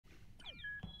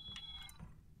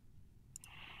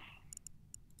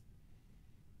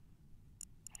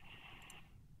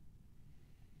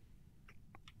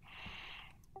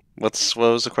What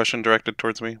was the question directed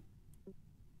towards me?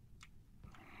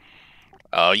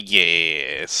 Oh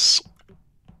yes.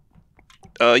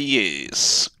 Oh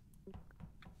yes.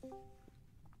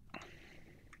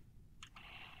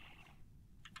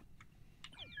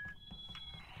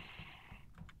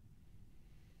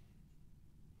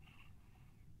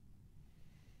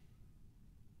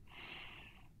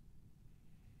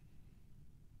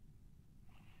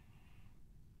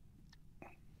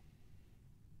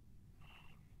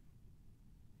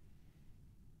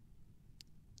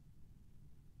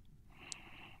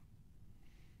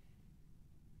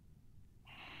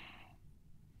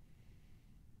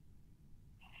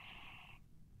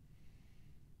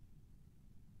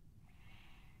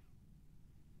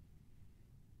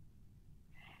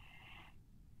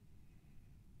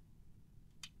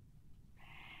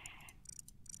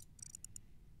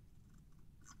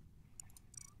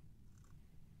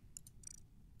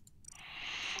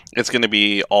 It's gonna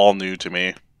be all new to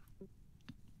me.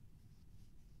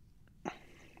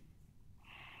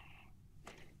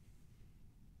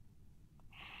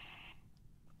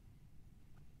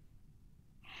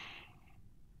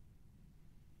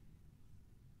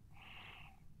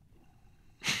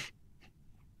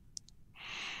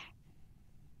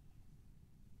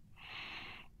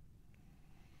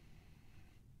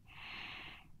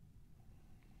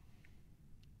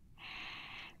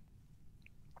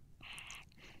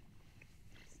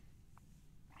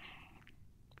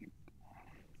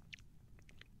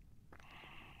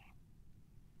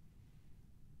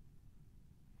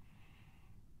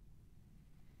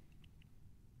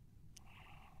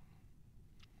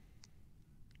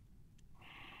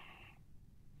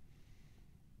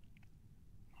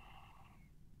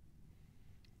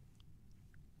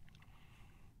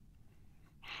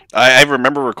 I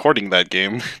remember recording that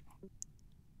game.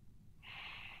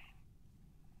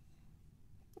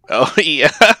 Oh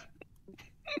yeah.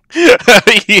 Yeah,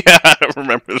 I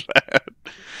remember that.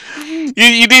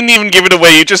 You didn't even give it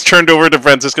away. You just turned over to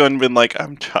Francisco and been like,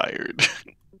 "I'm tired."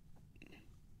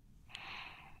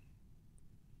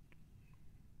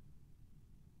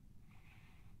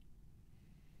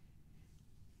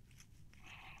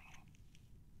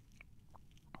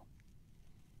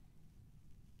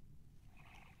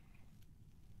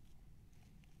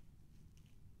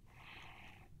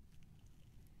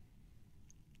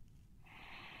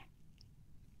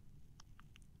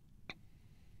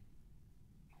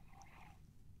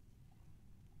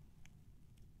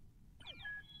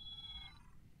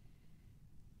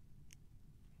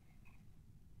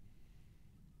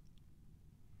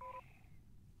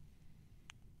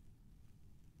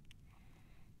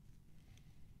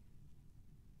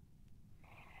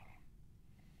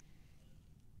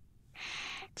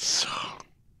 So,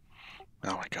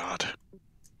 oh my god.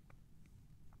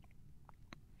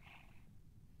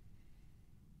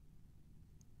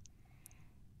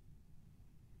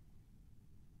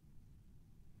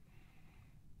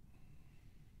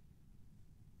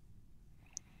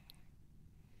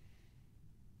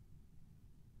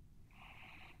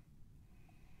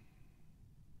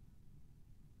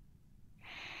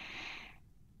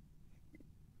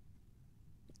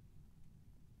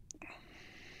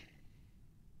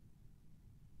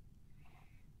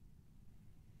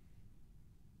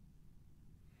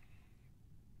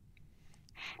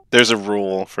 There's a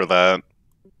rule for that.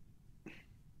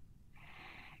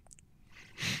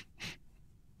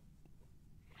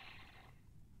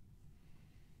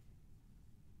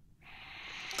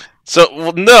 So,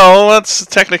 well, no, that's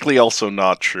technically also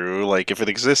not true. Like, if it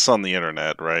exists on the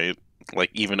internet, right?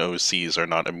 Like, even OCs are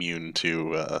not immune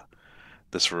to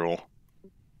this rule.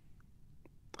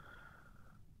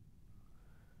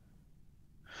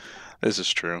 This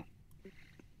is true.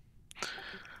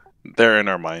 They're in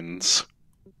our minds.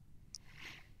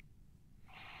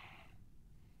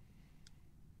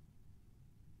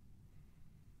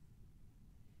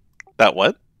 That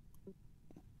what?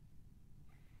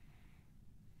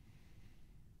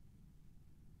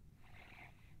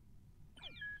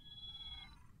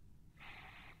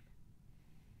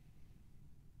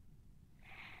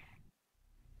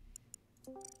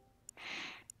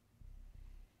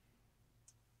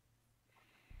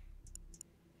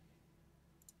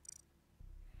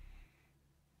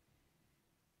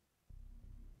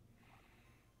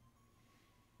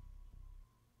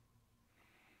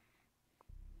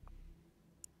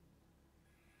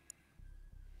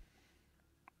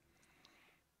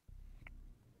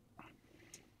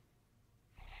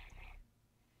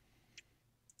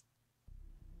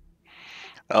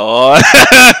 Oh,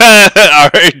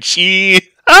 RG.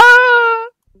 Ah!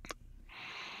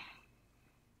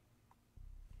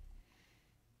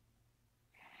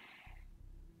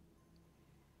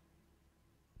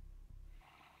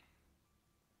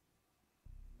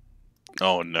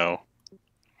 Oh no.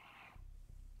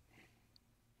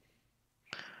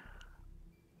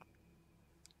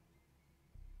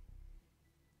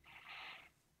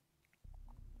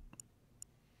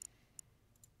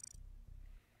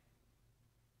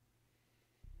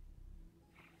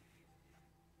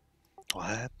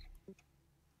 What?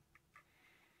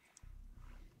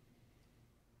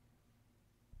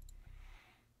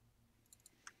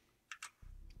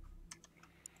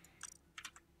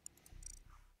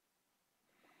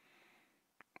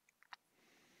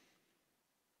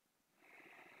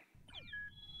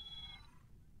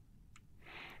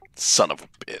 Son of a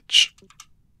bitch.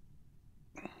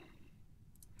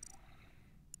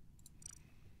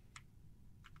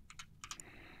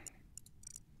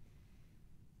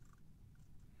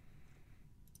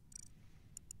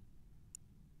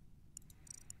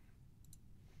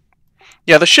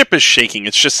 Yeah, the ship is shaking.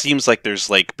 It just seems like there's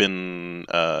like been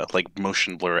like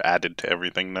motion blur added to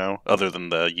everything now, other than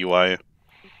the UI.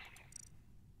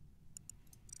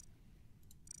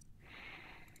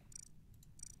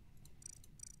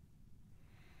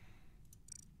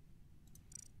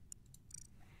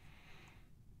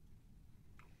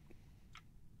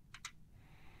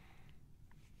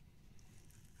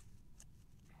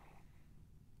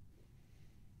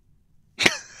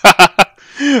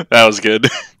 That was good.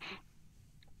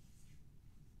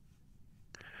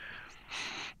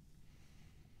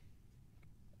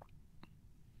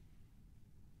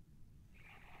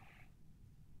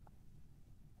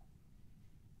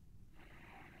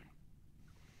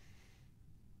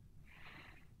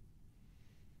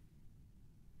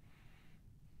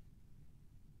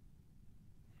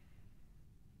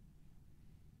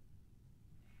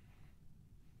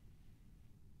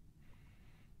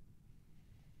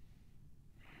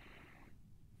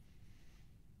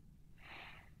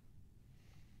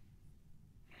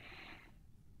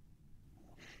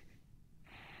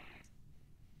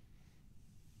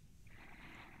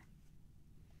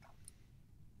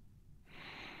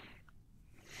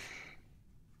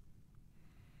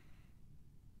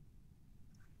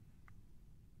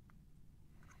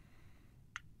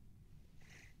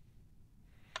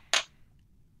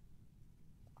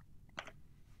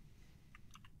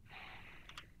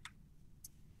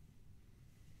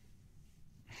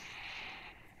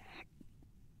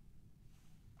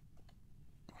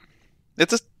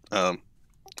 It's a,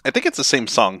 I think it's the same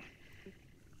song.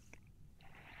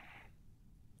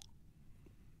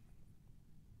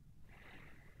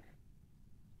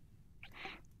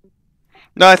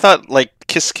 No, I thought like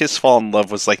 "Kiss Kiss Fall in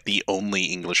Love" was like the only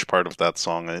English part of that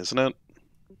song, isn't it?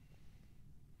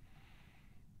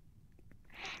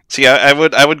 See, I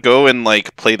would go and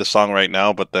like play the song right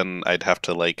now, but then I'd have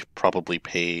to like probably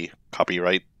pay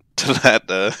copyright to that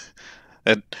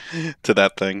to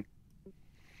that thing.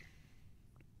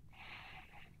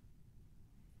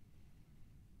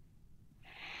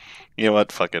 You know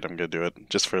what? Fuck it, I'm gonna do it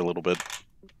just for a little bit.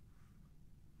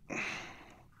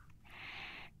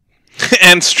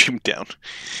 And stream down.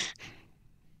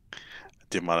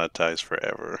 Demonetized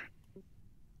forever.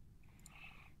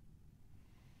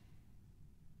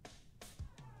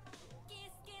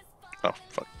 Oh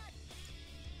fuck.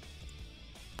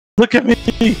 Look at me!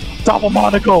 Double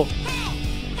monocle!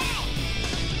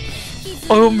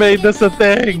 Who made this a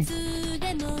thing?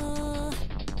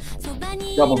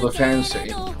 Double the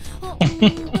fancy.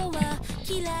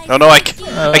 Oh no, I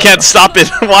can't stop it.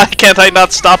 Why can't I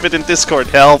not stop it in Discord?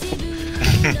 Help!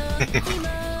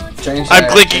 I'm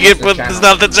clicking it, but there's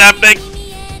nothing's happening.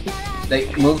 They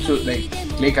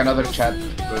make another chat.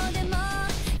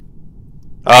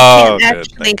 Oh, I can't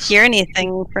actually hear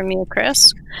anything from you,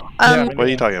 Chris. What are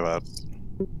you talking about?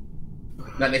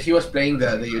 Now, if he was playing the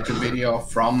YouTube video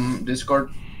from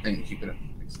Discord, then he couldn't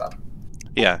stop.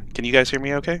 Yeah, can you guys hear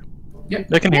me okay? Yeah,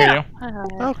 they can hear you.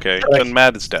 Okay, then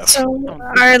Mad is deaf. So,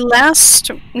 our last...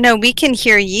 No, we can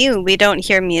hear you. We don't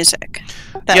hear music.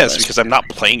 That Yes, was- because I'm not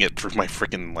playing it through my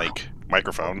freaking like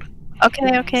microphone.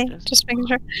 Okay, just making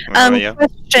sure. Yeah.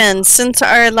 Question, since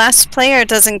our last player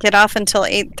doesn't get off until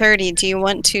 8:30, do you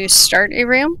want to start a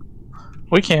room?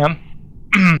 We can.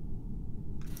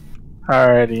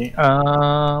 Alrighty.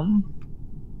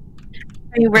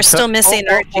 We're still missing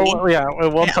RG. Yeah,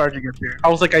 once RG gets here. I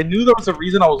was like, I knew there was a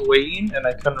reason I was waiting, and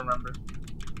I couldn't remember.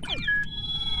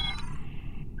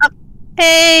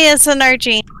 Hey, it's an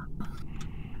RG.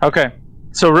 Okay,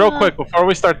 so real quick, before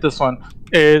we start this one,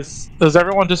 does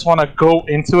everyone just want to go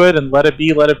into it and let it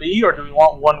be, or do we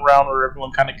want one round where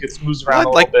everyone kind of gets moves around a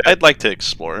little bit? I'd like to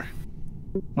explore.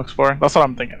 Explore? That's what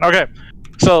I'm thinking. Okay,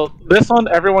 so this one,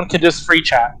 everyone can just free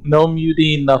chat. No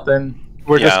muting, nothing.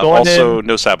 We're just going also in.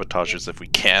 no sabotages if we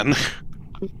can.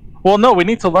 Well, no, we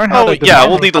need to learn how. Oh, to yeah, design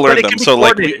we'll need to But learn it them. can be So,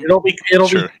 like, coordinated. it'll be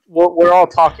Sure. we're all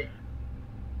talking.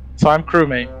 So I'm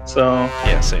crewmate. So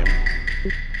Yeah, same.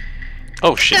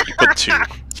 Oh shit, you put 2.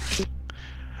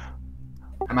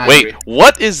 I'm angry. Wait,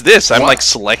 what is this? I'm What? like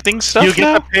selecting stuff you get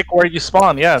now? to pick where you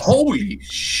spawn. Yes. Holy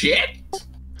shit!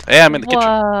 Yeah, I'm in the kitchen.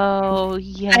 Whoa,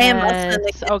 yes. I am also in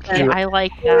the kitchen. Okay, I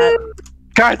like that.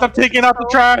 Guys, I'm taking out the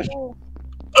trash.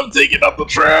 I'm taking out the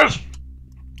trash.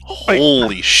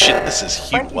 Holy shit, this is huge.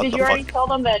 Frankie, What did the you already fuck? tell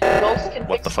them that ghosts can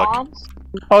What fix the fuck? comms?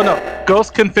 Oh no,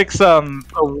 Ghost can fix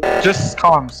just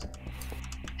comms.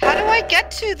 How do I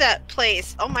get to that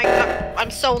place? Oh my god,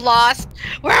 I'm so lost.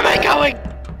 Where am I going?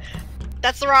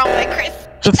 That's the wrong way, Chris.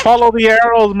 Just follow the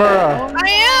arrows, Mura. I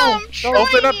am trying.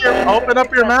 Open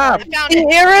up your map. I found The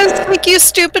it. arrows take you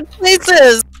stupid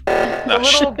places. The Oh, little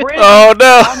shit. bridge Oh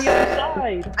no! on the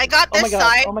other side. I got Oh my this God,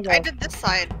 side. oh my God. I did this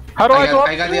side. How do I go up?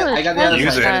 I got the other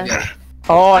Use side. it.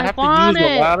 Oh, I I have to want use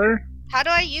the it. ladder. How do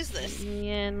I use this? Let me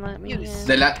in, let me Use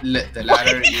in. The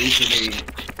ladder usually.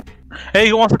 Hey,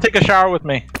 who wants to take a shower with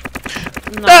me?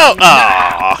 No!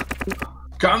 Ah!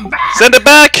 Come back! Send it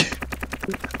back!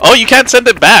 Oh, you can't send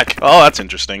it back! Oh, that's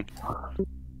interesting.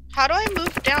 How do I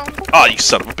move down? Oh, you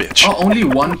son of a bitch. Oh, only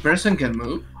one person can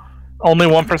move? Only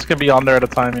one person can be on there at a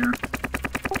time here.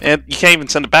 And you can't even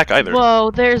send it back either.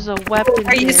 Whoa, there's a weapon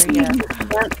Are you here. saying Yeah. you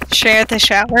can't share the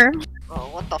shower? Oh,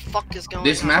 what the fuck is going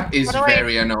This on? map is What do I-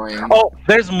 very annoying. Oh,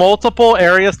 there's multiple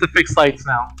areas to fix lights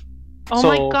now. Oh So-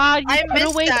 my god, you I put missed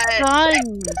away that.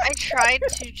 guns! I tried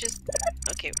to just.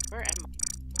 Okay, where am I?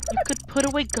 You could put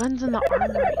away guns in the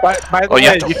armory. By the Oh, you way,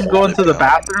 have to you can go into the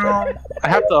bathroom. I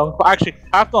have to actually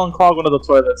I have to unclog one of the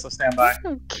toilets, so stand by.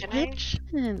 Can I-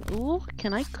 Kitchen. Ooh,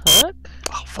 can I cook?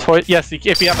 Oh, fuck. Yes, if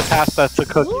you have a task that's to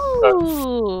cook. you can cook.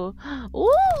 Ooh. Ooh.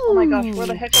 Oh my gosh, where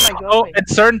the heck am I Oh, going? in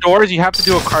certain doors, you have to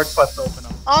do a card swipe to open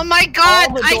them. Oh my god!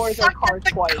 All the I doors are sucked card at the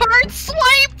swipe. card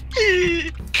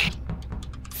swipe!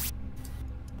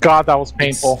 God, that was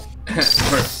painful. Card And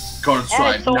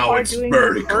swipe, it's so now hard it's doing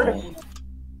vertical.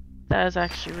 That is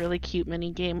actually a really cute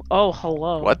mini game. Oh,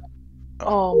 hello. What?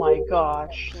 Oh my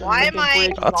gosh. Why am I-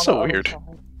 Bridge is That's on so the other weird. side.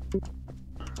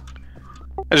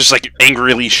 I just like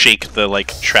angrily shake the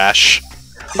like trash.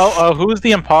 Oh, who's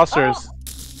the imposters?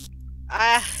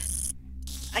 I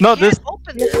No, can't this-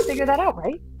 open You have to this. figure that out,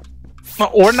 right?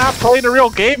 We're not playing a real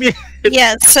game yet.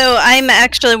 Yeah, so I'm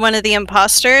actually one of the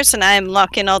imposters, and I'm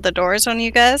locking all the doors on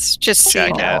you guys. Just so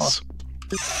you know. Jackass.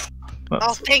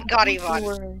 Oh, thank God,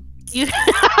 Yvonne. You-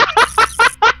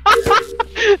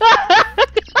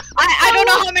 I don't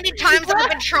know how many times I've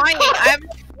been trying. I'm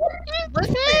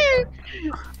listening.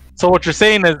 So what you're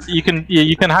saying is you can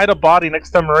hide a body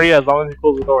next to Maria as long as you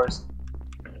close the doors.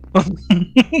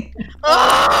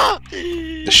 Ah!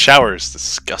 The shower is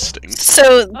disgusting.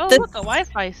 So Oh, this, look, a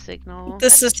Wi-Fi signal.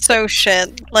 this is so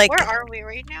shit. Like Where are we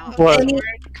right now? What? Okay, we're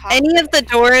in Copper. any of the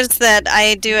doors that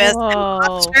I do as an Whoa.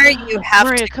 imposter, you have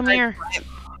Maria, to come card here. swipe.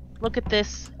 Look at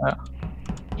this. Yeah.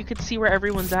 You can see where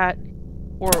everyone's at.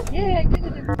 Or Yeah,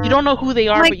 you don't know who they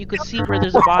are, my but you can see where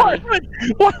there's a body.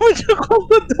 Why would you close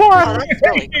the door? Oh, that's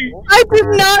really cool. I did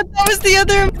not. That was the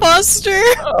other imposter.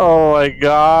 Oh my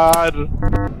god.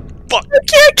 Fuck. I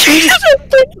can't get it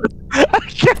open. I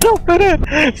can't open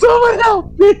it! Someone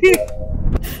help me!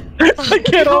 I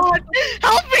can't open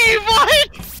Help me,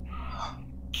 Yvonne!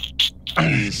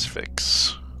 Please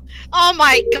fix. Oh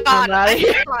my God! I'm outta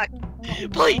here. Fuck.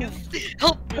 Please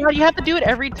help me. God, you have to do it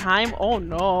every time? Oh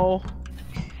no.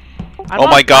 I'm Oh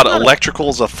not- my god, I'm not a-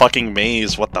 electrical's a fucking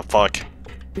maze. What the fuck?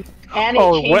 And it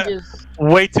Oh, what- changes.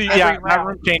 Wait till Every yeah, that round.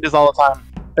 room changes all the time.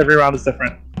 Every round is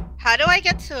different. How do I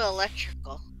get to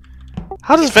electrical?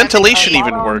 How does Is that ventilation because-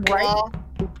 even work? Right. Well,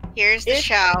 here's the If-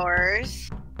 showers.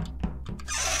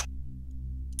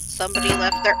 Somebody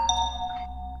left their.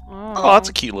 Oh, that's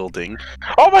a cute little ding.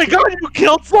 Oh my god, you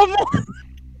killed someone!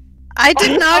 I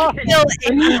did not kill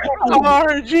anyone.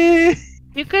 RG!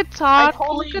 You could talk.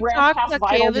 totally You could ran talk. past Okay,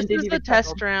 vitals this and didn't is the even touch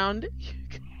test round.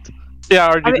 Yeah,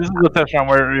 RG, I mean- this is the test round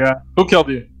where, yeah. Who killed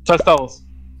you? Just tell us.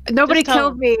 Nobody Just tell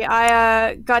killed me.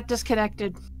 I got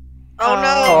disconnected. Oh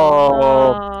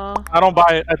no! Oh. I don't buy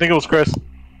it. I think it was Chris.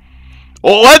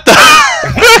 Oh, what the?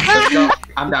 Let's go.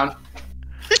 I'm down.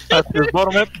 That's Chris.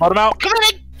 Bottom it. Bottom out. Come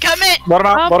in! Come in! Bottom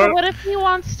out. Oh, Bottom but what if he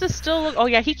wants to still look? Oh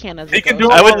yeah, he can as a He can ghost.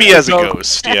 do it. I would be as a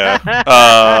ghost, yeah.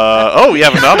 Oh, we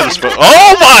have anonymous vote.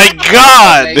 Oh my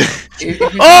god! Like, if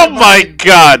you Oh think my about it-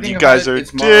 god, if you think guys about are it,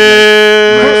 it's more of like-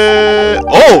 dead.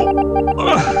 Oh!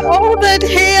 Oh, that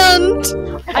hand!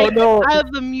 I, Oh, no. I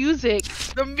have the music.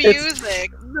 The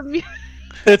music. The mu-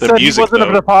 It The said he music, wasn't though.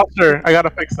 an imposter. I gotta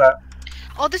fix that.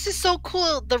 Oh, this is so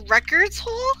cool. The records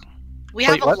hall? We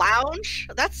Wait, have a what? lounge?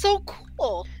 That's so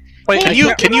cool. Wait,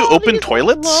 Can you open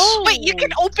toilets? Wait, you can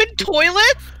open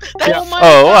toilets? Yeah. Oh my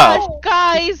Oh, gosh, wow.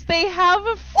 guys, they have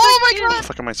a Oh my freaking- What the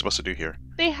fuck am I supposed to do here?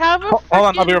 They have a Hold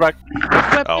on, I'll be right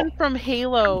back. weapon from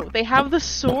Halo. They have the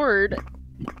sword.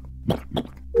 What's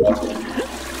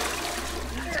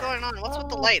going on? What's with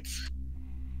the lights?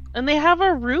 And they have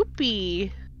a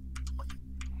rupee.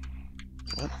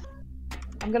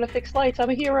 I'm gonna fix lights. I'm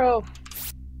a hero.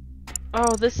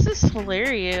 Oh, this is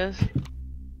hilarious.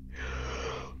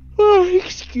 Oh,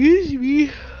 excuse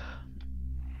me.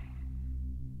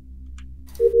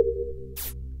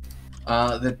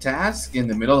 The task in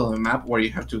the middle of the map where you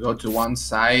have to go to one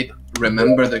side,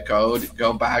 remember the code,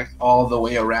 go back all the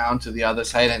way around to the other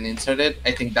side and insert it.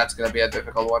 I think that's gonna be a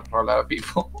difficult one for a lot of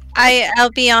people. I'll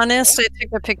be honest, I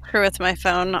took a picture with my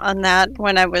phone on that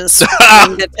when I was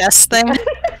doing the test thing.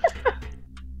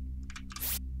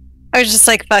 I was just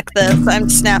like, fuck this, I'm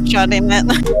snapshotting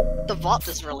it. The vault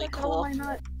is really How cool. am I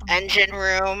not- Engine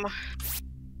room.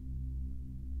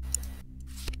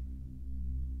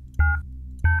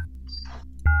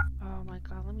 Oh my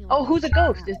god, let me Oh, who's a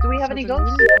ghost? Do we have So any the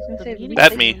ghosts? meeting- I was gonna the say, meeting- we That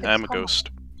can me. fix I'm a comms. ghost.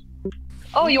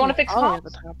 Oh, you want to fix Oh, the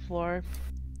comms? top floor.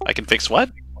 I can fix what?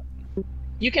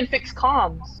 You can fix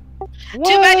comms. Too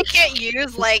bad you can't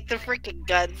use like the freaking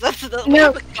guns. That's the,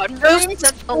 No, the gun room.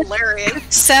 That's hilarious.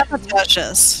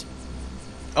 Sabotages.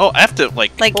 Oh, I have to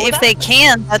like. Like, What was if they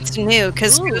can, that's new,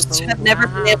 because Ooh, ghosts oh, have never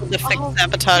been wow. able to fix Oh.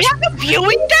 sabotage. We have a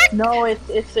viewing deck. No, it's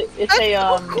a You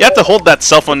have to hold that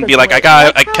cell phone and be like,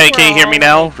 can you hear me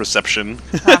now? Reception.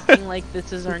 Talking like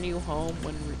this is our new home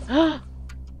when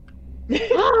we.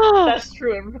 That's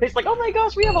true. Everybody's like, oh my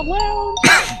gosh, we have a lounge.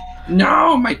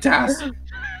 No, my task.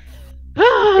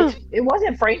 It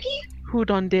wasn't Frankie. Who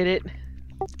done did it?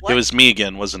 What? It was me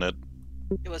again, wasn't it?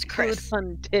 It was Who Chris.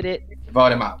 done did it?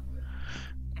 Vote him out.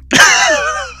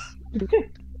 You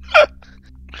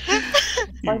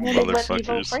Why won't they let me vote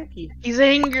motherfuckers. Frankie? He's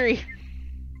angry.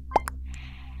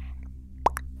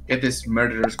 Get this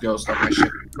murderous ghost off my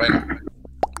ship right now.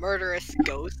 Murderous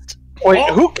ghost. Wait,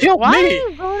 who killed Why are me?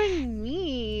 you voting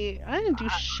me? I didn't do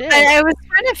shit. I was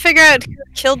trying to figure out who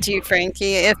killed you,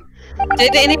 Frankie.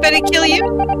 Did anybody kill you?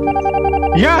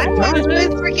 Yeah. I was Dennis.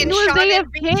 with freaking He was Sean and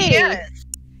AFK. BTS.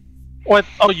 What?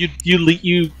 Oh, you killed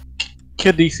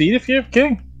DC if you have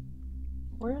king?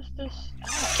 Where's this?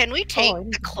 Can we take Oh, I the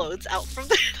didn't- clothes out from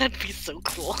there? That'd be so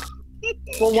cool.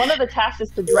 Well, one of the tasks is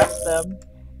to dress them.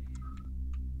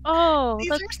 Oh, These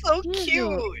that's are so cute.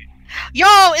 cute. Yo,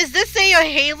 is this a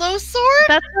Halo sword?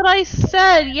 That's what I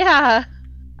said. Yeah,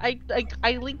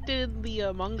 I linked it in the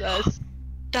Among Us.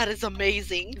 That is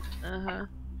amazing. Uh huh.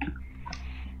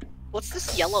 What's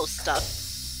this yellow stuff?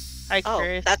 Hi, Oh,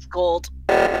 Chris. that's gold.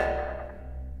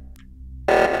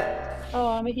 Oh,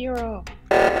 I'm a hero.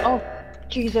 Oh,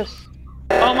 Jesus.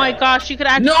 Oh my gosh, you could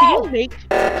actually No!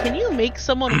 can you make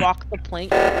someone walk the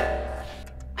plank?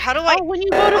 How do I? Oh, when you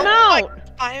vote him Oh my-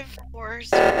 out. 5 floors.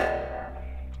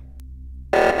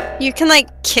 You can, like,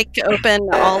 kick open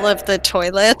all of the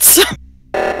toilets.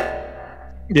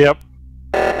 Yep.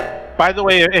 By the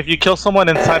way, if you kill someone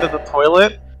inside of the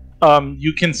toilet,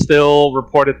 you can still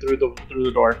report it through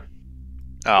the door.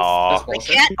 Aww. That's I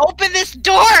bullshit. can't open this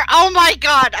door. Oh my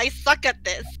god, I suck at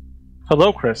this.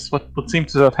 Hello, Chris. What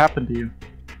seems to have happened to you?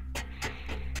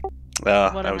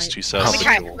 What I am was I- too Let me sus.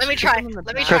 try. Let me try.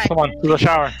 Let me Chris, try. come on, to the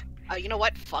shower. Oh, you know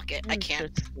what? Fuck it. I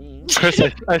can't.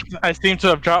 Interesting. Chris, I seem to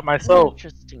have dropped my soap.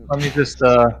 Interesting. Let me just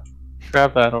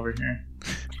grab that over here.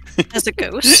 As a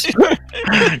ghost.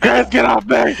 Guys, get off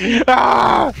me!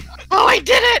 Ah! Oh, I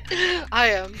did it! I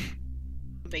am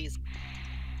amazing.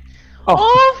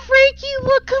 Oh, Frankie,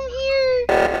 look, come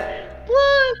here!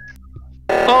 Look!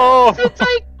 Oh! Since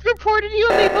I reported you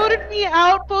and they voted me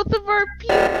out, both of our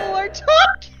people are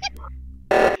talking!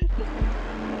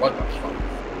 What the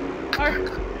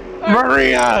fuck?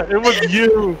 Maria, it was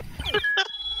you.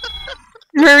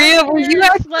 Maria, were you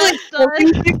actually Left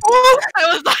killing us. people?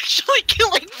 I was actually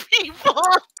killing people.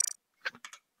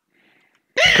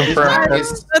 Confirmed.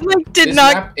 This, I, like, did this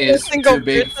not map kill a is single too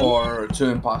big person. for 2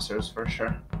 imposters for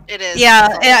sure. It is. Yeah,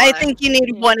 It's a I lot. think you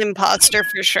need one imposter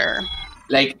for sure.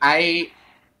 Like I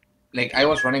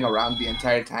was running around the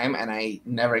entire time and I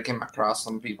never came across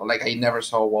some people. Like I never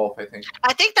saw a wolf, I think.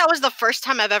 I think that was the first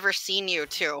time I've ever seen you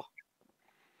too.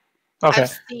 Okay.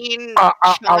 I've seen. I'll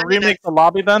Sean and remake the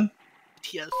lobby then.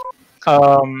 Yes.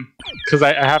 Because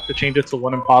I have to change it to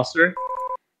one imposter.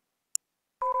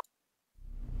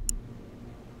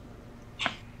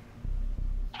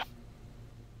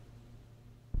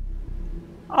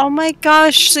 Oh my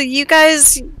gosh, so you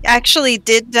guys actually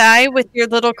did die with your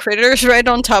little critters right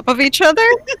on top of each other?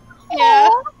 Yeah.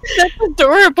 That's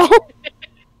adorable.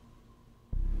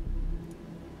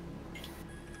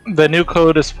 The new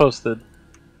code is posted.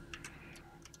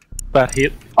 That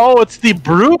hit. Oh, it's the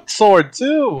brute sword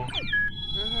too.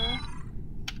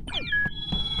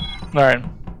 All right.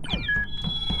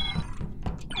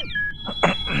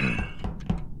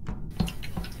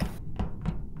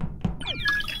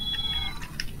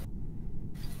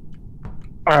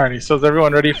 Alrighty, so is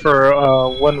everyone ready for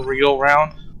one real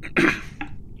round?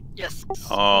 Yes.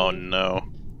 Oh no.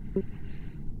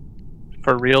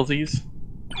 For realsies?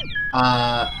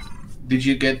 Did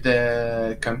you get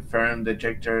the confirmed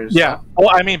ejectors? Yeah. Well,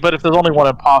 I mean, but if there's only one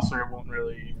imposter, it won't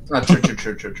really.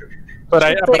 True. But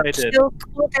I did. Will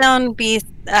cooldown be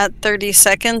at 30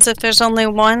 seconds if there's only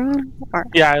one? Or...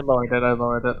 Yeah, I lowered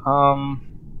it.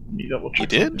 Let me double check. You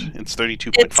did? Something. It's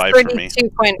 32.5 It's for me.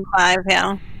 32.5,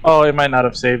 yeah. Oh, it might not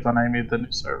have saved when I made the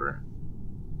new server.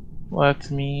 Let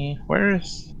me. Where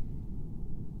is?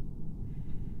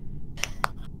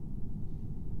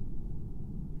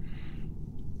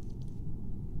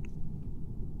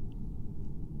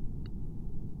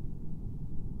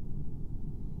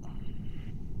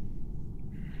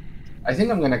 I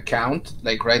think I'm gonna count,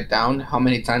 like write down how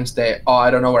many times they. Oh, I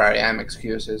don't know where I am.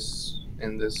 Excuses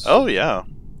in this. Oh yeah.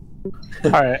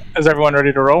 All right, is everyone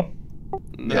ready to roll?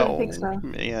 No. I think so.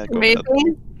 Yeah, go Maybe?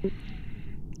 ahead.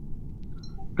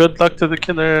 Good luck to the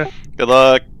killer. Good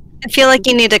luck. I feel like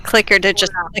you need a clicker to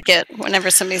just click it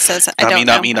whenever somebody says, I don't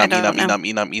know. Not me.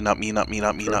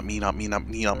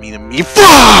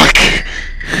 Fuck!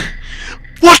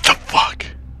 What the fuck?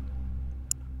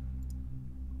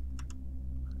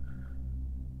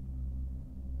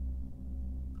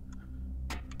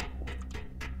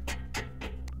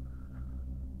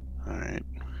 Alright.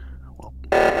 Well.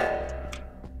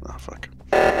 Oh, fuck.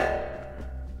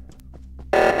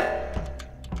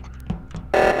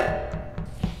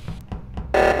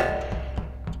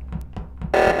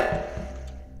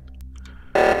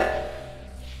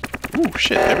 Ooh,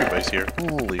 shit, everybody's here.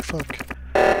 Holy fuck.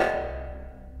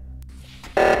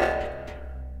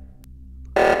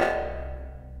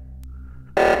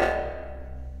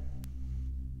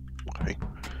 Okay.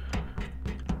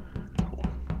 Cool.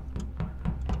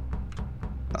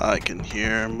 I can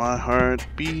hear my heart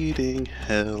beating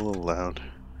hell loud.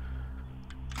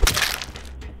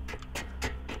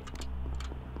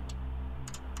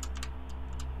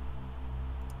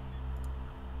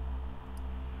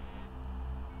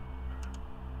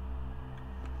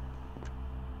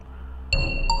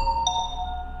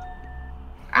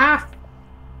 Ah!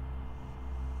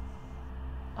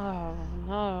 Oh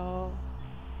no.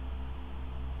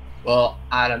 Well,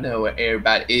 I don't know where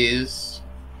everybody is,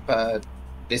 but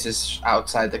this is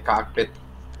outside the cockpit.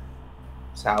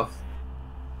 South.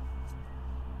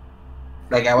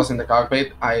 Like I was in the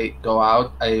cockpit, I go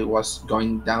out, I was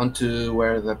going down to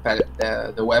where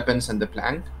the weapons and the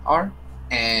plank are,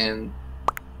 and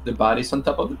the body's on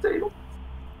top of the table.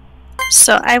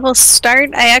 So I will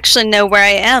start. I actually know where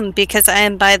I am because I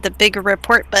am by the big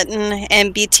report button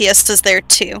and BTS is there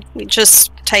too. We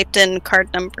just typed in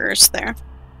card numbers there.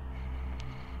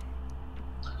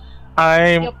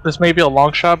 This may be a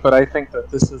long shot, but I think that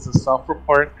this is a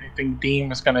self-report. I think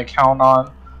Deem is going to count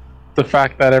on the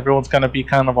fact that everyone's going to be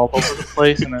kind of all over the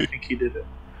place, and I think he did it.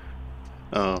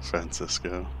 Oh,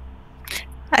 Francisco.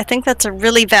 I think that's a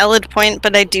really valid point,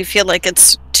 but I do feel like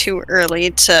it's too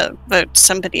early to vote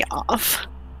somebody off.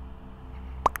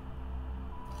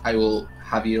 I will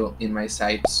have you in my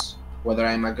sights, whether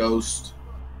I'm a ghost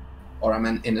or I'm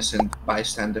an innocent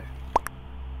bystander.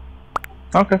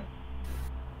 Okay.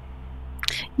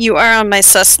 You are on my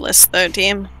sus list, though,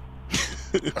 Deem.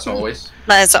 As always.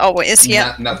 As always,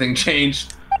 yeah. Nothing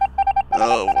changed.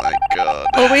 Oh my god.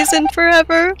 Always and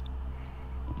forever.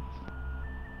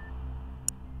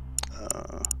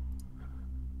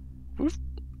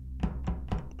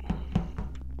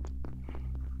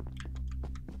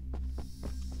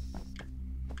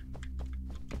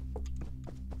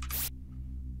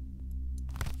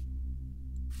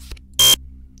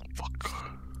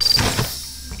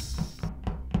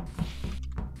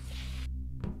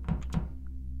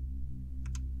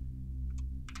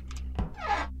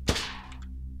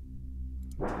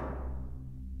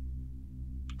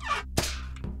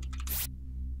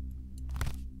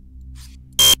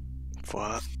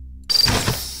 What?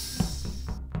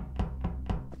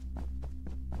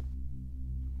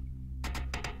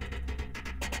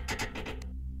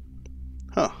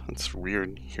 Huh, that's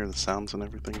weird. You hear the sounds and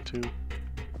everything too.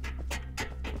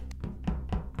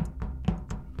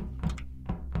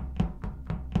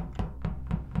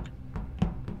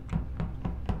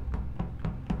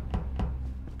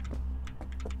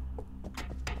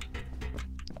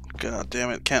 God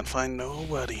damn it, can't find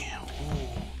nobody. Ooh.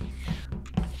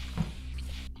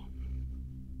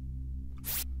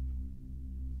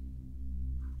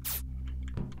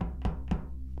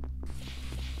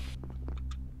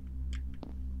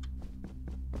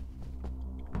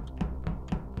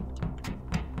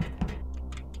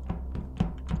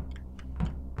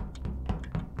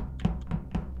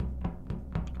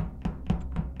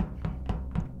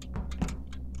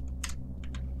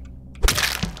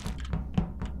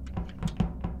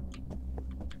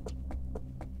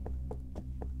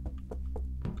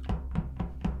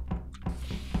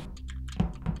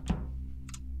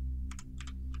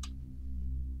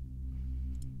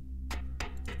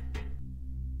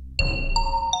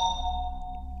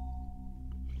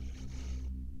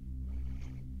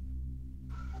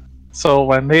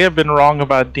 So I may have been wrong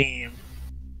about Deem.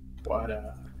 What?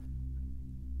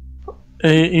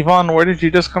 Yvonne, where did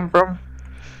you just come from?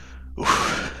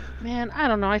 Man, I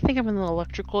don't know. I think I'm in the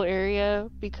electrical area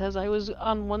because I was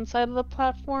on one side of the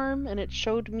platform and it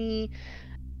showed me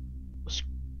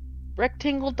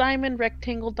rectangle, diamond, regular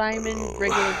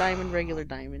diamond, regular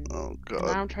diamond. Oh god. And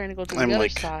now I'm trying to go to the other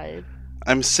side.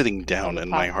 I'm sitting down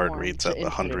and my heart rate's at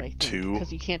 102.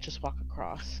 Because you can't just walk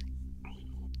across.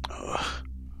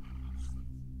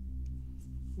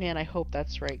 Man, I hope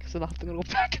that's right because I'll have to go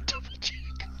back and double check.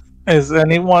 Has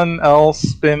anyone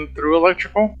else been through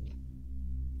electrical?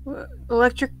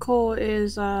 Electrical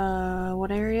is what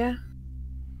area?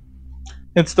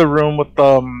 It's the room with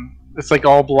it's like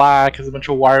all black, has a bunch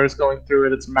of wires going through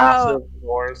it, it's massive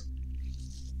doors.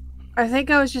 I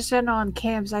think I was just in on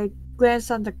cams. I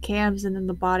glanced on the cams and then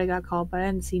the body got called, but I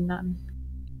didn't see nothing.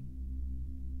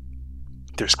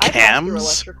 There's I passed cams? through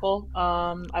electrical.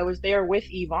 I was there with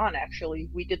Yvonne actually.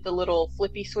 We did the little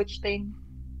flippy switch thing.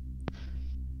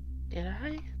 Did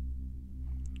I?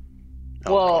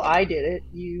 Oh, well, God. I did it.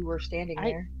 You were standing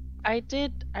there. I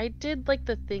did like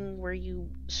the thing where you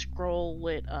scroll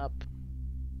it up.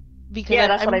 Because Yeah,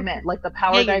 that's what I meant. Like the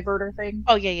power Yeah. diverter thing.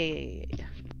 Oh yeah.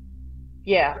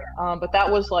 Yeah, but that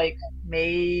was like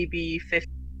maybe 50.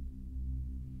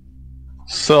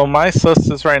 So my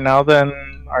suspects right now then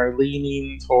are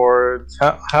leaning towards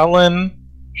Helen,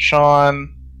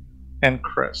 Sean, and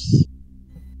Chris.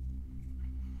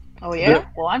 Oh yeah?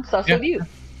 Well, I'm sus of you.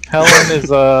 Helen is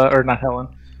or not Helen.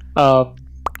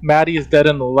 Maddie is dead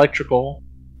in the electrical.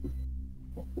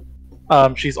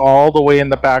 She's all the way in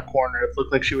the back corner. It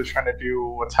looked like she was trying to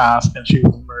do a task and she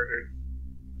was murdered.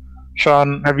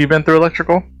 Sean, have you been through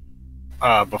electrical?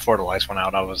 Before the lights went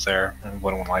out, I was there, and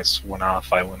when the lights went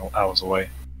off, I was away.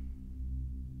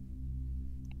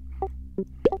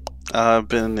 I've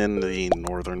been in the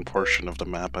northern portion of the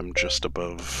map. I'm just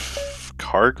above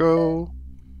cargo.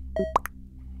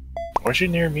 Was you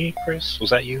near me, Chris? Was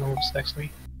that you who was next to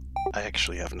me? I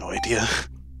actually have no idea.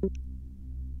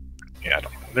 Yeah, I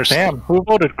don't know. There's Damn, who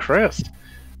voted Chris?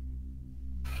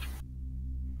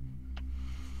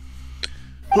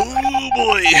 Oh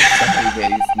boy!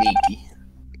 Very sneaky.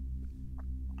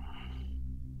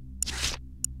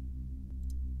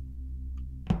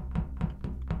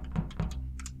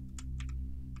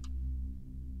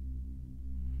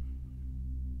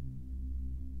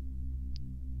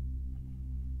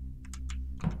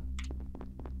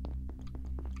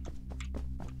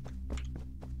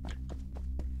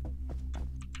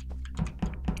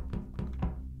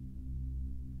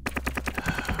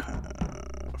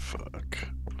 Fuck.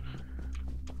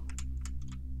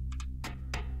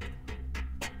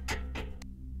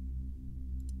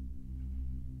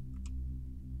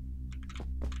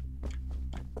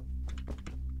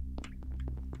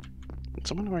 Did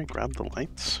someone already grab the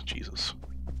lights? Jesus.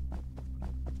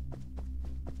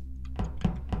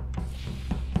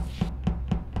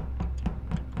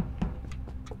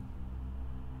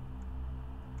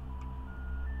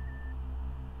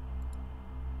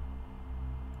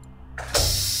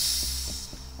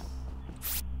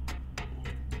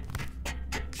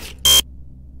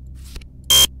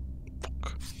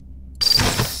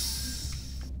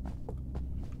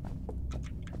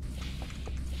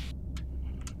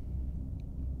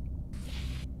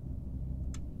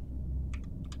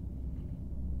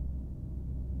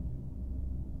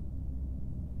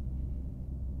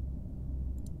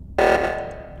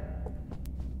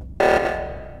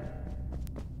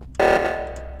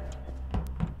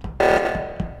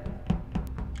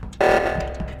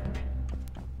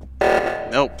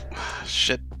 Nope.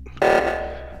 Shit.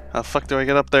 How the fuck do I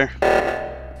get up there?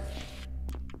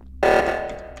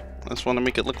 I just want to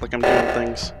make it look like I'm doing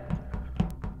things.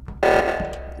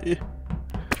 Yeah.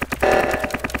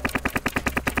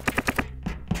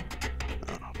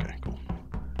 Oh, okay, cool.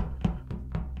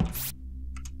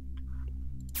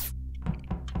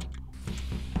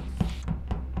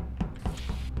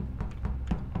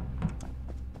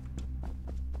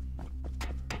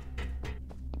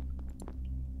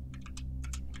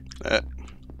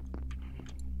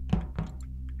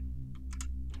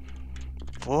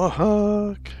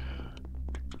 Fuck.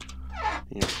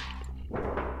 Yeah.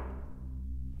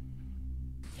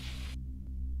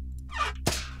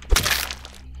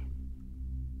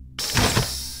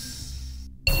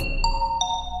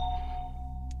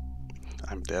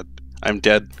 I'm dead. I'm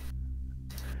dead.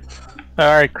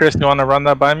 Alright, Chris, you want to run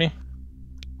that by me?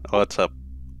 What's up?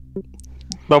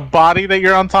 The body that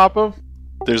you're on top of?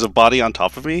 There's a body on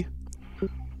top of me?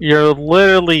 You're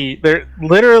literally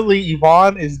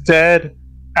Yvonne is dead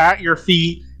at your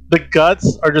feet. The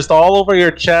guts are just all over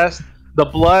your chest. The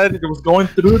blood, it was going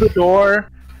through the door.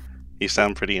 You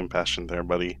sound pretty impassioned there,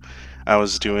 buddy. I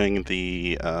was doing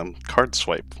the card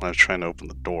swipe when I was trying to open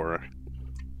the door.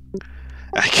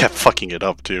 I kept fucking it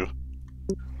up, too.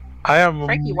 I am...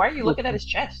 Frankie, why are you looking at his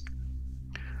chest?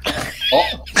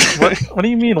 Oh, What do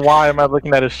you mean, why am I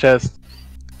looking at his chest?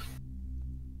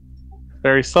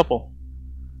 Very supple.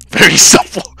 Very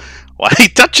supple. Why are you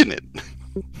touching it?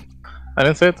 I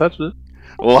didn't say I touched it.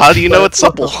 Well, how do you know it's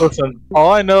supple? Listen,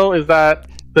 all I know is that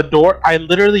the door, I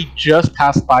literally just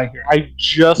passed by here. I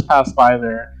just passed by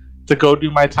there to go do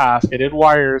my task. I did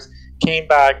wires, came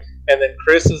back, and then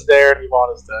Chris is there and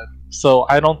Yvonne is dead. So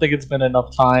I don't think it's been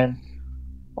enough time.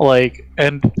 Like,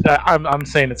 and I'm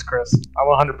saying it's Chris. I'm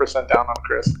 100% down on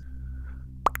Chris.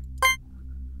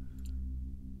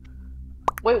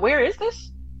 Wait, where is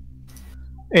this?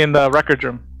 In the record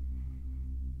room.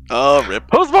 Oh, rip.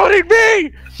 Who's voting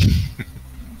me?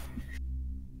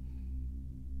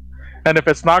 And if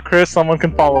it's not Chris, someone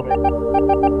can follow me.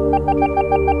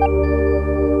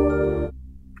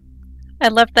 I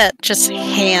love that just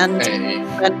hand hey.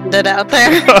 it out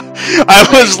there. I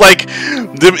was like,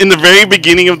 in the very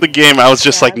beginning of the game, I was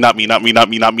just like, not me, not me, not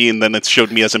me, not me, and then it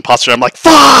showed me as imposter. I'm like,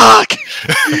 fuck!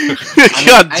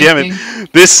 God damn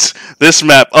it. This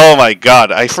map, oh my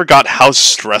god, I forgot how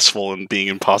stressful being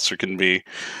imposter can be.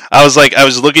 I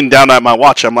was looking down at my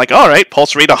watch, I'm like, alright,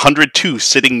 pulse rate 102,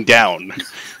 sitting down.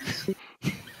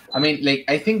 I mean, like,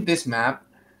 I think this map,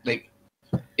 like,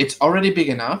 it's already big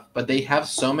enough, but they have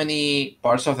so many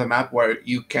parts of the map where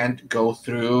you can't go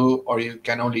through, or you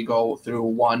can only go through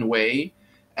one way,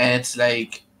 and it's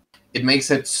like, it makes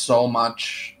it so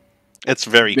much It's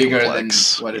very bigger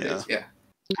complex. than what it is, yeah.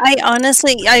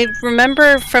 I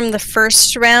remember from the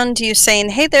first round you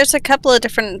saying, hey, there's a couple of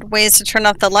different ways to turn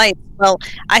off the lights. Well,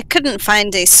 I couldn't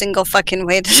find a single fucking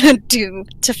way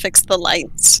to fix the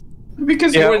lights.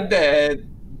 Because you were dead.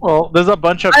 Well, there's a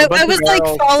bunch of. I was like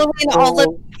following all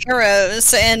the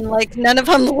arrows, and like none of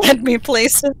them led me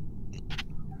places.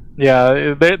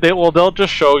 Yeah, they'll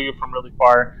just show you from really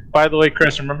far. By the way,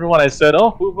 Chris, remember when I said, "Oh,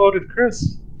 who voted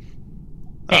Chris?"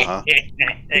 Oh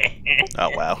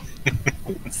wow.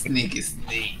 Sneaky.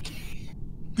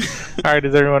 All right,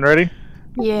 is everyone ready?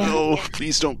 Yeah. No,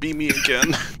 please don't be me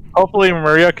again. Hopefully,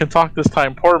 Maria can talk this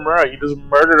time. Poor Maria, you just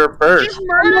murdered her first. Just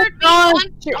murdered me on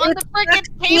the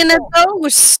freaking Being a table.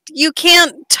 ghost, you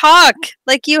can't talk.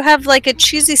 Like you have like a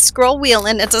cheesy scroll wheel,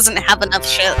 and it doesn't have enough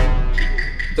shit.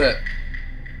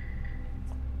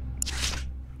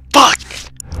 Fuck!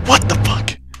 What the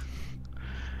fuck?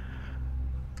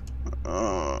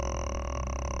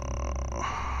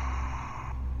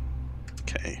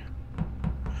 Okay.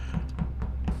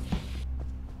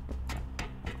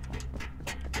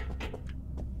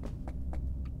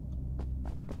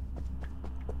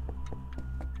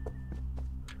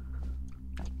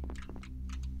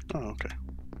 Oh, okay.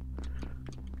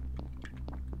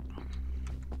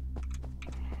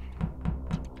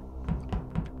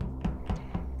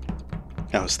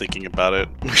 I was thinking about it.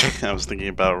 I was thinking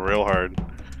about it real hard.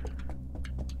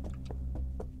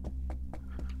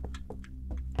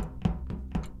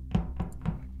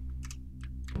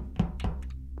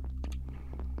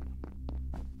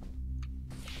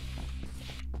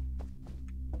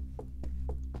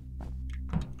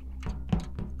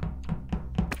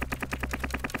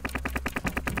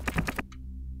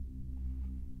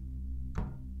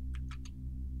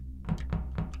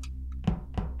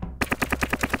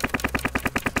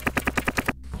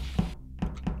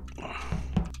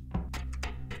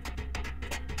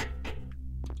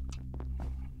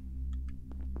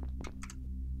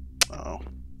 Oh.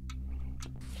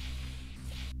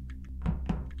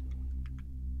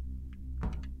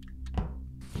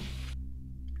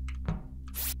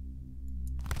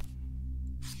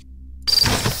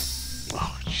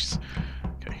 Oh, jeez.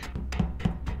 Okay.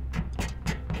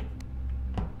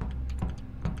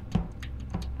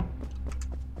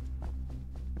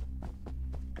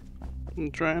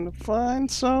 I'm trying to find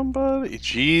somebody.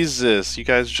 Jesus, you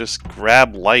guys just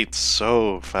grab lights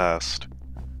so fast.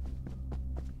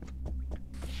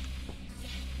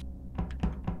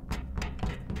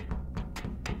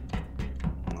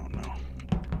 Oh no.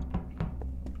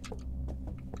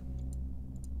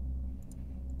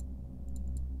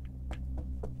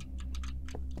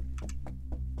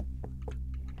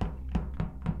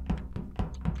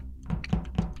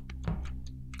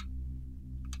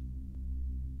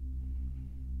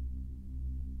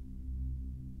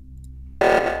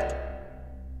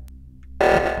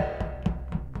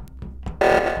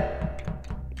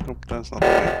 Nope, that's not the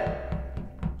way.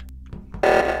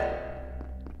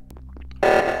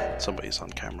 Somebody's on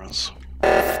cameras.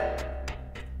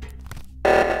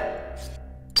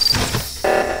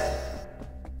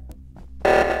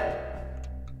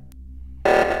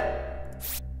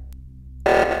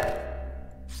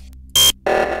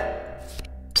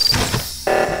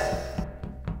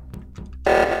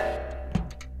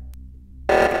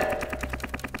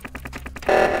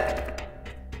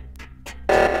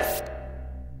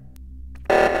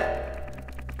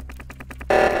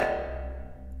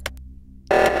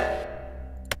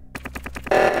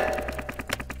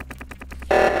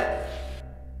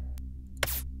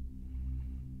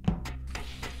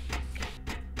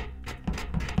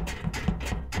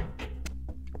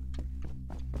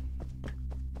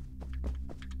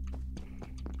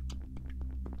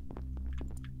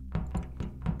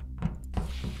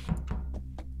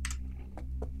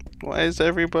 Why is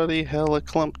everybody hella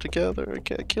clumped together? I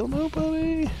can't kill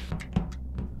nobody.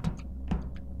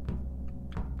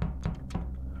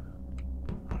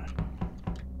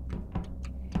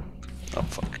 Oh,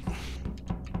 fuck.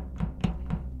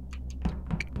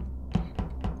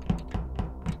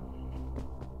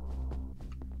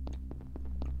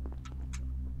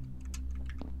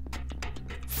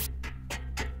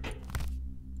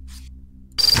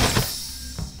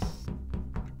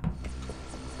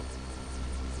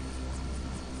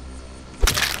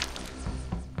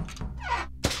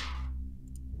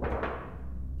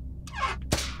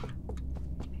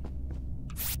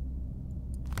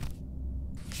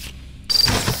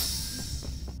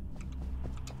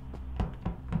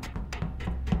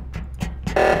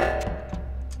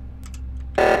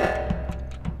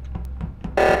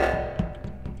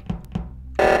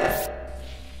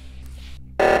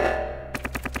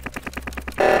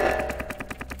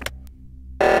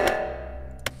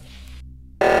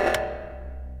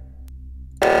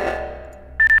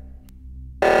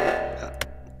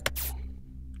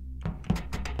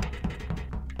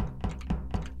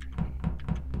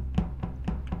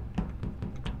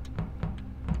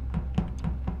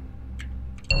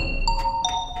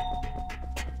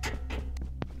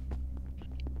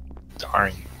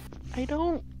 Darn.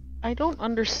 I don't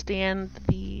understand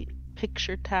the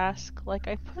picture task. Like,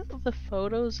 I put the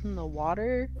photos in the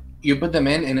water. You put them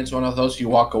in, and it's one of those you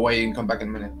walk away and come back in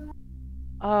a minute.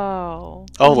 Oh.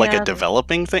 Oh, like yeah, a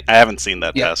developing thing? I haven't seen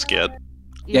that task yet.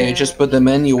 Yeah, you just put them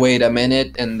in, you wait a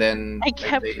minute, and then... I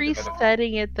kept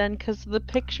resetting it then because the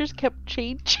pictures kept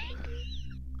changing.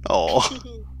 Oh.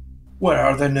 Where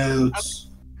are the notes?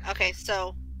 Okay,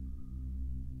 so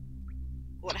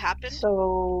what happened?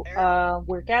 So,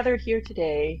 we're gathered here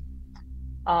today,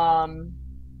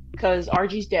 because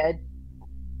RG's dead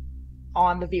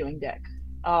on the viewing deck.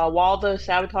 While the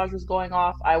sabotage was going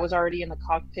off, I was already in the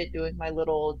cockpit doing my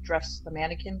little dress the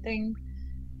mannequin thing.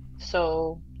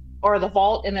 So, or the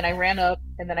vault, and then I ran up,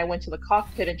 and then I went to the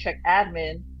cockpit and checked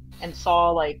admin, and saw,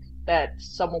 like, that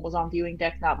someone was on viewing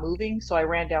deck not moving, so I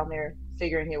ran down there,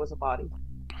 figuring it was a body.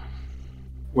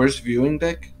 Where's viewing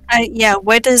deck? Yeah,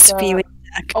 what is viewing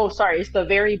deck? Oh, sorry, it's the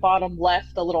very bottom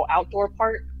left, the little outdoor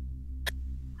part.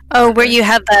 Oh, where you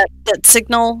have that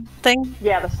signal thing?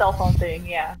 Yeah, the cell phone thing,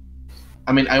 yeah.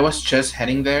 I mean, I was just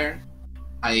heading there.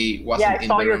 I wasn't Yeah, I in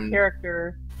saw the your room.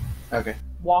 character Okay.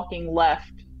 walking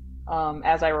left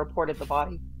as I reported the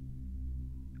body.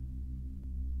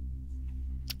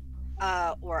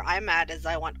 Where I'm at is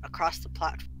I went across the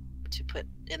platform to put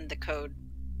in the code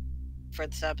for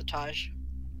the sabotage.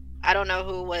 I don't know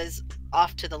who was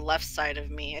off to the left side of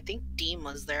me. I think Deem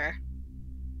was there.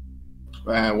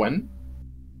 When?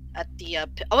 At the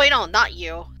oh wait, no, not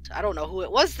you. I don't know who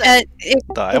it was then.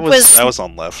 I was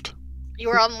on left. You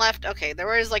were on left. Okay, there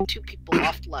was like 2 people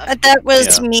off left. That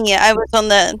was me. I was on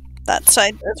that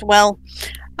side as well.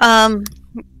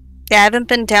 Yeah, I haven't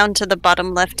been down to the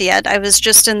bottom left yet. I was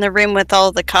just in the room with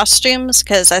all the costumes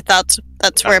because I thought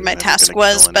that's where my task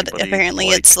was, but apparently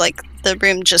it's like the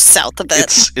room just south of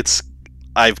it. It's.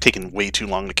 I've taken way too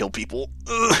long to kill people.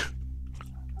 Ugh.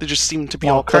 They just seem to be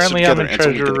Well, all clustered currently I'm together, in and it's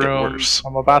only treasure going to get room. worse.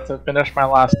 I'm about to finish my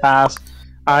last task.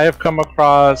 I have come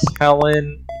across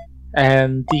Helen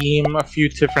and Deem a few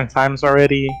different times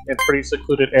already in pretty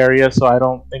secluded areas, so I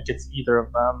don't think it's either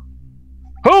of them.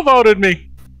 Who voted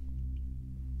me?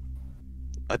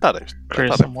 I thought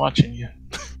Chris, I'm watching you.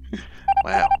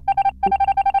 Wow.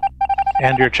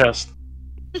 And your chest.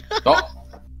 Oh.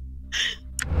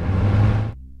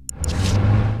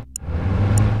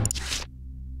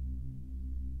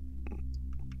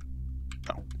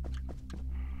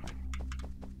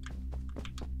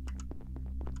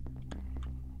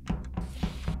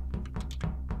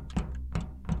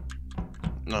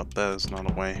 No, that is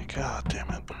not a way. God damn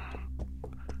it.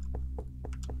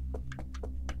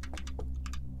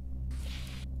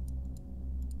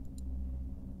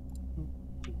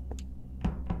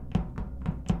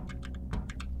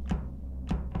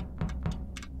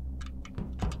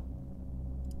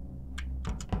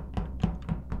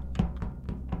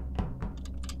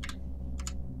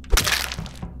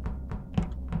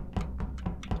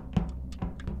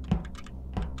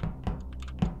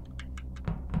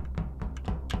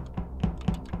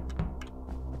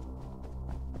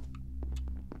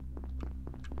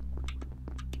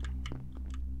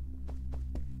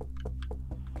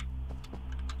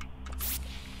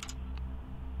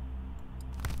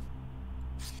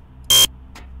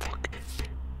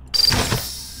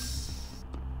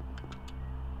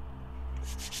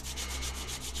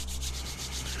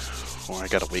 Oh, I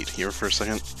gotta wait here for a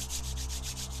second.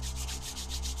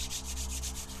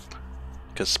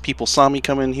 because people saw me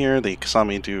come in here. They saw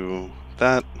me do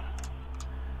that.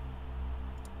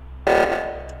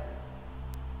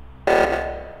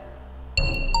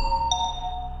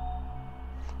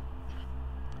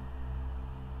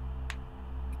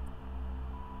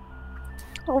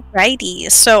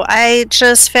 Alrighty, so I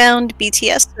just found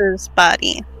BTS's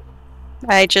body.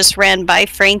 I just ran by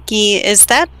Frankie. Is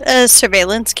that a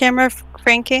surveillance camera,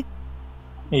 Frankie?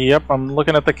 Yep, I'm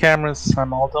looking at the cameras.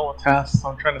 I'm all done with tasks.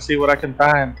 I'm trying to see what I can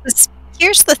find.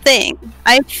 Here's the thing.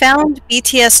 I found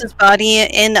BTS's body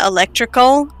in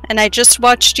electrical, and I just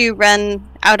watched you run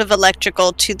out of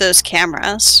electrical to those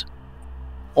cameras.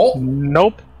 Oh,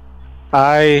 Nope.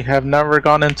 I have never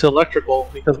gone into electrical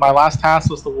because my last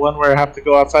task was the one where I have to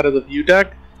go outside of the view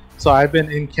deck. So I've been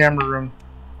in camera room.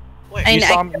 Wait, You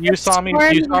saw me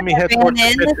head towards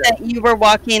the kitchen. That you were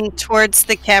walking towards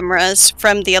the cameras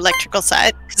from the electrical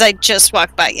side because I just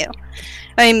walked by you.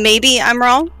 I mean, maybe I'm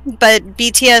wrong, but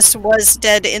BTS was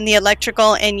dead in the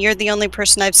electrical, and you're the only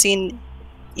person I've seen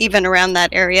even around that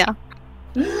area.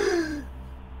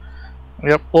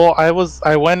 Yep. Well,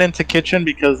 I went into kitchen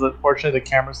because unfortunately the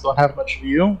cameras don't have much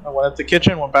view. I went into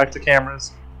kitchen, went back to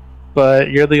cameras.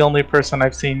 But you're the only person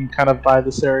I've seen kind of by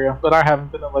this area. But I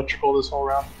haven't been electrical this whole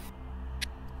round.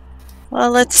 Well,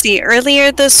 let's see.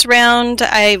 Earlier this round,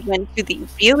 I went to the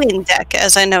viewing deck,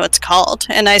 as I know it's called,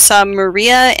 and I saw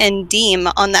Maria and Deem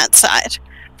on that side.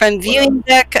 From viewing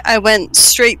deck, I went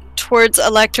straight towards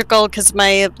electrical because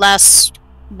my last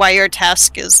wire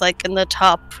task is like in the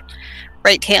top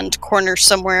right-hand corner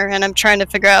somewhere, and I'm trying to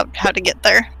figure out how to get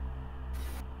there.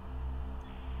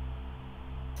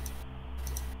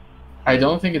 I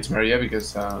don't think it's Maria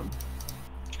because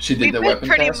she did we the went weapon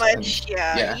pretty test much, and-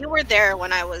 yeah. You were there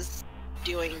when I was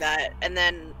doing that, and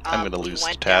then I'm gonna we lose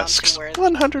went down to tasks. where the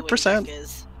 100%. viewing deck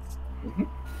is. Mhm.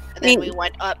 And then we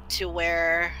went up to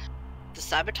where the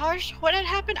sabotage. What had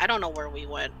happened? I don't know where we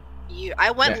went.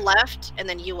 I went Yeah. left, and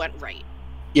then you went right.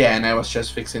 Yeah, and I was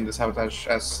just fixing the sabotage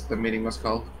as the meeting was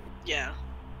called. Yeah.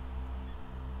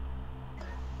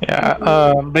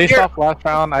 Yeah. Based You're- off last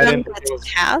round, I didn't think it was.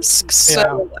 Tasks,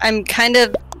 so I'm kind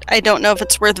of... I don't know if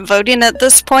it's worth voting at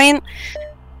this point.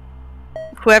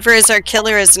 Whoever is our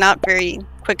killer is not very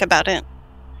quick about it.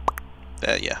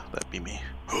 Yeah, that'd be me.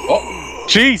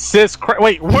 Jesus Christ!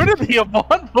 Wait, where did the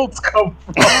Avant votes come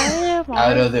from?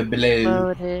 Out of the blue.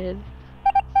 Voted.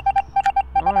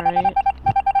 Alright.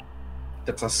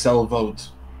 That's a cell vote.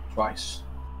 Twice.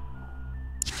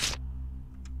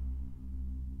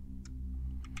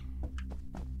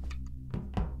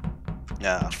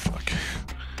 Yeah, fuck.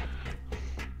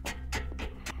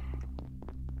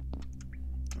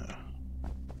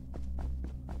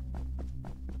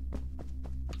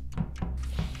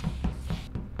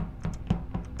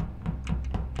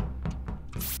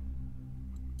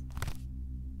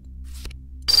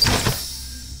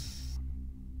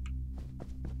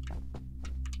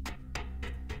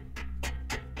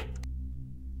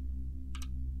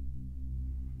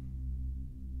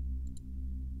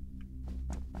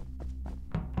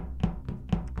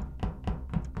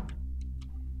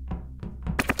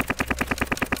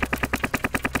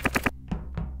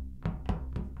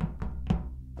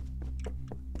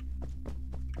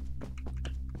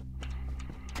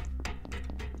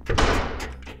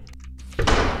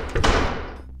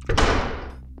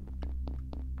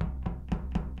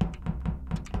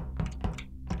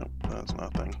 That's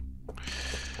nothing.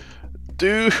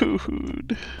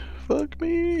 Dude, fuck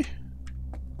me.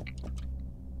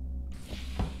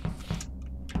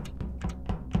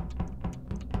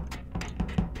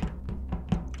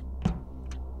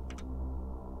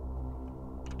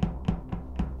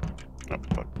 Oh,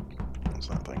 fuck. That's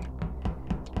nothing.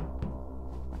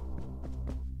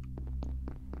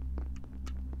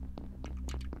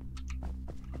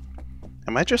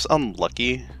 Am I just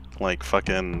unlucky? Like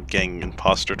fucking getting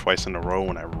imposter twice in a row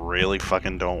when I really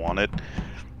fucking don't want it.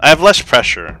 I have less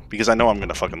pressure because I know I'm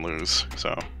gonna fucking lose,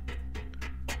 so.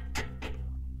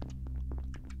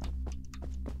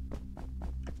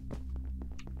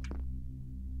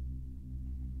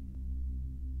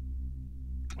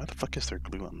 Why the fuck is there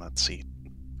glue on that seat?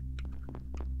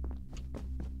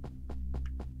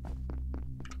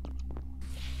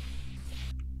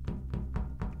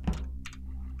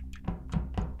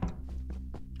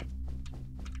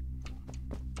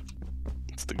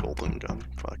 It's the golden gun.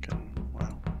 Fucking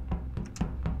wow.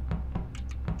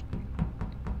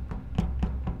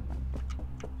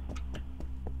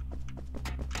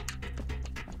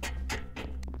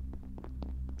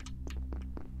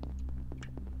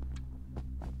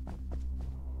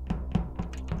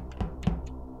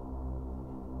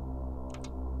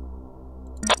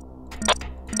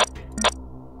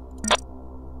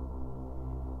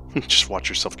 Just watch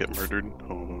yourself get murdered.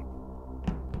 Oh.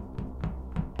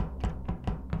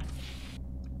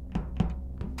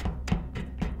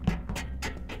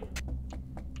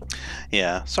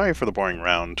 Yeah, sorry for the boring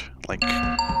round. Like,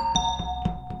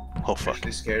 oh fuck!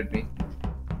 Actually scared me.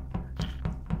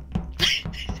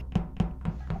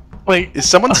 Wait, Is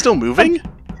someone still moving?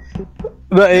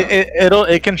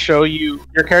 it can show you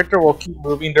your character will keep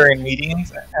moving during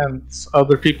meetings, and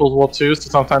other people will too. So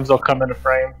sometimes they'll come into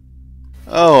frame.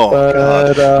 Oh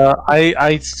god! But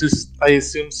I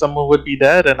assumed someone would be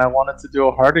dead, and I wanted to do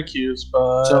a hard accuse.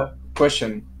 But So,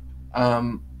 question.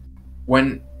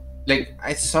 When, like,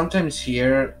 I sometimes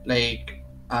hear, like,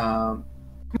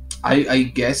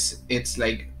 I guess it's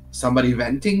like somebody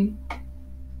venting,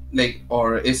 like,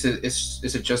 or is it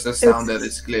just a sound that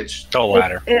is glitched? The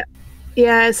ladder.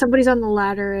 Yeah, somebody's on the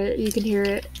ladder. You can hear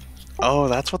it. Oh,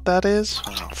 that's what that is.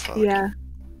 Oh fuck! Yeah.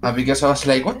 Because I was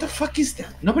like, what the fuck is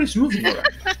that? Nobody's moving around.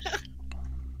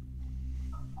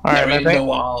 all right, They're in the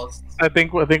walls. I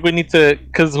think we need to,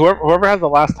 because whoever has the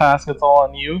last task, it's all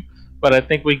on you. But I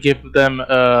think we give them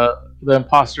the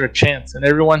imposter a chance, and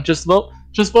everyone just vote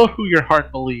who your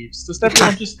heart believes. Just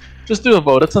everyone just do a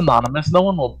vote. It's anonymous. No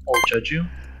one will judge you.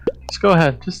 Just go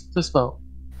ahead. Just vote.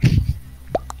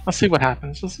 Let's see what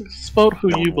happens. Just vote who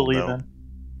No you one will believe know. in.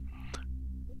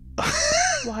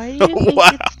 Why do you think Wow.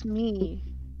 it's me?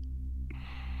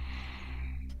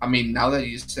 I mean, now that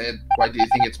you said, why do you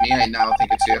think it's me? I now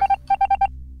think it's you.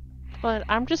 But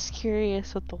I'm just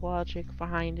curious what the logic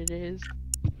behind it is.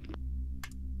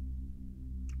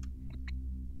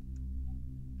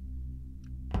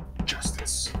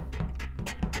 Justice.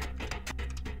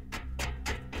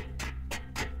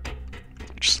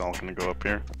 Just all gonna go up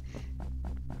here.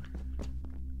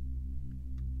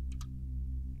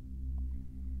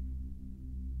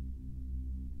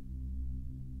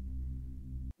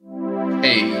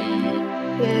 Hey.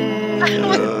 Yay.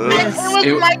 It was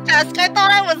It- my task. I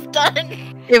thought I was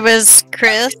done. It was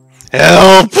Chris.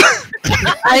 Help!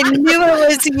 I knew it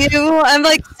was you. I'm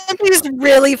like, Frankie's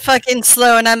really fucking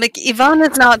slow, and I'm like, Yvonne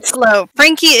is not slow.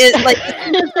 Frankie is like, as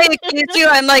soon as I accuse you,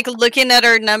 I'm like looking at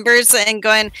her numbers and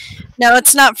going, no,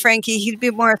 it's not Frankie. He'd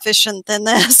be more efficient than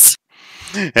this.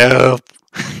 Help!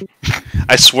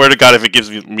 I swear to God, if it gives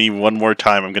me one more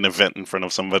time, I'm gonna vent in front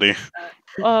of somebody.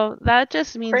 Oh, that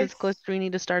just means it's Chris- glitched. We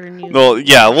need to start a new. Well,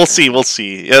 yeah, we'll see. We'll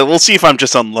see. Yeah, we'll see if I'm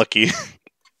just unlucky.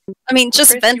 I mean,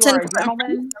 just Chris, vent you in are front a of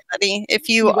gentleman. somebody if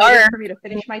You you waited are. for me to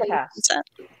finish my task.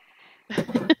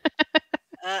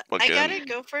 Look I good. gotta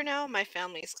go for now. My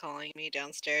family's calling me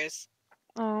downstairs.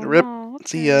 Oh, Rip. no,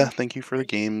 See ya. Thank you for the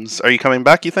games. Are you coming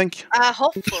back? You think?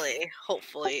 Hopefully.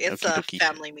 It's Okie a dokie.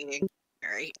 family meeting.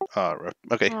 Alright. Rip.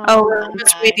 Okay. Oh, we're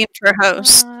just Bye. waiting for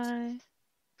host. Bye.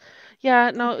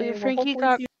 Yeah, no, Okay, well, Frankie hopefully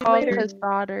got see you called later. his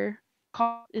daughter.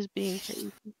 Is being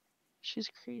crazy. She's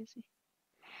crazy.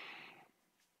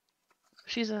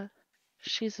 She's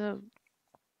a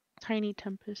tiny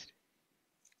tempest.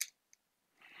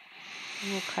 A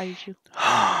little kaiju.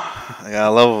 Yeah, I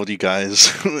love you guys.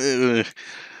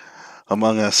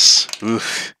 Among Us.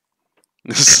 Oof.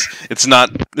 It's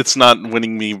not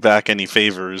winning me back any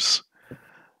favors.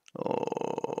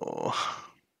 Oh.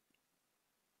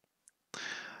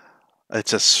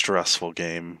 It's a stressful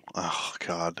game. Oh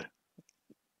god.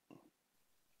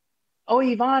 Oh,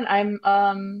 Yvonne,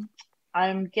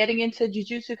 I'm getting into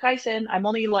Jujutsu Kaisen. I'm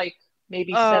only like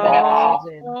maybe 7 episodes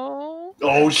in. Oh.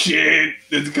 Oh shit!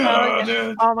 It's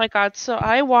good. Oh my god! So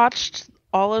I watched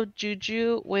all of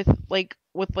Juju with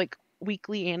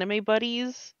weekly anime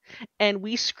buddies, and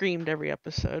we screamed every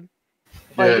episode.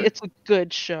 Like Good. it's a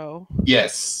good show.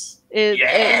 Yes.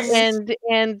 Yes!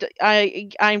 And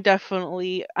I'm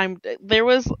definitely there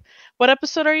was what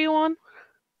episode are you on?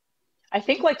 I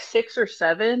think like 6 or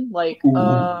 7. Like,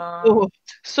 Ooh.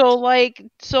 So like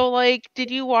did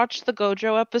you watch the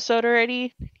Gojo episode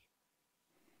already?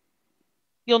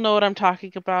 You'll know what I'm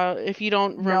talking about. If you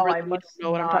don't remember, I you don't must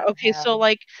know what I'm not talking. Okay, so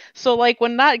have. like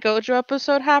when that Gojo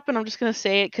episode happened, I'm just gonna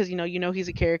say it because you know he's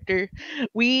a character.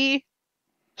 We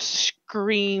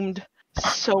screamed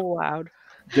so loud.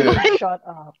 Good. Shut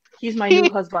up. He's my new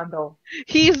husbando.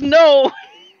 He's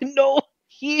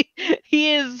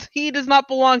he does not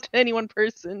belong to any one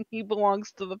person. He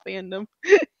belongs to the fandom.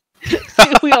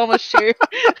 We almost share.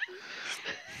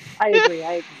 I agree.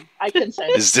 I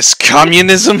consent. Is this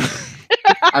communism?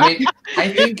 I mean, I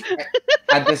think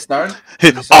at the start,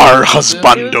 Our It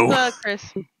husbando. was,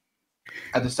 Chris.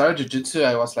 at the start of Jujutsu,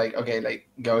 I was like, okay, like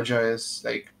Gojo is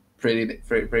like pretty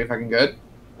fucking good.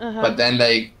 Uh-huh. But then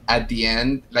like at the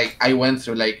end, like I went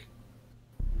through like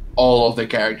all of the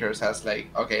characters as like,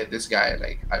 okay, this guy,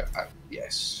 like I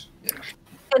yes, you know.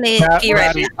 gonna be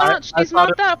right She's back. she's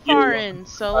not that far in,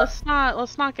 so let's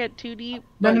not get too deep.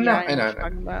 No, but no, no, yeah, I know, what you're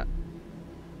talking about.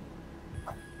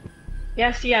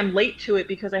 Yeah, see, I'm late to it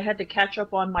because I had to catch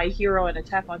up on My Hero and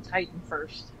Attack on Titan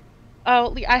first.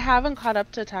 Oh, I haven't caught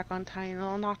up to Attack on Titan.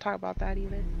 I'll not talk about that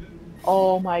either.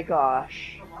 Oh my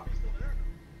gosh.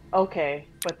 Okay,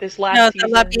 but this last No, the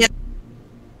season, lobby.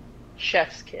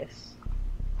 chef's kiss.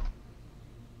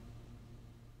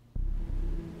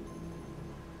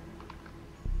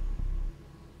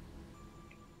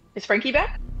 Is Frankie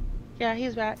back? Yeah,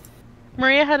 he's back.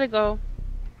 Maria had to go.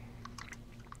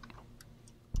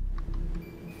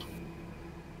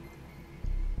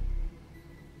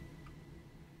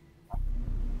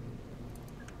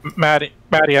 Maddie,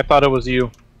 I thought it was you.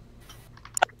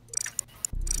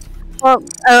 Well,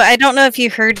 oh, I don't know if you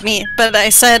heard me, but I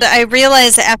said I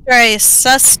realized after I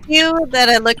sussed you that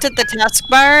I looked at the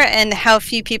taskbar and how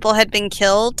few people had been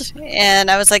killed, and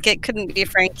I was like, it couldn't be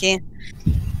Frankie.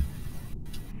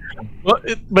 Well,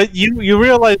 but you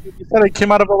realized you said I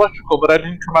came out of electrical, but I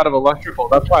didn't come out of electrical.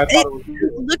 That's why I thought it was you.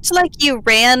 It looked like you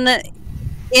ran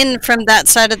in from that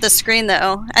side of the screen,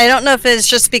 though. I don't know if it's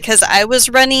just because I was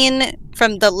running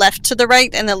from the left to the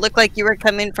right, and it looked like you were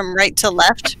coming from right to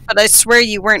left, but I swear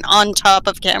you weren't on top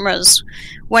of cameras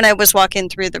when I was walking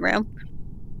through the room.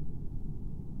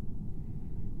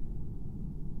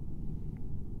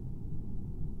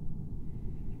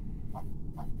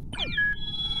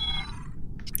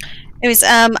 Anyways,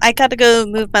 I gotta go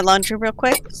move my laundry real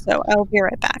quick, so I'll be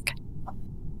right back.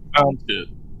 Sounds good.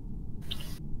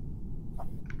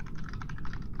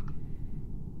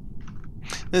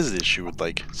 This is the issue with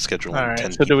like scheduling. All right.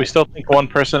 10 So, do we still think one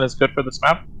person is good for this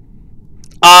map?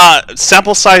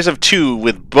 Sample size of 2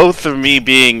 with both of me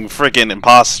being friggin'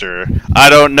 imposter. I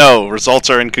don't know. Results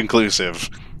are inconclusive.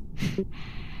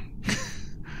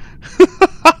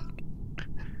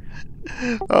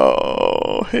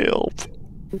 Oh, help.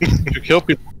 Did you kill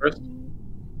people first?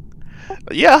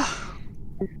 Yeah.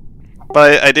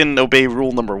 But I didn't obey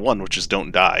rule number 1, which is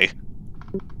don't die.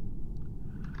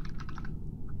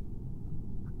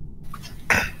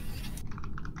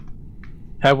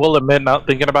 I will admit, not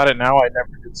thinking about it now, I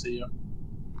never did see you.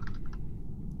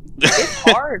 It's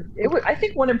hard. I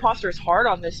think one imposter is hard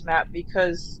on this map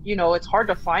because, you know, it's hard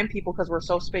to find people because we're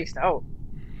so spaced out.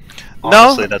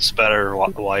 Honestly, that's better.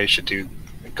 Why you should do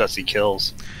gutsy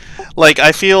kills. Like,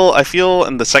 I feel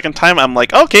in the second time, I'm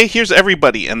like, okay, here's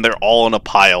everybody, and they're all in a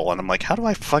pile, and I'm like, how do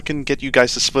I fucking get you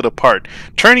guys to split apart?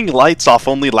 Turning lights off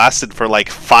only lasted for like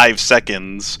 5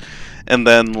 seconds, and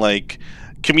then, like,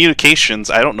 communications,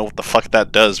 I don't know what the fuck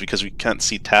that does, because we can't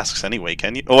see tasks anyway,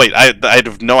 can you? Oh wait, I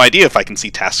have no idea if I can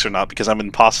see tasks or not, because I'm an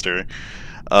imposter.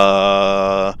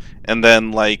 And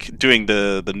then, like, doing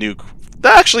the nuke...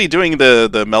 Actually, doing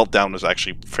the meltdown was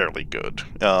actually fairly good.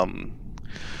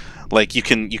 Like, you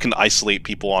can isolate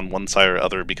people on one side or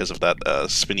other because of that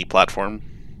spinny platform.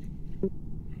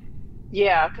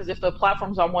 Yeah, because if the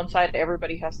platform's on one side,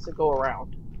 everybody has to go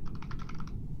around.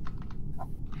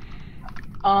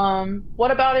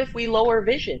 What about if we lower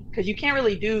vision? Because you can't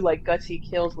really do, like, gutsy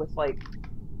kills with, like,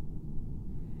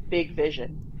 big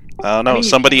vision. I don't know,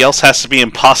 somebody else has to be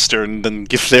imposter and then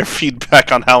give their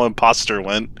feedback on how imposter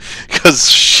went. Because,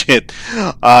 shit,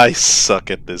 I suck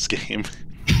at this game.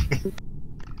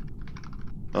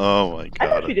 Oh my god. I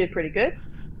thought you did pretty good.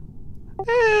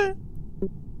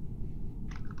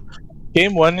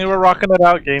 Game 1, you were rocking it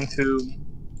out. Game 2...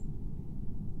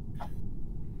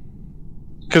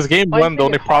 Because game 1, the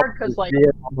only problem is like,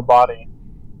 on the body.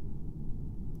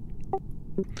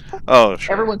 Oh,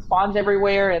 sure. Everyone spawns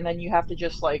everywhere, and then you have to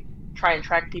just, like, try and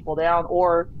track people down,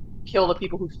 or kill the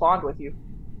people who spawned with you.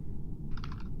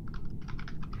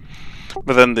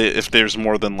 But then, if there's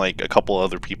more than like a couple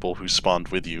other people who spawned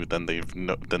with you, then they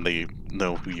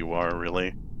know who you are,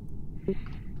 really.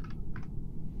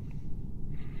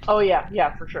 Oh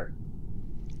yeah, for sure.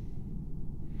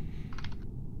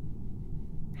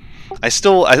 I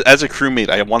still, as a crewmate,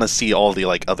 I want to see all the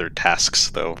like other tasks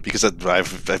though, because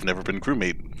I've never been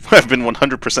crewmate. I've been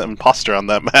 100% imposter on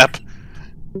that map.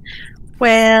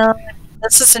 Well,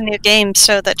 this is a new game,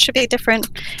 so that should be different.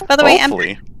 By the way,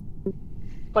 hopefully.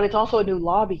 But it's also a new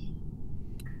lobby.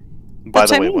 By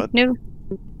the way, what? New.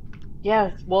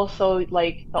 Yeah, well, so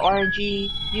like the RNG,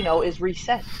 you know, is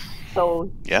reset.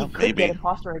 So yeah, you could maybe get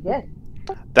imposter again.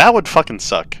 That would fucking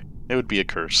suck. It would be a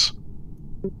curse.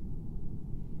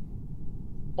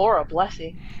 Or a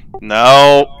blessing.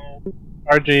 No.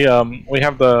 RG, we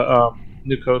have the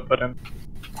new code put in.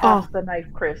 Pass the knife,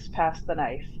 Chris. Pass the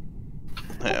knife.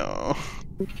 No.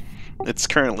 It's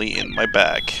currently in my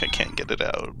back. I can't get it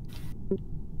out.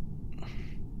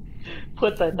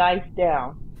 Put the knife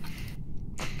down.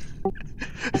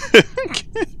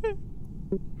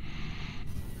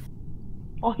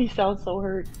 Oh, he sounds so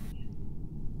hurt.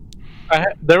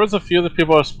 There was a few of the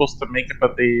people who were supposed to make it,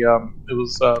 but they it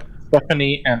was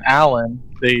Stephanie and Alan.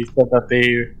 They said that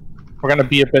they were gonna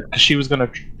be a bit because she was gonna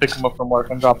pick them up from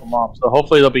work and drop them off. So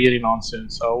hopefully they'll be getting on soon.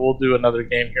 So we'll do another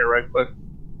game here right quick.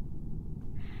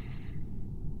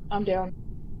 I'm down.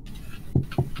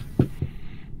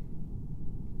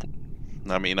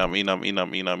 Not me, not me, not me,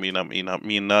 not me, not me, not me, not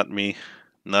me, not me.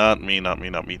 Not me, not me,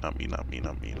 not me, not me, not me,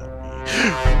 not me, not me.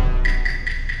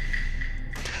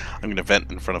 I'm gonna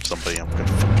vent in front of somebody. I'm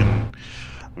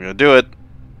gonna do it.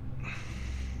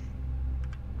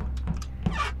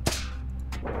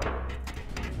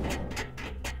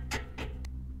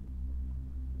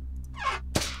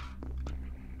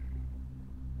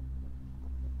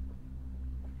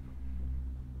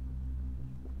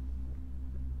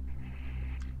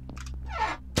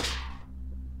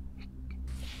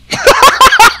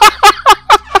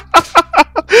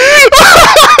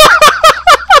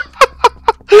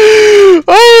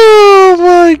 Oh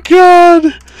my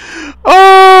god!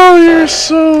 Oh, you're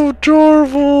so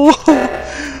adorable!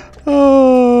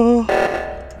 Oh.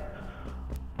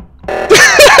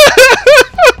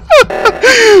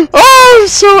 Oh, I'm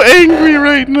so angry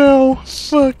right now!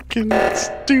 Fucking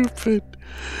stupid.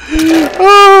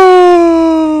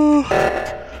 Oh.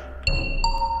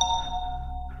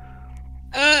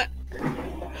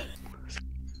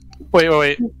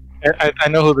 Wait. I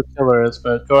know who the killer is,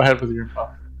 but go ahead with your info.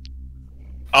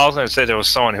 I was going to say there was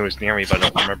someone who was near me, but I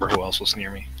don't remember who else was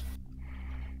near me.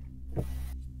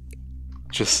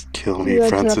 Just kill me, You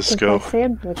interrupted Francisco. my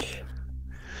sandwich.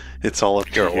 It's all up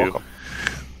to You're you. welcome.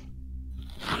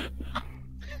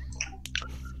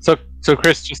 So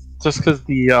Chris, just because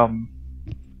the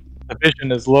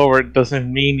vision is lowered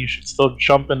doesn't mean you should still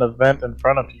jump in the vent in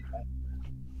front of you.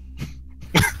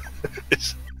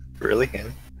 It's really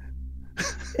him.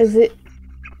 Is it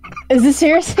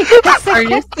seriously? Are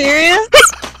you serious?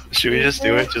 Should we just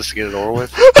do it just to get it over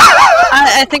with?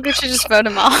 I think we should just vote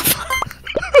him off.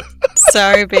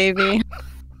 Sorry, baby.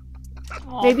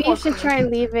 Aw, Maybe poor you should Chris. try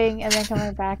leaving and then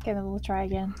coming back, and then we'll try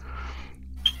again.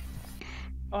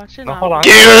 Watch it No, now. hold on.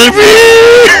 Give me!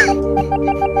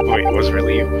 Wait, it wasn't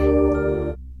really you.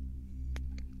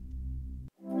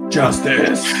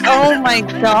 Justice. Oh my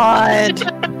god.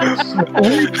 What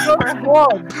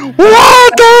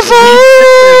the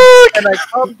fuck? And I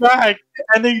come back,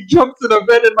 and he jumps in a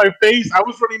vent in my face. I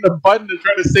was running the button to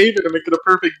try to save it and make it a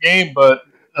perfect game, but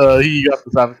he got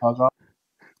the sabotage on.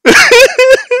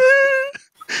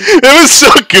 It was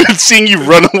so good seeing you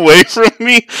run away from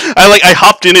me. I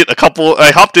hopped in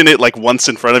it like once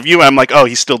in front of you. I'm like, oh,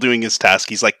 he's still doing his task.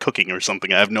 He's like cooking or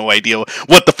something. I have no idea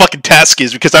what the fucking task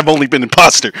is because I've only been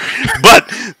imposter.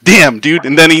 But damn, dude.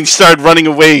 And then he started running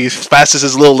away as fast as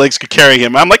his little legs could carry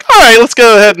him. I'm like, all right, let's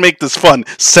go ahead and make this fun.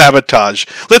 Sabotage.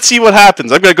 Let's see what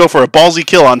happens. I'm gonna go for a ballsy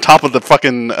kill on top of the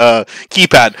fucking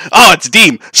keypad. Oh, it's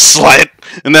Deem. Slut.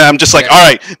 And then I'm just like, all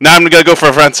right, now I'm gonna go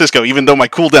for Francisco, even though my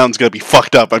cooldown's gonna be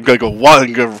fucked up. I'm gonna go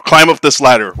climb up this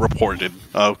ladder. Reported.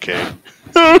 Okay.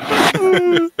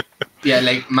 Yeah,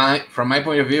 like from my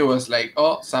point of view was like,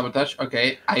 oh, sabotage.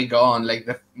 Okay, I go on like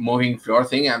the moving floor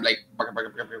thing. And I'm like,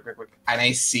 and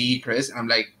I see Chris, and I'm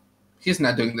like, he's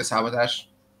not doing the sabotage.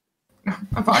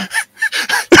 I'm fine.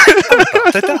 I'm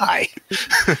about to die.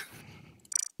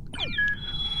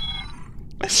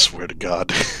 I swear to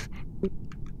God.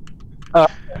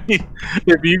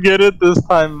 If you get it this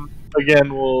time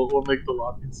again, we'll make the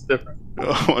lobbies different.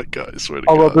 Oh my God, I swear to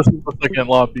Although God. this is the second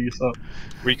lobby, so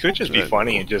We could just be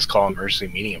funny and just call an emergency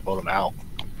meeting and vote him out.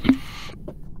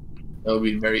 That would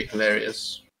be very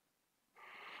hilarious.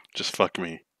 Just fuck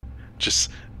me. Just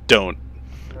don't.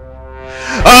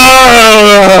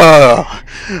 Ah!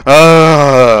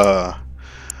 Ah!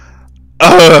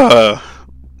 Ah!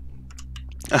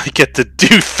 I get to do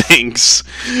things.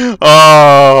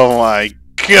 Oh my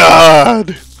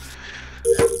God!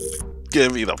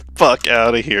 Get me the fuck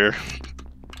out of here.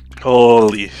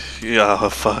 Holy, yeah,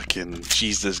 fucking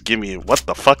Jesus, give me, what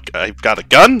the fuck? I've got a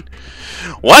gun?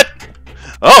 What?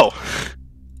 Oh!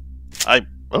 I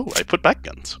put back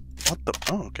guns. What the,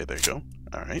 oh, okay, there you go.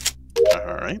 Alright,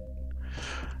 alright.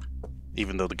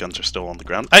 Even though the guns are still on the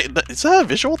ground. Is that a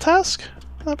visual task?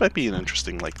 That might be an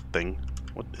interesting, like, thing.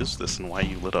 What is this and why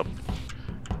you lit up?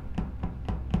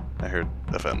 I heard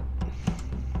a vent.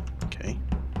 Okay.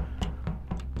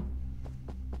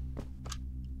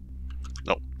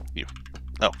 No, you.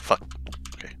 Oh, fuck.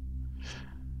 Okay.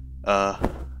 Oh,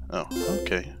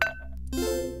 okay.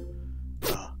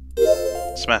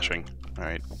 Smashing.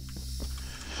 Alright.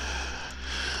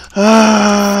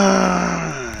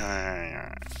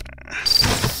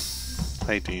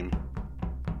 Hi, Deem.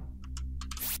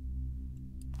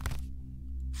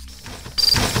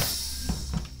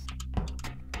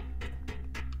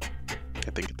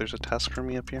 I think there's a task for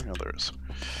me up here. Oh, there is.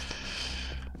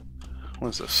 What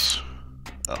is this?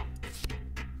 Oh.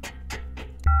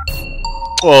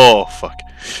 Oh, fuck.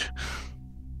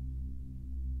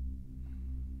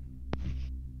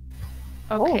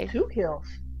 Okay. Oh, 2 kills.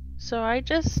 So I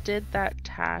just did that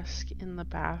task in the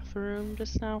bathroom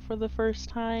just now for the first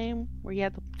time, where you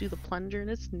had to do the plunger, and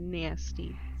it's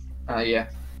nasty. Yeah.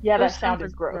 Yeah, Those that sound sounds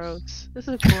is are gross. This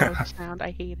is a gross sound.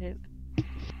 I hate it.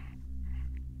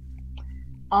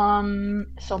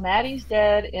 So Maddie's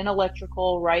dead in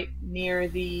electrical, right near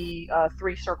the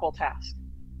 3-circle task.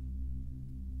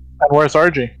 And where's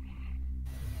RJ?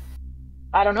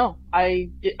 I don't know.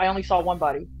 I only saw one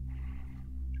body.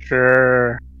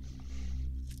 Sure.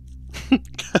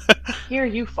 Here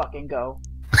you fucking go.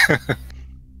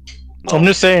 I'm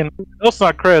just saying, it's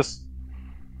not Chris.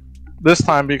 This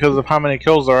time, because of how many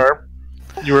kills there are,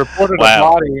 you reported a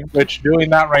body, which doing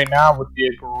that right now would be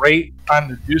a great time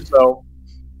to do so,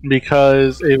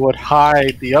 because it would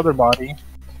hide the other body,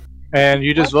 and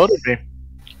you just voted me.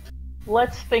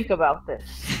 Let's think about this.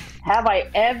 Have I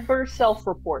ever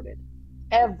self-reported?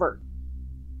 Ever?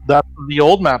 That's the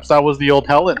old maps. That was the old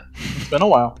Helen. It's been a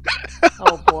while.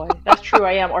 Oh boy, that's true.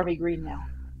 I am Army Green now.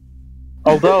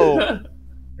 Although,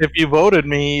 if you voted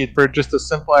me for just a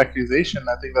simple accusation,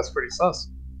 I think that's pretty sus.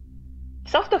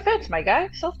 Self-defense, my guy.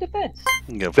 Self-defense.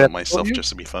 I'm gonna vote myself just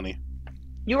to be funny.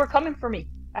 You were coming for me.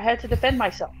 I had to defend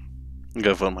myself. I'm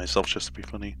gonna vote myself just to be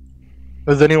funny.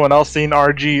 Has anyone else seen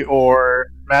RG or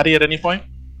Maddie at any point?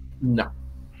 No.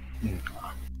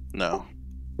 No.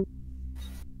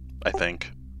 I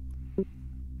think.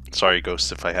 Sorry,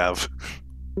 Ghost, if I have.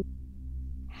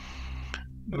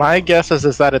 My guess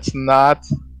is that it's not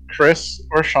Chris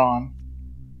or Sean.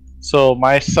 So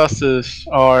my susses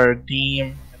are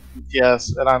Deem and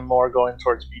BTS, and I'm more going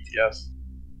towards BTS.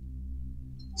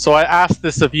 So I ask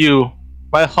this of you,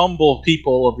 my humble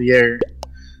people of the air,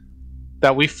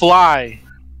 that we fly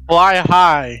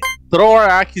high, throw our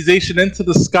accusation into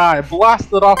the sky,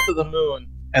 blast it off to the moon,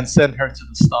 and send her to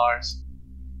the stars.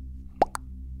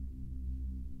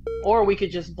 Or we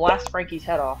could just blast Frankie's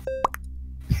head off.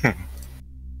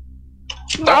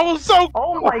 That was so.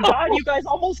 Oh my god! You guys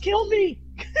almost killed me.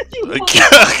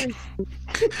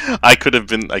 I could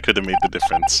have made the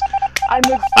difference. I'm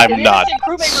not.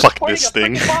 Fuck reporting this a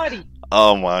thing. freaking body.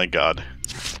 Oh my god.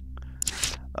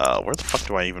 Where the fuck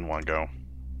do I even want to go?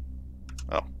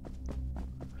 Oh.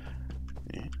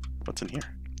 What's in here?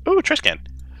 Ooh, trash can.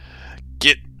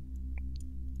 Get.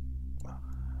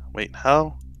 Wait,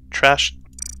 how? Trash.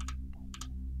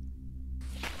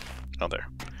 Oh, there.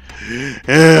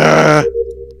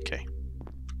 Okay.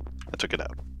 I took it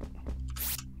out.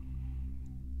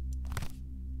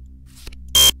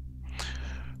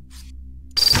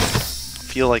 I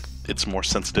feel like it's more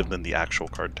sensitive than the actual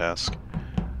card task.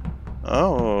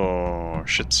 Oh,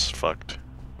 shit's fucked.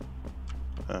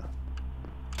 There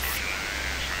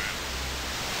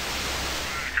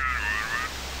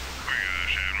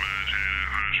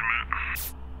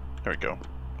we go.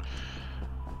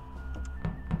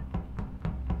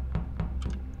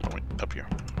 Oh wait, up here.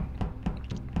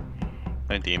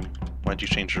 Hi, Deem. Why'd you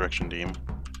change direction, Deem?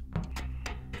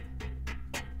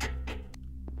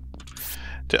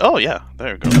 Oh yeah,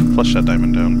 there we go. Flush that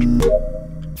diamond down.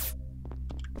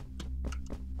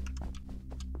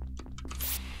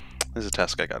 There's a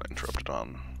task I got interrupted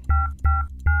on.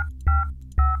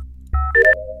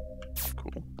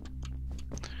 Cool.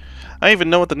 I don't even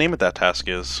know what the name of that task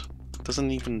is. It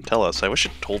doesn't even tell us. I wish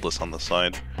it told us on the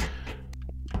side.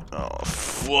 Oh,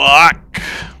 fuck!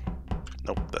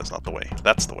 Nope, that's not the way.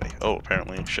 That's the way. Oh,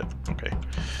 apparently. Shit. Okay.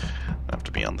 I have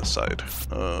to be on this side.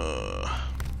 Okay.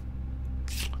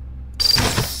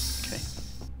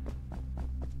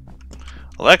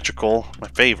 Electrical, my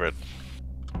favorite.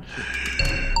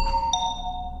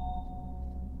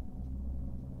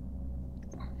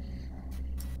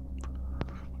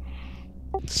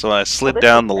 So I slid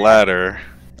down the ladder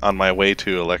on my way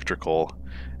to electrical,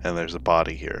 and there's a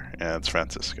body here, and it's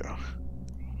Francisco.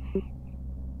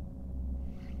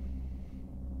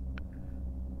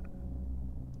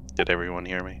 Did everyone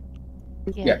hear me?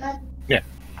 Yeah.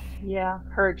 Yeah,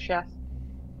 heard, Chef.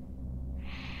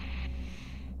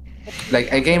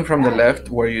 Like, I came from the left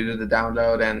where you do the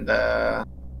download and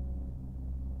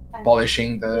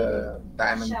polishing the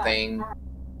diamond thing.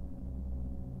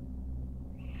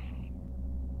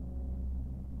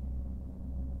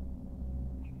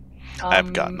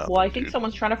 I've got nothing. Well, I think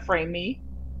someone's trying to frame me.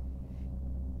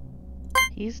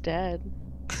 He's dead.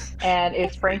 And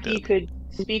if Frankie could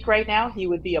speak right now, he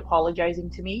would be apologizing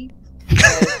to me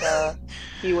because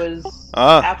he was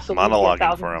absolutely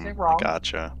monologuing for him. 1,000% wrong.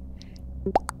 Gotcha.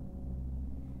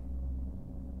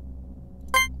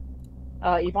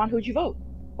 Yvonne, who'd you vote?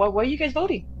 What are you guys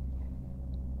voting?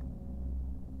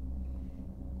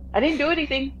 I didn't do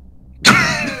anything.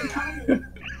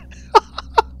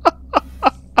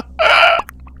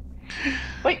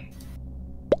 Wait.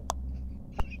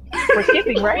 We're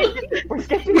skipping, right? We're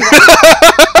skipping,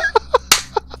 right?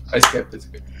 I skipped it.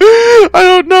 I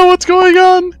don't know what's going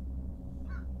on.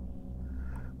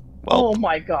 Well, Oh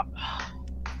my god.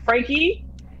 Frankie?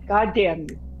 God damn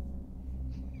you.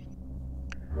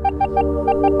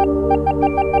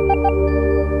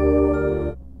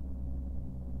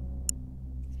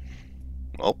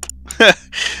 well,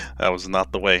 that was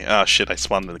not the way. Ah, shit! I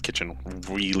spawned in the kitchen,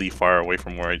 really far away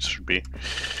from where I should be.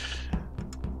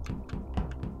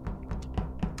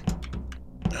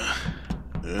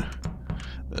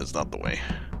 That's not the way.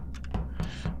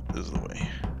 This is the way,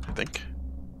 I think.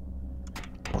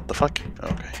 What the fuck?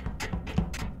 Okay.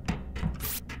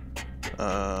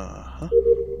 Huh?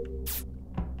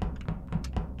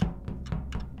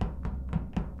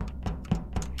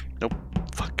 Nope.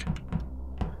 Fuck.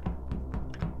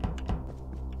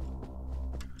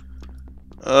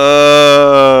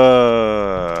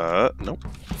 Nope.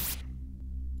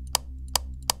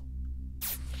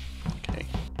 Okay.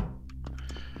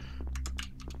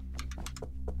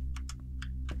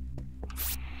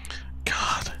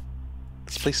 God.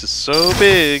 This place is so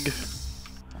big.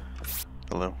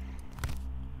 Hello.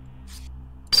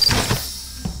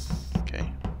 Okay.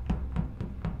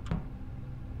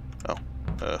 Oh.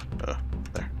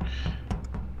 There.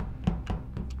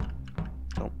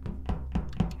 Nope.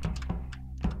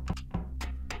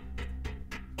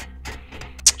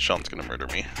 Sean's gonna murder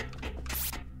me.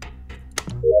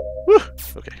 Woo!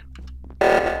 Okay.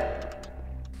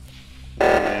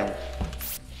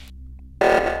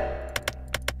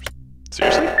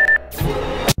 Seriously?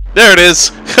 There it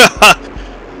is!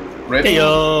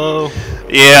 Heyo!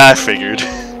 Yeah, I figured.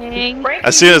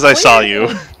 As soon as I saw you.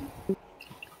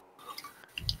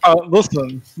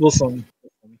 Listen.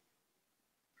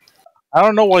 I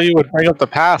don't know why you would bring up the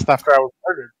past after I was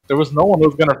murdered. There was no one who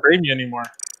was gonna frame you anymore.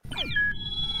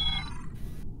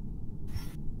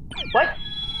 What?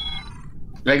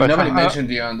 Like, But, nobody mentioned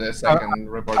you on the second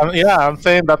report. I'm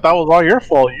saying that was all your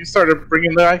fault. You started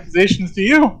bringing the accusations to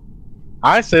you.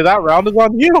 I say that round is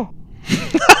on you.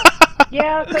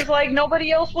 Yeah, because, like,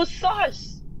 nobody else was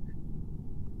sus.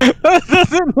 That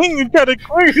doesn't mean you gotta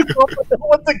clear yourself with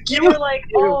the You were like,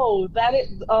 oh, that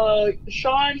is,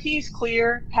 Sean, he's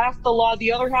clear. Half the law,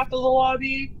 the other half of the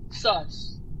lobby,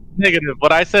 sus. Negative.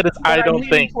 What I said is But I I'm don't leaning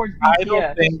think. towards I BTS.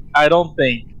 don't think. I don't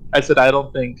think. I said I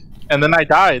don't think. And then I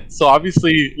died. So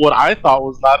obviously what I thought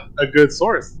was not a good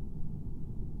source.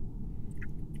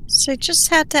 So I just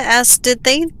had to ask, did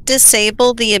they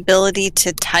disable the ability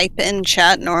to type in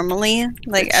chat normally?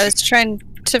 Like, I was trying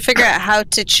to figure out how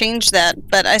to change that,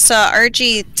 but I saw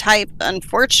RG type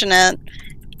unfortunate.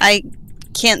 I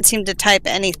can't seem to type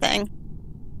anything.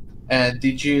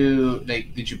 Did you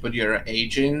put your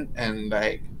agent and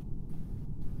like,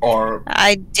 or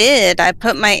I did. I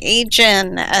put my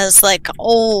agent as, like,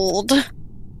 old. I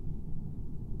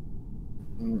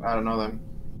don't know them.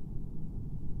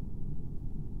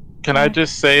 Can I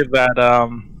just say that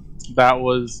that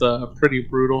was pretty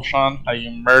brutal, Sean? How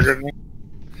you murdered me.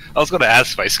 I was gonna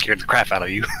ask if I scared the crap out of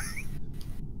you.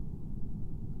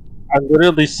 I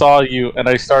literally saw you and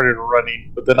I started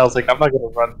running, but then I was like, I'm not gonna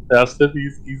run past him.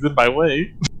 He's in my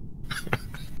way.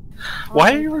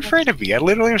 Why are you afraid of me? I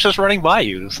literally was just running by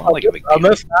you. It's not like a big On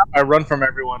deal. this map, I run from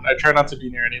everyone. I try not to be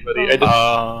near anybody.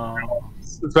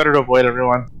 It's better to avoid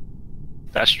everyone.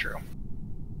 That's true.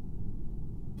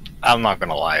 I'm not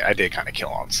gonna lie, I did kind of kill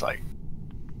on sight.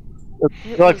 I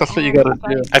feel like that's what you gotta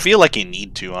do. I feel like you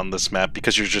need to on this map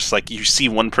because you're just like, you see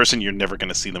one person, you're never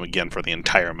gonna see them again for the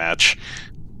entire match.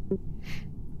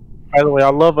 By the way, I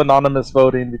love anonymous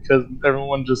voting because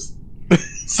everyone just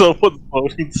someone's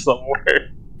voting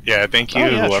somewhere. Yeah, thank you, Oh,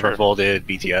 yeah, whoever sure. voted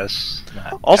BTS.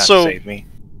 That Also- kinda saved me.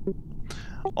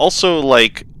 Also,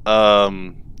 like, are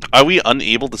we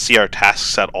unable to see our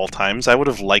tasks at all times? I would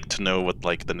have liked to know what,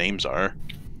 like, the names are.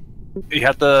 You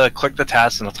have to click the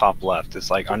task in the top left.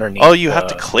 It's like underneath. Oh, you have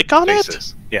the to click on it?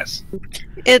 faces. Yes.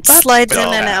 It That's slides in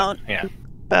dumb. and out. Yeah.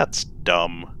 That's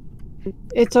dumb.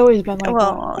 It's always been like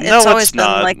Well, that. it's No, always it's been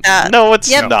not. like that. No,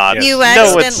 it's Yep, not. Yes. You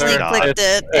No, it's accidentally not. clicked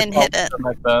it and hit it.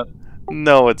 Like that.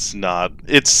 No, it's not.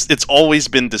 It's always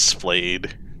been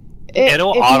displayed.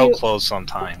 It'll if you- auto close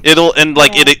sometimes. It'll and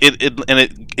like Yeah.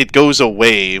 it goes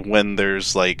away when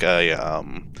there's like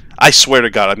a I swear to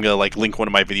God, I'm gonna like link one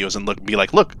of my videos and be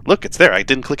like, look, it's there. I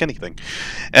didn't click anything,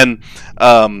 and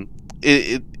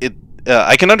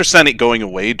I can understand it going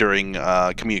away during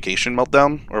communication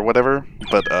meltdown or whatever,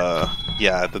 but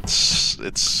yeah,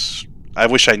 it's. I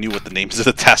wish I knew what the names of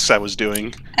the tasks I was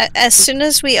doing. As soon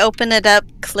as we open it up,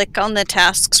 click on the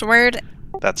tasks word.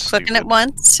 That's click on it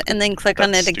once, and then click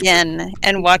on it again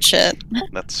and watch it.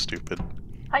 That's stupid.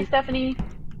 Hi, Stephanie.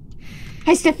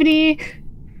 Hi, Stephanie.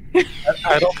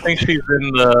 I don't think she's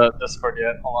in the Discord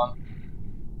yet. Hold on.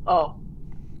 Oh.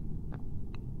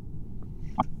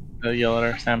 I'll yell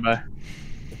at her. Stand by.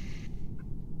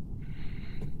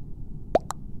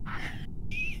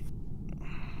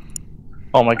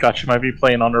 Oh my god, she might be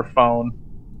playing on her phone.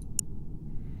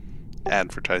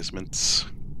 Advertisements.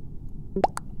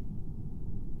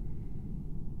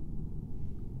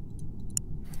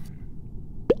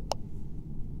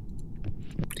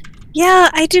 Yeah,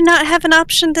 I do not have an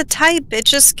option to type. It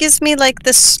just gives me like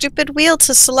this stupid wheel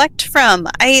to select from.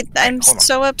 I'm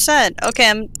so upset. Okay,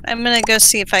 I'm gonna go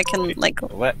see if I can like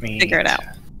Let me figure it out.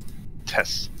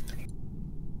 Test.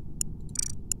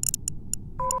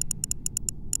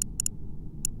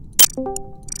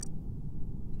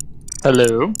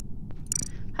 Hello.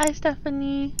 Hi,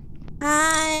 Stephanie.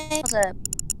 Hi. What's up?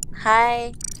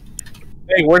 Hi.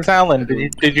 Hey, where's Alan?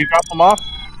 Did you drop him off?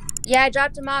 Yeah, I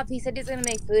dropped him off. He said he's gonna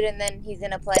make food and then he's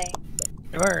gonna play.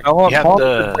 You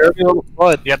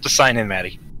have to sign in,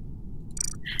 Maddie.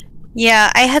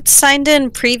 Yeah, I had signed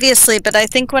in previously, but I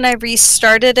think when I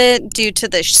restarted it due to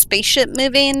the spaceship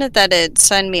moving, that it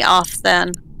signed me off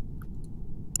then.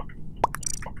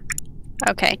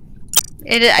 Okay.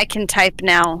 I can type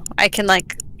now. I can,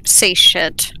 like, say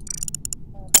shit.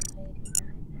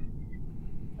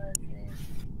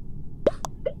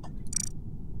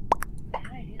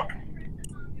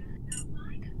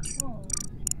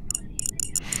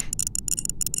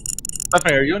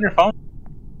 Stephanie, are you on your phone?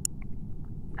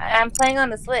 I'm playing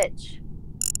on the Switch.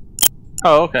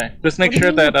 Oh, okay. Just make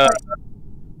sure that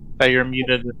that you're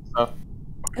muted and stuff.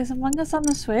 Is Among Us on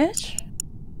the Switch?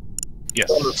 Yes.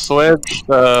 On the Switch,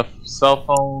 the cell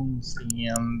phones,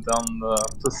 and on the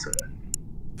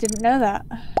Didn't know that.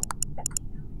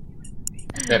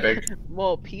 Epic.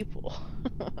 Well, people.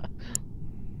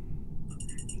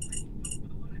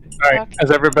 Alright,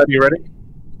 is everybody ready?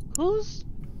 Who's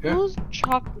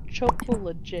Choco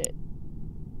legit?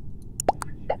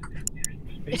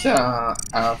 He's a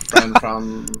friend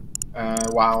from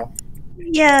WoW.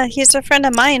 Yeah, he's a friend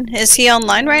of mine. Is he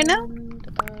online right now?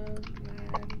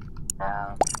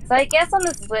 So I guess on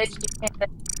the Switch,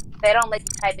 they don't let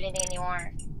you type anything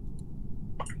anymore.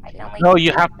 No,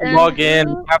 you have to log in.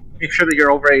 You have to make sure that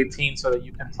you're over 18 so that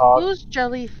you can talk. Who's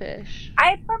Jellyfish?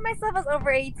 I put myself as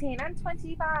over 18. I'm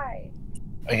 25.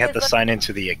 You have to sign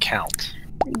into the account.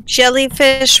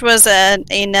 Jellyfish was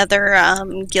another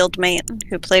guildmate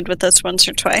who played with us once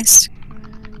or twice.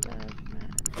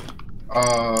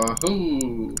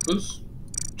 Who's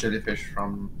Jellyfish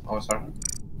from OSR?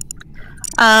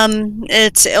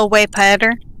 It's Ilway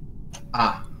Patter.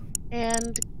 Ah.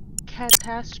 And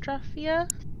Catastrophia?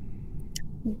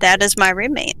 That is my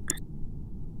roommate.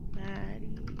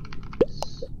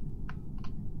 Maddie's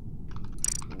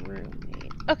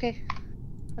roommate. Okay.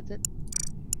 That's it.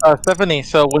 Stephanie,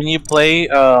 so when you play,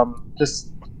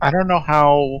 just, I don't know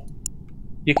how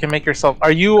you can make yourself,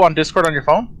 are you on Discord on your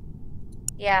phone?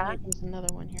 Yeah. There's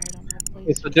another one here. I don't have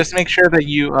Okay, so just make sure that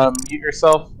you mute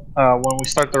yourself when we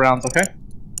start the rounds, okay?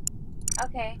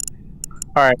 Okay.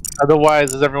 Alright,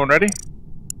 otherwise, is everyone ready?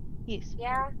 Yes.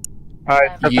 Yeah.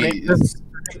 Alright, Stephanie, Yes. this is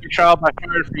your trial by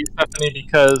fire for you, Stephanie,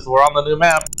 because we're on the new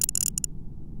map.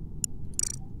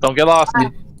 Don't get lost.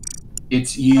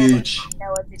 It's huge. I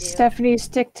know what to do. Stephanie,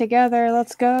 stick together.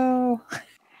 Let's go.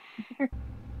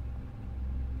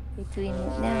 Between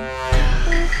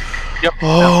now. Yep.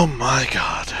 Oh my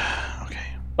god.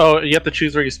 Okay. Oh, you have to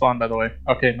choose where you spawn, by the way.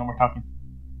 Okay, no more talking.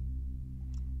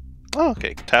 Oh,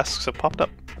 okay. Tasks have popped up.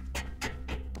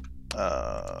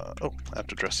 Oh, I have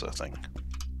to dress the thing.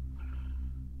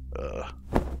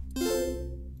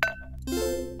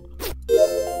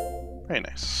 Very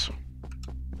nice.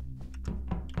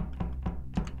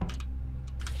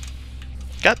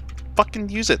 God, fucking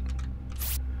use it.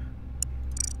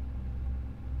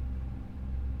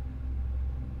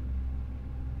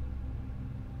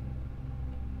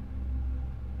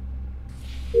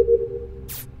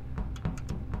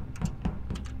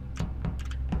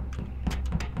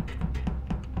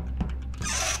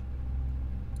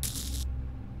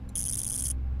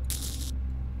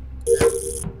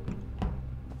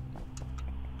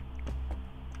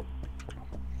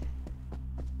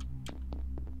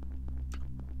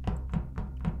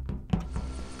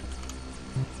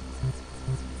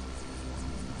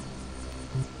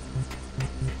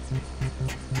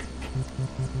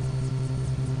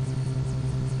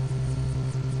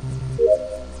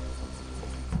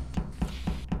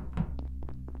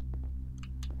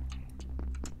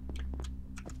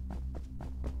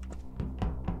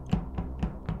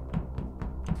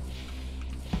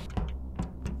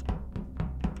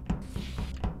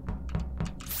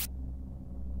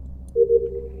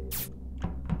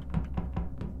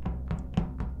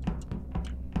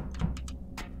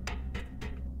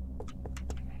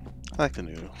 I like the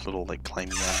new little like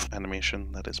climbing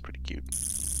animation. That is pretty cute.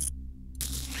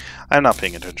 I'm not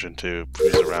paying attention to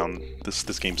who's around. This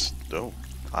game's... Oh,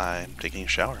 I'm taking a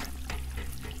shower.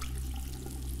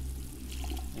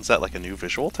 Is that like a new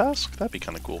visual task? That'd be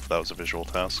kind of cool if that was a visual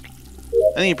task.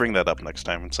 I need to bring that up next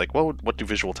time. It's like, what do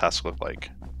visual tasks look like?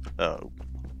 Oh.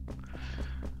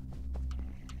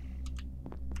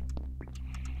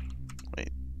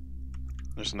 Wait.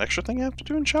 There's an extra thing I have to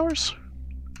do in showers?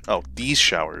 Oh, these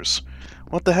showers.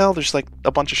 What the hell? There's like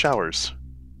a bunch of showers.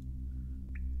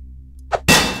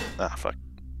 Ah, fuck.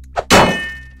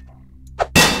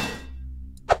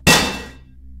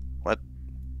 What?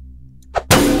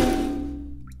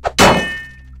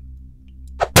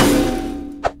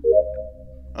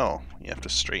 Oh, you have to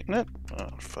straighten it? Oh,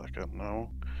 fuck, I don't know.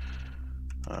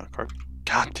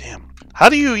 God damn. How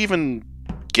do you even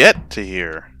get to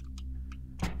here?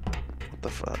 What the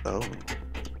fuck? Oh.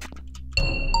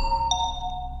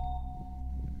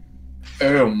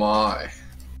 Oh my.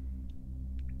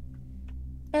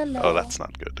 Hello. Oh, that's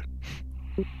not good.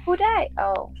 Who died?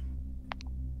 Oh.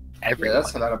 Yeah,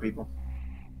 that's a lot of people.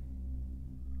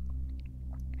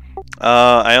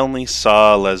 I only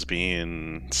saw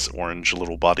Lesbian's orange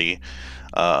little body.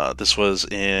 This was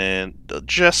in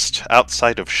just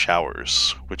outside of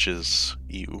showers, which is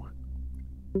you.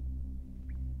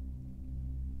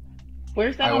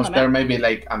 Where's that I on was the there map? maybe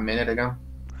like a minute ago.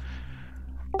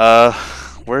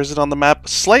 Where is it on the map?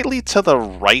 Slightly to the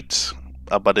right,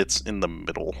 but it's in the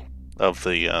middle of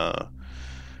the,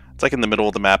 it's like in the middle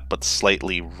of the map, but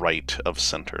slightly right of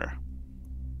center.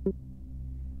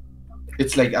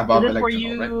 It's like above Is this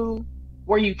electrical, right?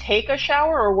 where you take a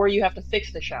shower or where you have to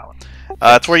fix the shower?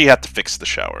 It's where you have to fix the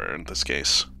shower in this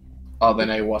case. Oh, then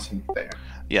I wasn't there.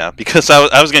 Yeah, because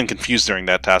I was getting confused during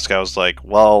that task. I was like,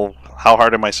 well, how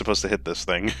hard am I supposed to hit this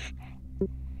thing?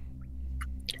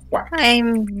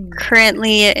 I'm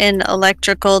currently in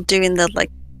electrical doing the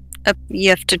you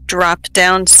have to drop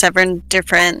down 7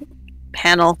 different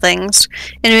panel things.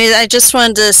 Anyways, I just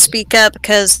wanted to speak up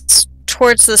because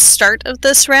towards the start of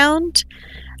this round,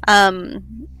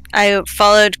 I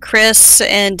followed Chris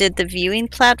and did the viewing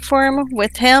platform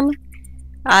with him.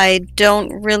 I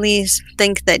don't really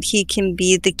think that he can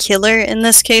be the killer in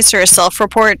this case or a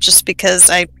self-report just because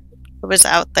I was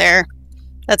out there.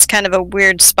 That's kind of a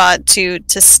weird spot to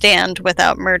stand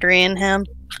without murdering him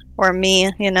or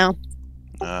me, you know.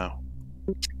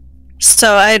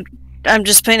 So I'm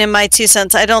just putting in my 2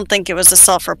 cents. I don't think it was a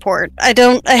self-report. I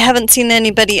haven't seen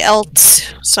anybody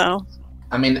else. So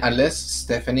I mean, unless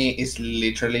Stephanie is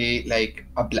literally like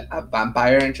a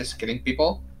vampire and just killing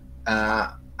people,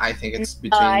 I think it's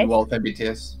between Wolf and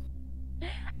BTS.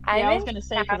 I was gonna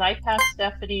say because I passed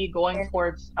Stephanie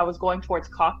I was going towards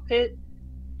cockpit,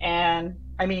 and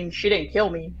I mean she didn't kill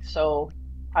me, so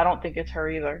I don't think it's her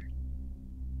either.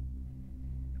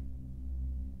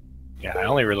 Yeah, I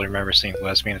only really remember seeing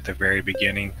Lesbian at the very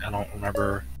beginning. I don't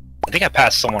remember. I think I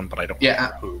passed someone, but I don't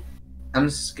remember who. I'm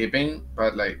skipping,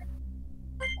 but like,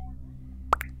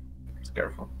 be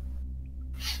careful.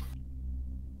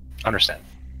 Understand.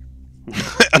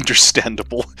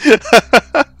 Understandable.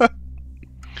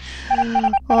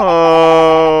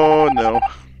 Oh no.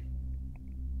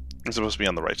 I'm supposed to be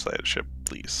on the right side of the ship,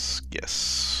 please.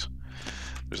 Yes.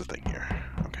 There's a thing here.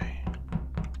 Okay.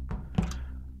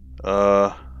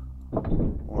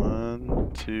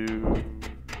 1, 2,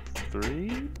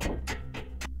 3.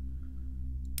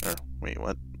 Or wait,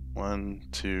 what? 1,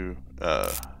 2.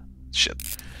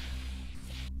 Shit.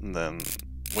 And then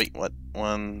wait, what?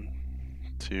 1,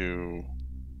 2,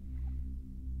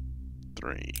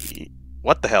 3.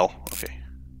 What the hell? Okay.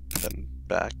 Then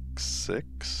back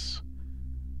 6.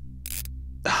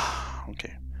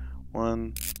 Okay.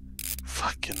 1.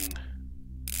 Fucking.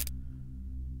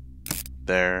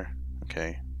 There.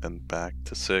 Okay. Then back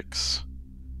to 6.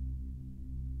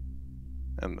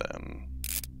 And then.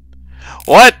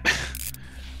 What?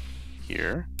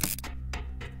 Here.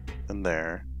 And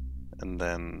there. And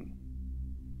then.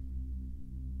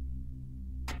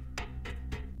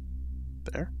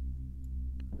 There.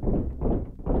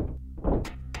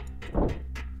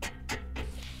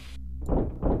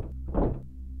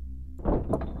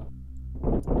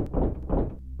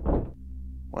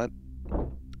 What?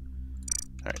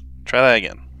 Alright, try that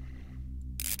again.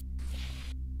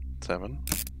 7,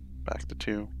 back to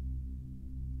 2,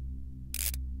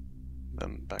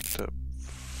 then back to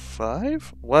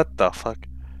 5? What the fuck?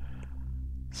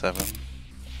 7,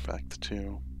 back to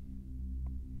 2.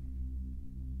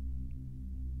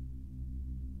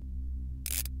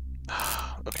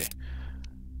 Okay.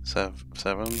 7.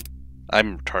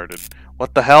 I'm retarded.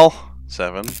 What the hell?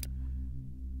 7.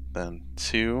 Then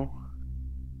 2.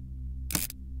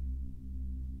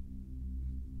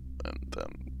 And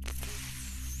then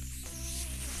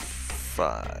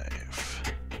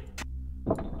 5.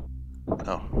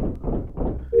 Oh.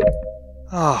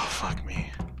 Oh, fuck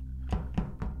me.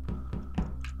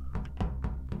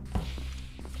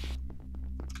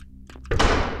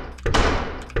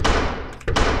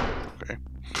 Okay.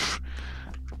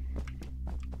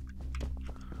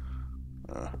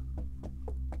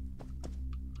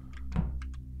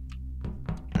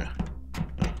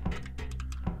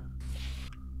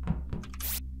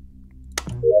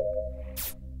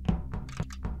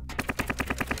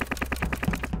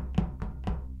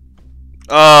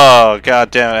 Oh, god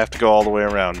damn it, I have to go all the way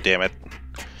around, damn it.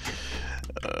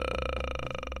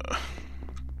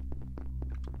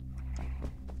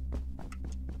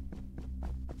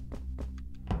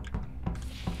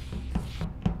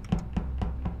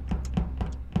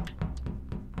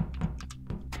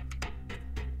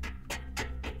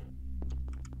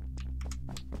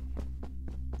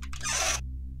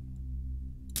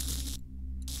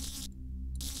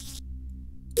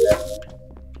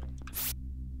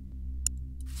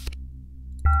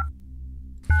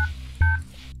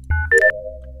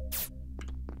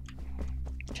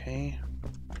 Okay.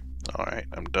 Alright,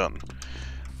 I'm done.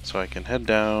 So I can head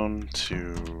down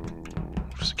to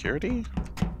security? How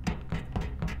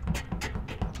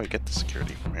do I get the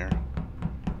security from here?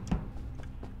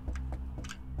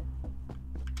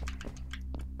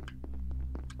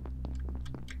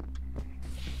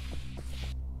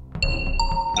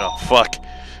 Oh, fuck.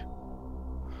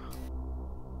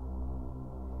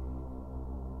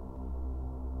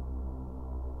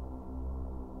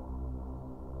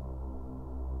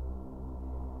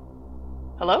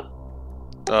 Hello?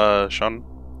 Sean?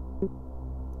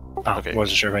 Oh, okay.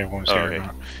 Wasn't sure if anyone was here or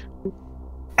not.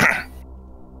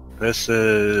 This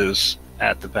is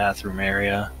at the bathroom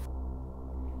area.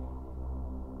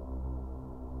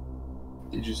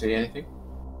 Did you say anything?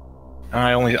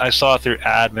 I saw it through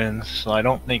admin, so I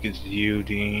don't think it's you,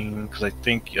 Dean, because I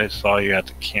think I saw you at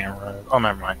the camera. Oh,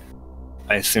 never mind.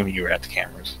 I assume you were at the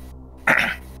cameras.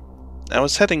 I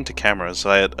was heading to cameras.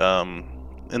 I had,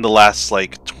 in the last,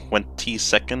 like, 20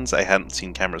 seconds, I hadn't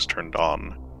seen cameras turned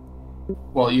on.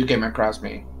 Well, you came across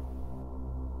me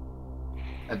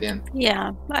at the end.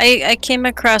 Yeah, I came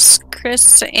across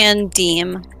Chris and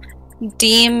Deem.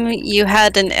 Deem, you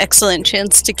had an excellent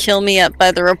chance to kill me up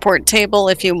by the report table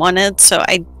if you wanted, so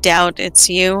I doubt it's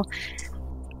you.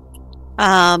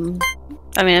 I mean,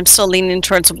 I'm still leaning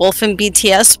towards Wolf and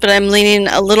BTS, but I'm leaning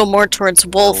a little more towards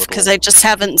Wolf because I just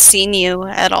haven't seen you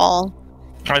at all.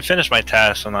 I finished my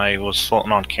task and I was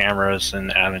floating on cameras and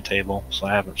admin table, so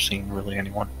I haven't seen really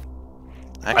anyone.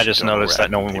 I just noticed that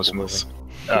no one was moving.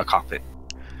 Cockpit.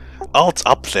 Oh, it's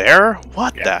up there?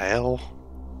 What the hell?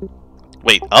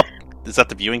 Wait, up? Is that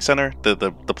the viewing center?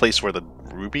 The place where the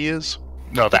ruby is?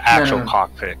 No, the actual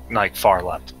cockpit, like far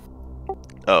left.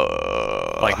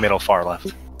 Like middle far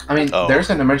left. I mean, there's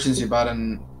an emergency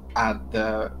button at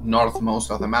the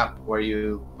northmost of the map where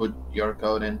you put your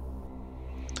code in.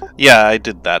 Yeah, I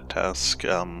did that task.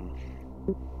 Yeah.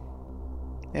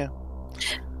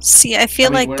 See, I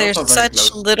feel like there's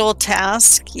such little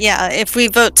task. Yeah, if we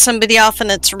vote somebody off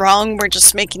and it's wrong, we're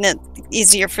just making it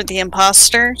easier for the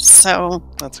imposter, so...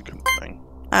 That's a good thing.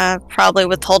 Probably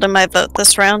withholding my vote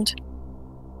this round.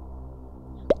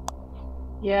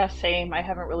 Yeah, same. I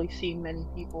haven't really seen many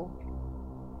people.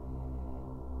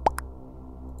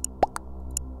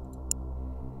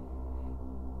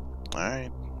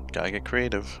 Alright, gotta get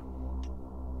creative.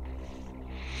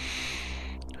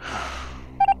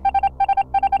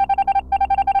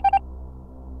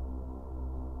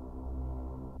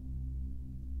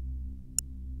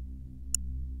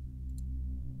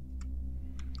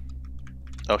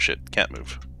 Oh shit, can't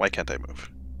move. Why can't I move?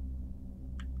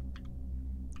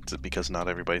 Is it because not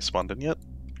everybody spawned in yet?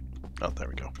 Oh, there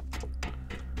we go.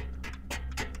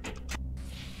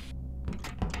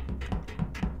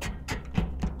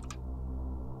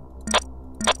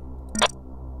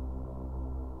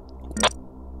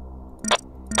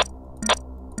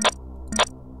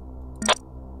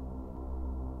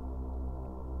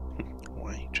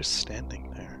 Why are you just standing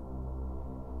there?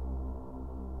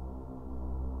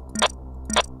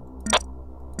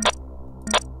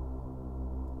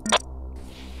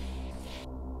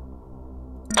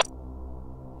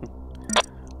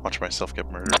 Watch myself get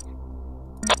murdered.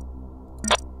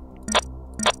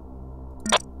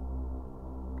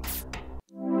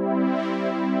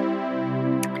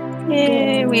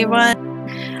 Yay, we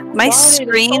won. My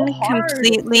screen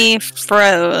completely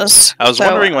froze. I was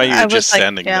wondering why you were just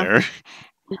standing there.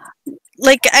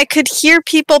 like I could hear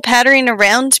people pattering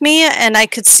around me and I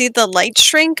could see the light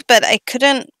shrink, but I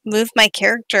couldn't move my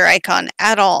character icon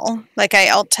at all. Like I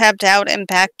alt tabbed out and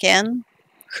back in.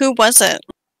 Who was it?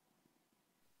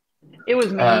 It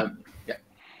was me. Yeah.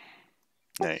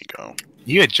 There you go.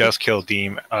 You had just killed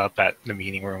Deem up at the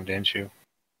meeting room, didn't you?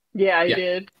 Yeah, I Yeah.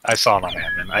 did. I saw it on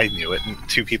admin. I knew it.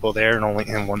 2 people there and only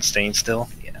and 1 staying still.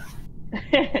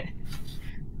 Yeah.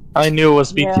 I knew it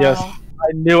was BTS. Yeah.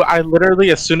 I knew. I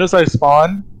literally, as soon as I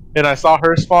spawned and I saw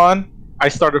her spawn, I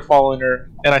started following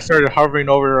her and I started hovering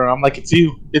over her. I'm like, "It's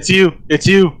you! It's you! It's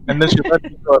you!" And then she led me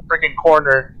to a freaking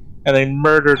corner and they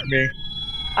murdered me.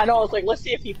 I know. I was like, let's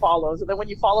see if he follows. And then when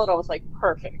you followed, I was like,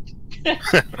 perfect.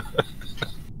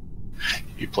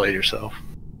 You played yourself.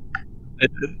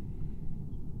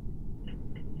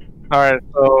 All right,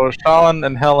 so Sean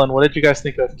and Helen, what did you guys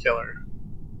think of Killer?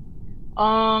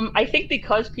 I think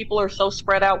because people are so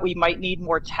spread out, we might need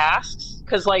more tasks.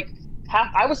 Cause like,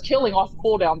 I was killing off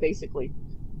cooldown basically,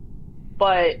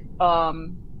 but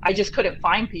I just couldn't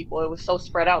find people. It was so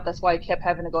spread out. That's why I kept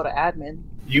having to go to admin.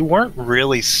 You weren't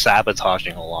really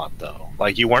sabotaging a lot, though.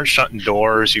 Like, you weren't shutting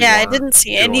doors. You Yeah, I weren't didn't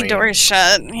see any doing- doors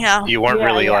shut. Yeah. You weren't Yeah,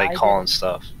 really, yeah, like, I calling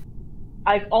stuff.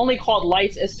 I only called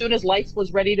lights. As soon as lights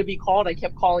was ready to be called, I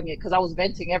kept calling it because I was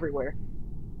venting everywhere.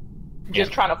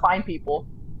 Just trying to find people.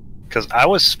 Because I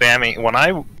was spamming... When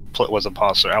I was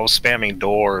imposter, I was spamming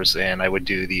doors, and I would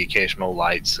do the occasional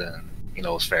lights and, you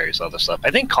know, various other stuff.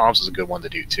 I think comms is a good one to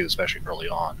do, too, especially early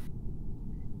on.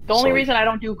 The only So- reason I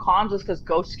don't do comms is because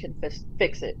ghosts can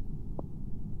fix it.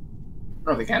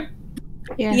 Oh, they can?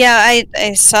 Yeah,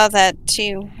 I saw that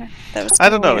too. That was I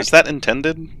don't know. weird. Is that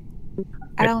intended?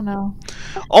 I don't know.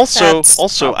 Also, That's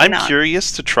also, probably I'm not.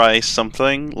 curious to try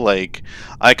something like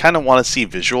I kind of want to see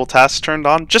visual tasks turned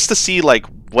on, just to see like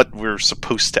what we're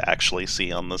supposed to actually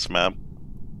see on this map.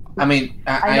 I mean,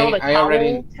 I know the I towel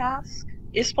already. task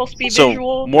is supposed to be So,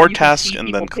 visual. more you can tasks see and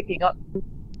people then- picking up.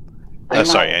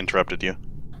 Sorry, I interrupted you.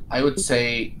 I would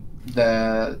say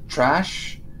the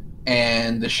trash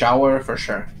and the shower for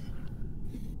sure.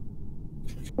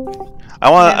 I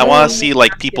want Yeah, I want maybe to see we'll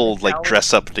like have to get people the like shower.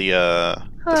 dress up the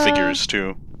figures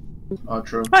too. Oh,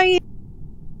 true. Hi.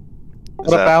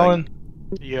 What up, Alan?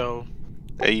 Yo,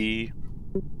 Hey,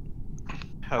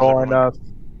 how's Oh, everyone? and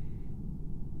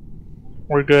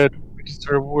we're good.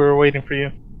 We're waiting for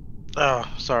you. Oh,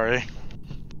 sorry.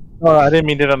 No, I didn't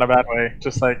mean it in a bad way.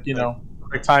 Just like, you know,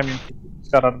 quick timing.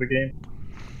 Just got out of the game.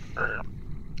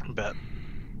 Bet.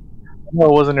 No,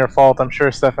 it wasn't your fault. I'm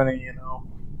sure Stephanie, you know,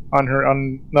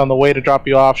 on the way to drop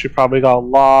you off, she probably got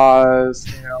lost.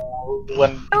 You know,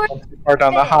 went too far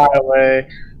down the highway.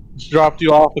 She dropped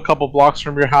you off a couple blocks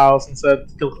from your house and said,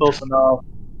 "Still close enough."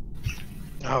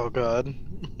 Oh god.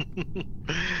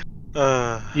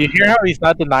 You hear how he's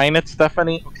not denying it,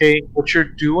 Stephanie? Okay, what you're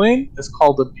doing is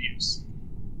called abuse.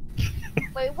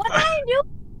 Wait, what did I do?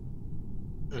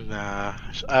 Nah,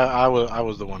 I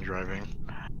was the one driving.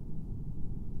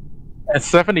 And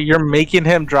Stephanie, you're making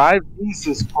him drive?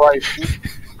 Jesus Christ.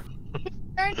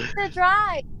 Learn to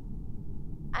drive.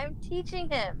 I'm teaching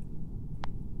him.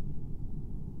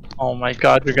 Oh my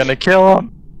god, you're gonna kill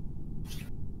him.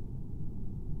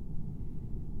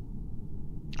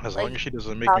 As Like, long as she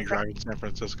doesn't make me drive in San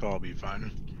Francisco, I'll be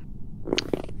fine.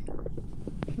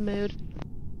 Mood.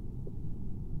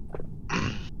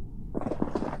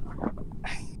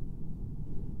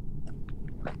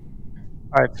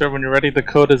 Alright, sir, when you're ready, the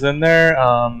code is in there.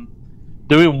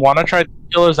 Do we want to try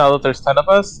killers now that there's 10 of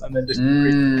us? And then just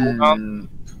increase the cooldown?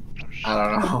 I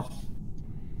don't know.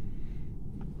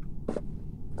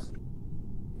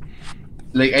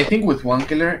 Like, I think with one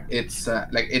killer, it's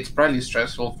like it's probably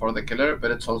stressful for the killer,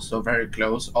 but it's also very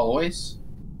close always.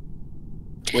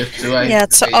 With two, Yeah,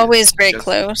 it's I always very just-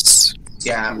 close.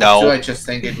 Yeah, with No. two, I just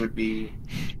think it would be.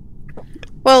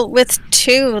 Well, with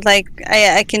two, like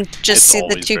I can just It's see the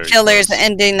always two very killers close.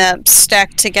 ending up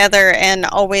stacked together and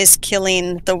always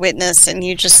killing the witness, and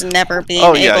you just never being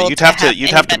oh yeah, able you'd have to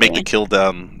make anybody. the kill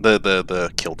down the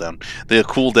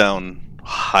cooldown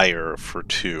higher for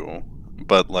two,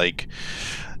 but like.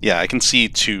 Yeah, I can see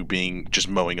two being just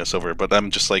mowing us over, but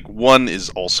I'm just like one is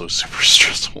also super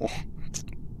stressful.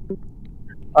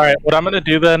 Alright, what I'm gonna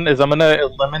do then is I'm gonna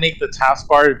eliminate the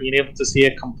taskbar, being able to see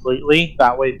it completely.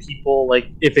 That way people, like,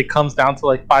 if it comes down to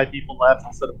like 5 people left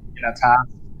instead of being a task,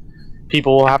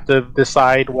 people will have to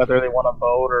decide whether they want to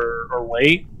vote or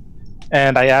wait.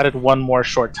 And I added one more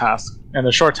short task. And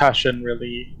the short task shouldn't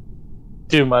really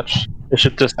do much. It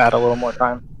should just add a little more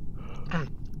time.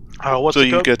 What's So the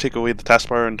you code? gotta take away the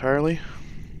taskbar entirely?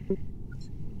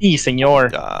 E, senor.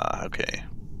 Ah, okay.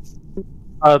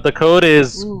 The code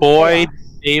is Ooh, Boyd, yeah.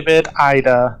 David,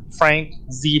 Ida, Frank,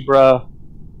 Zebra,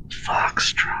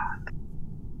 Foxtrot.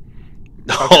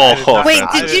 Oh, Wait,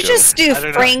 I did you didn't- just do I did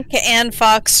not- Frank and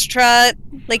Foxtrot?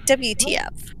 Like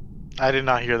WTF? I did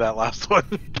not hear that last one.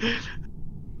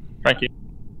 Frankie.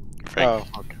 Frank.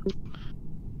 Oh, okay.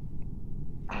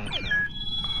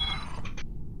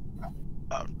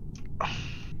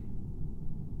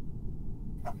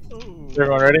 Is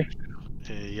everyone ready?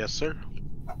 Yes, sir.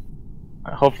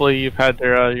 Hopefully you've had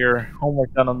your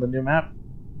homework done on the new map.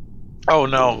 Oh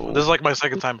no, this is like my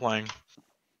second time playing.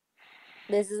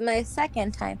 This is my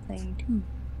second time playing too.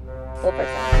 Well,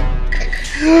 first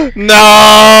time.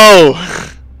 No!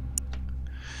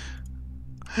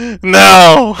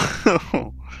 No!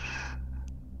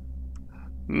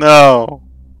 No!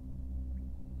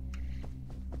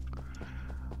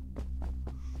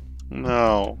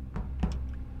 No.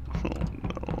 Oh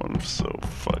no, I'm so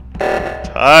fucking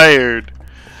tired.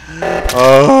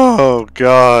 Oh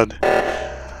god.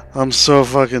 I'm so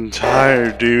fucking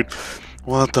tired, dude.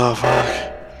 What the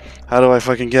fuck? How do I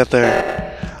fucking get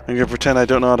there? I'm gonna pretend I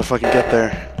don't know how to fucking get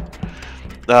there.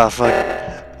 Ah,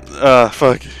 fuck.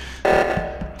 Fuck.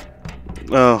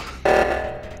 No.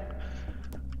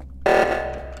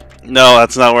 No,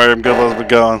 that's not where I'm supposed to be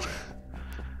going.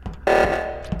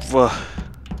 Fuck.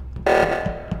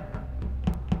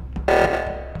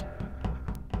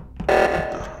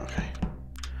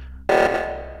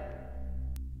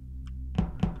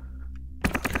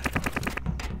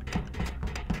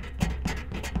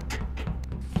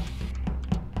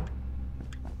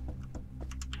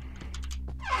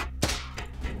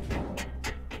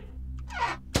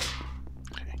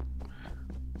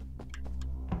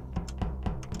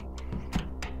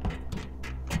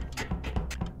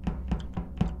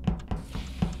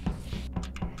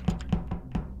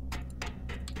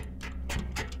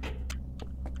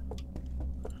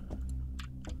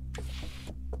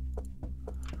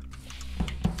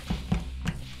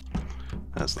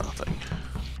 That's nothing.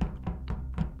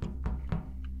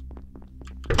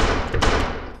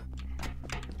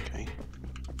 Okay.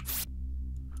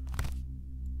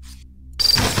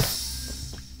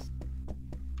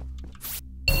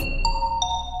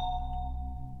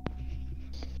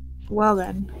 Well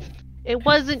then. It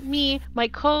wasn't me. My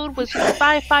code was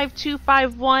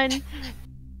 55251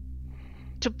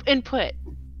 to input.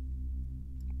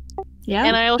 Yeah.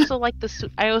 And I also like the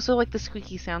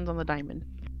squeaky sounds on the diamond.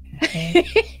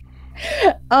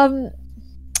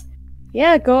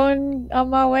 Yeah, going on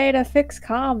my way to fix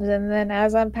comms, and then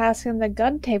as I'm passing the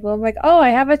gun table, I'm like, oh, I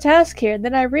have a task here. And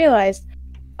then I realized,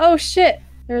 oh shit,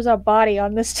 there's a body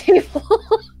on this table.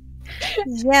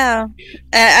 Yeah.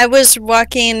 I was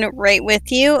walking right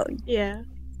with you. Yeah.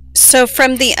 So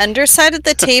from the underside of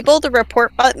the table, the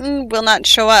report button will not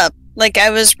show up. Like I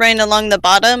was running along the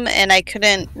bottom and I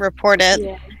couldn't report it.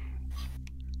 Yeah.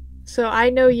 So I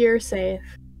know you're safe.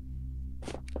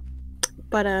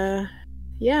 But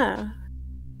yeah.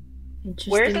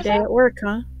 Where is Interesting this day at? at work,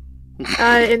 huh?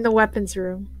 In the weapons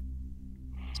room.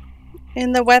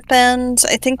 In the weapons,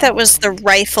 I think that was the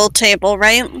rifle table,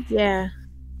 right? Yeah.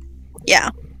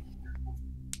 Yeah.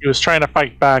 He was trying to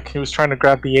fight back. He was trying to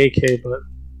grab the AK, but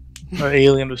the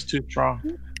alien was too strong.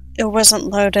 It wasn't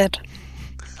loaded.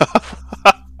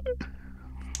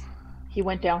 He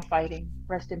went down fighting.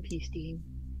 Rest in peace, Dean.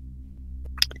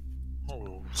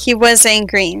 He was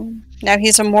angry. Now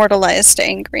he's immortalized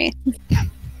angry.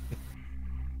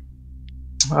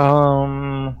 So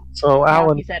Now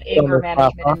Alan, he's at anger on this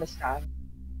map, management in the sky.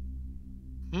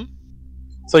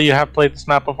 so you have played this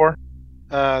map before?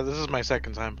 This is my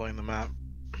second time playing the map.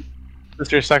 This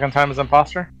is your second time as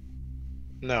imposter?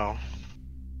 No.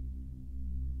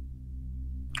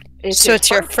 So it's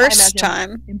your first as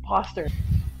time. Imposter.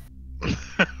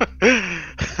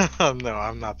 No,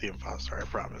 I'm not the imposter, I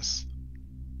promise.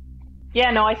 Yeah,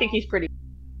 no, I think he's pretty.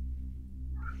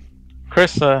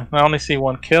 Chris, I only see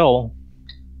one kill.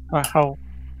 How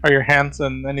are your hands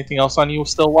and anything else on you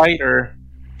still white, or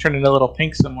turning a little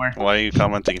pink somewhere? Why are you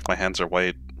commenting if my hands are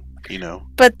white? You know.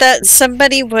 But that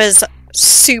somebody was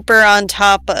super on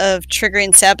top of triggering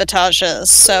sabotages,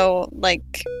 so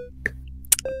like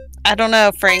I don't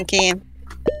know, Frankie.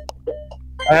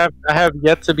 I have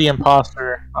yet to be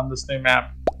imposter on this new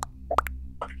map.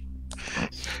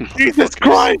 Jesus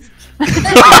Christ!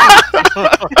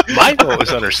 My vote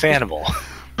was understandable.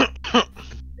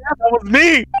 Yeah, that was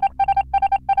me!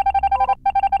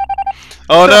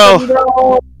 Oh no!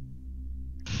 No!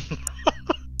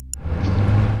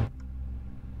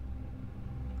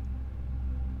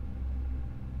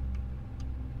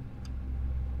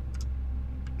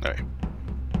 Alright.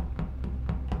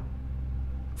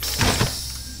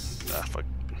 Ah, fuck.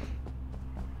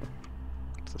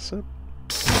 Is this it?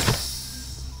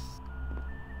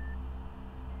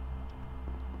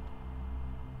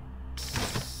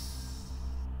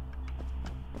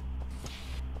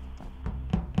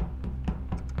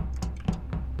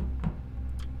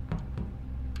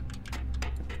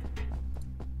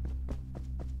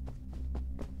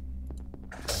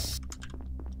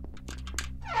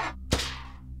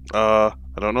 I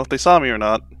don't know if they saw me or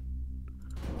not.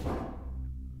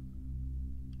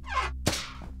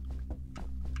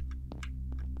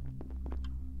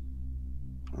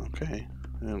 Okay,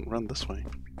 I didn't run this way.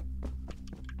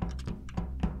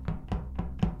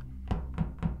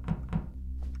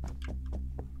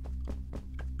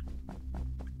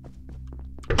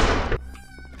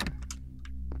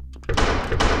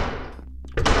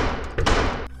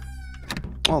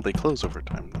 Oh, they close over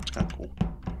time. That's kind of cool.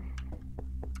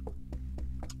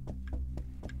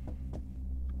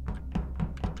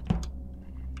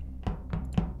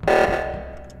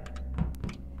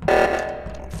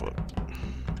 Oh, fuck.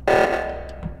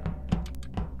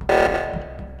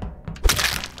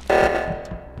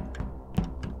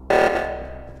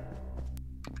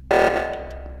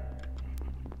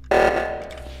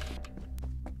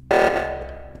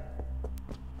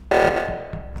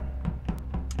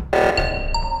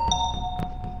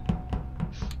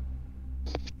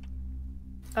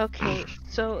 Okay,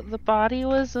 so the body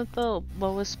was at the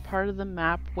lowest part of the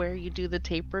map where you do the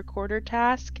tape recorder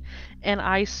task, and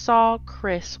I saw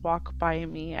Chris walk by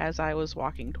me as I was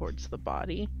walking towards the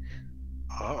body.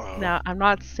 Uh-oh. Now, I'm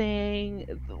not saying...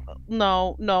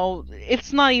 No,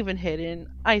 it's not even hidden.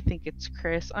 I think it's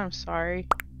Chris. I'm sorry.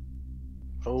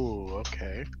 Oh,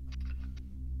 okay.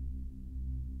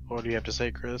 What do you have to say,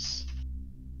 Chris?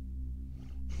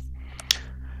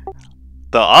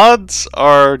 The odds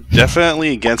are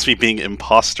definitely against me being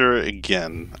imposter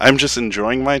again. I'm just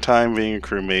enjoying my time being a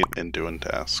crewmate and doing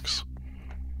tasks.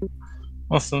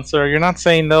 Listen, sir, you're not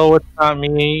saying no, it's not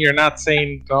me. You're not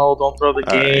saying no, don't throw the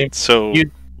game. Alright, so...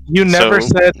 You never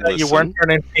said that you listen. weren't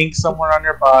turning pink somewhere on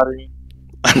your body.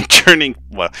 I'm turning...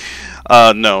 Well,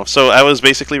 no. So I was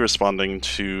basically responding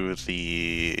to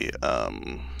the...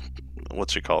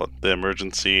 what's you call it? The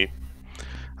emergency.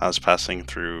 I was passing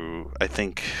through, I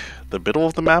think, the middle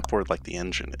of the map where like the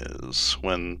engine is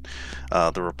when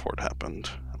the report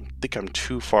happened. I think I'm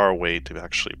too far away to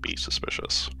actually be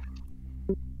suspicious.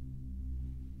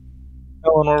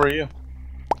 Ellen, where were you?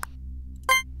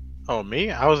 Oh, me?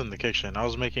 I was in the kitchen. I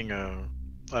was making a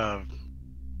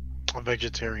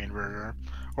vegetarian burger,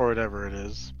 or whatever it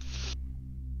is.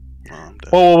 Oh, I'm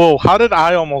dead. Whoa! How did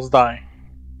I almost die?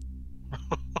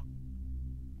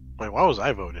 Wait, why was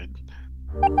I voted?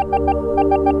 I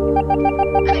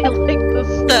like this.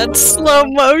 That slow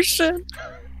motion.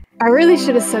 I really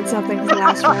should have said something to the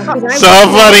last round. 'Cause I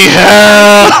Somebody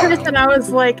help! and I was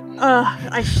like,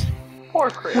 Poor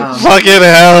Chris. Fucking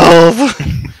help!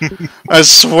 I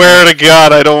swear to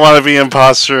God, I don't want to be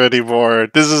imposter anymore.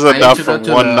 This is I need enough to go for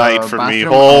to one the night for me.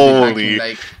 bathroom. I'll be back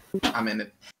Holy! in, like, a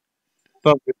minute.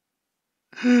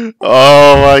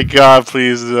 Oh my God!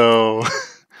 Please no.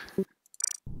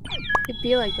 it'd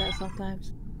be like that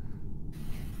sometimes.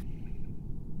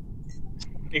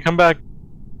 You come back.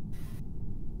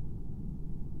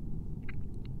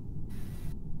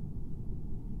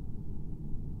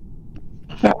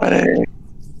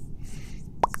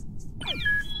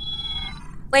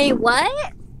 Wait,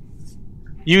 what?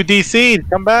 UDC,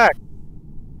 come back.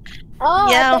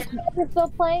 Oh, Yeah. I thought you guys were still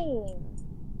playing.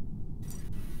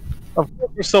 Of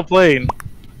course, we're still playing.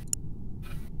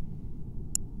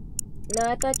 No,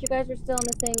 I thought you guys were still in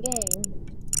the same game.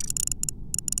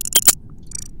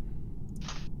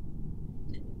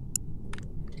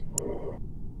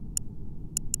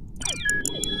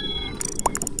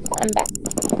 I'm back.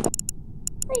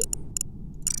 Wait.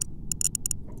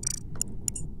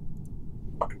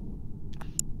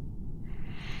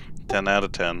 10 out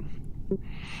of 10.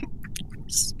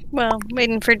 Well,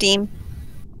 waiting for Dean.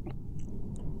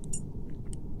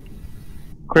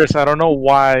 Chris, I don't know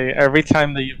why every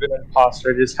time that you've been an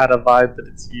imposter, I just had a vibe that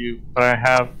it's you, but I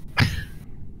have.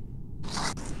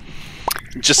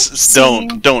 Just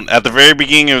don't. At the very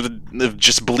beginning of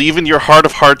just believe in your heart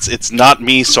of hearts, it's not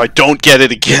me, so I don't get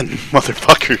it again,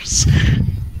 motherfuckers.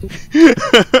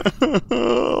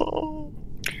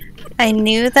 I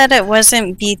knew that it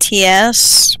wasn't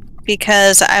BTS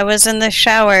because I was in the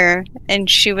shower and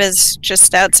she was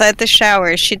just outside the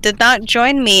shower. She did not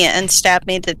join me and stab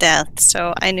me to death,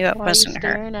 so I knew it Why are you wasn't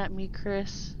her. staring at me,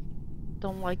 Chris?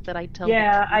 Don't like that I tell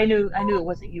Yeah, the I knew it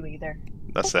wasn't you either.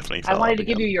 That's definitely. I wanted to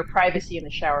give you your privacy in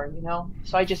the shower, you know?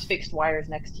 So I just fixed wires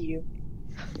next to you.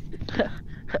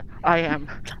 I am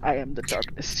the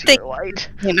darkness to Thank your light.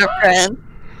 You know, friend.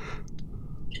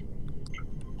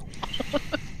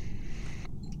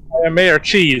 Mayor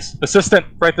Cheese, assistant,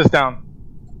 write this down.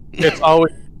 It's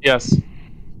always yes.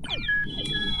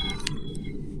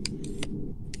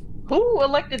 Who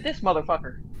elected this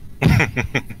motherfucker?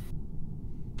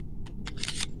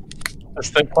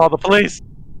 Assistant, call the police.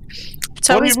 It's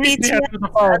What do always you mean they BTS answer the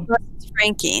phone? unless it's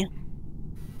Frankie.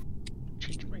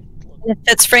 If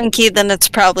it's Frankie, then it's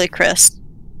probably Chris.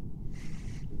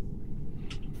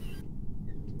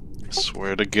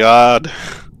 Swear to God.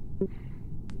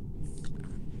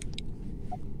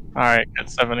 Alright, good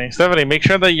 70. 70, make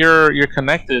sure that you're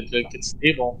connected to get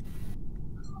stable.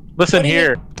 Listen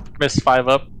here, Miss 5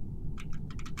 Up.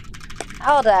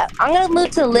 Hold up. I'm gonna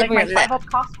move to the living my room. 5 Up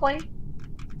cosplay?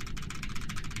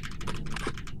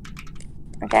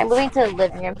 Okay, I'm moving to the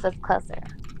living room so it's closer.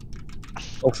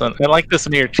 Listen, I like this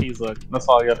near cheese look. That's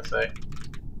all I gotta say.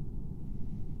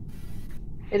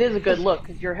 It is a good look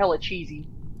because you're hella cheesy.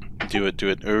 Do it, do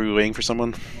it. Are we waiting for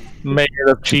someone? Mayor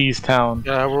of Cheese Town.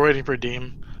 Yeah, we're waiting for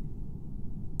Deem.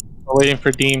 We're waiting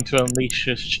for Deem to unleash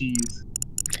his cheese.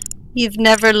 You've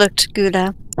never looked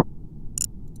Gouda.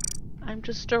 I'm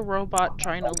just a robot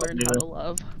trying to learn how to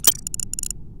love.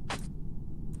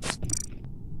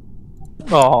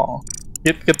 Oh,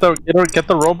 get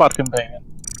the robot companion.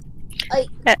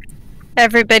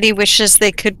 Everybody wishes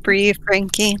they could breathe,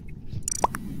 Frankie.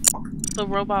 The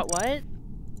robot what?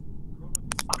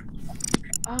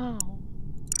 Oh.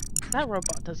 That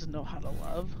robot doesn't know how to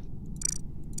love.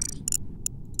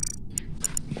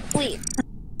 Wait.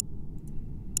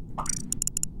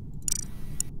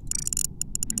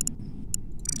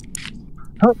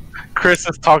 Chris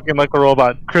is talking like a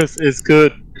robot. Chris is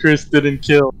good. Chris didn't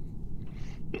kill.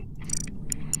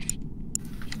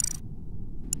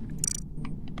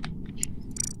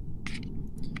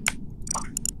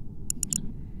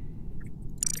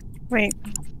 Wait,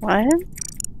 what?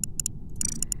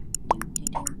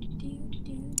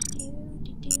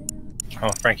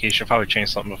 Oh, Frankie, you should probably change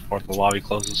something before the lobby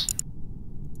closes.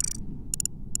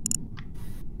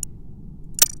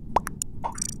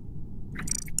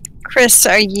 Chris,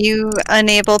 are you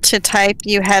unable to type?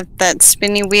 You have that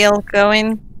spinny wheel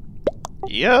going?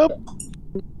 Yep.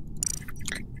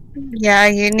 Yeah,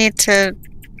 you need to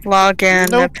log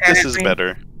in. Nope, apparently. this is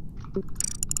better.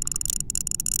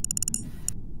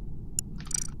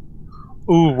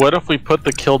 Ooh, what if we put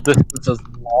the kill distance as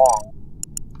long?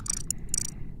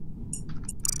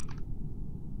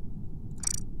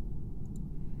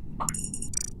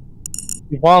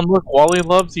 Yvonne, look, Wally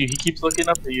loves you. He keeps looking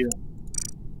up to you.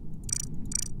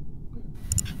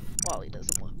 Wally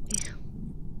doesn't love me.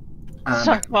 Um,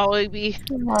 Stop following me.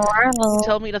 Wow.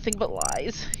 Tell me nothing but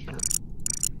lies.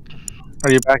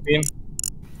 Are you back in?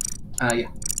 Yeah.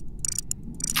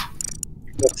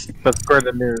 That's good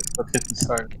to news. Let's hit the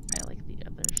start. I like the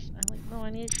others. I like. No, I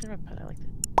need a shimmer pet. I like the.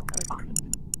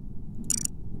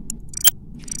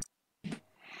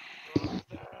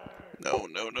 No,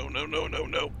 no, no, no, no, no,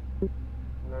 no.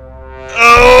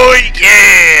 Oh,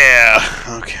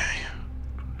 yeah! Okay.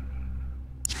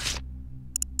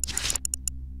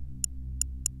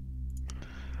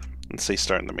 Let's say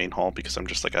start in the main hall because I'm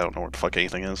just like, I don't know where the fuck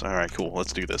anything is. Alright, cool.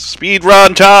 Let's do this. Speed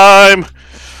run time!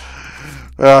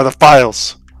 The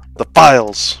files. The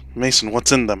files. Mason,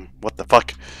 what's in them? What the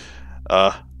fuck?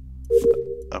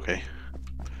 Okay.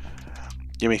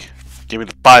 Give me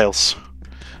the files.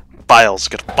 Files.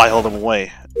 Gotta file them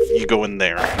away. You go in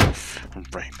there.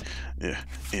 Right. Yeah,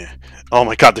 yeah. Oh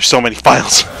my god, there's so many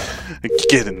files.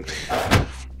 Get in.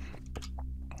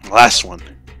 Last one.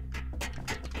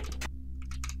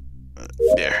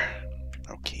 There.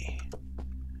 Okay.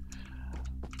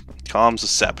 Comms is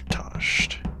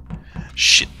sabotaged.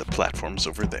 Shit, the platform's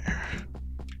over there.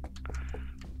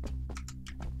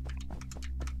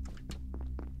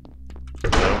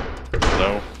 No,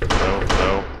 no, no,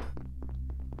 no.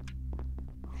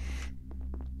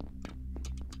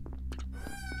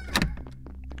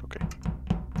 Okay.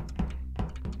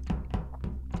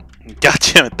 God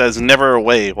damn it, that's never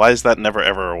away. Why is that never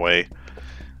ever away?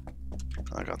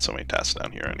 I got so many tasks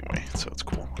down here anyway, so it's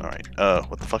cool. Alright,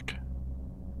 what the fuck?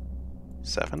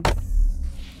 7?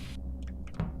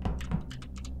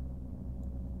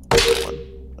 1.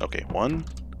 Okay, 1.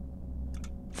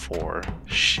 4.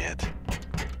 Shit.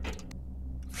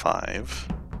 5.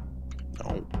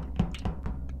 No.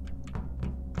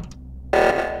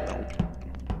 No.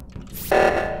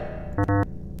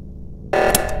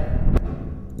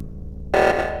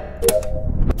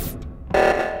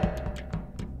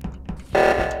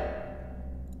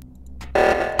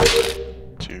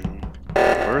 2.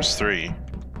 Where's 3?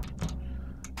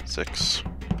 6.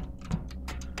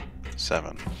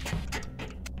 7.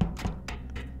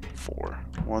 4.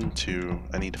 1, 2.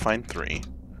 I need to find 3.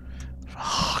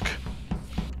 Fuck.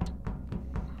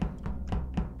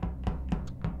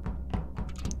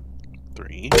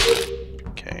 Three.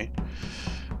 Okay.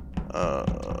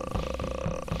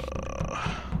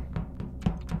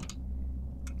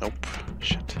 Nope.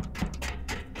 Shit.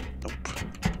 Nope.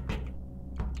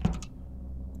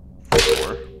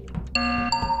 4.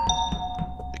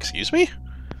 Excuse me?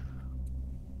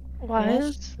 Why Yes?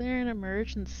 is there an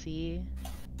emergency?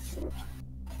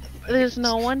 There's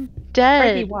no one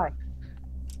Frankie, dead. why?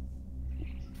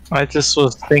 I just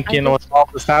was thinking with all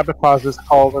the sabotages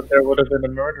called that there would have been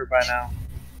a murder by now.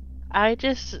 I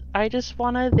just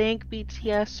want to thank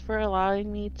BTS for allowing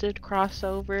me to cross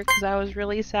over because I was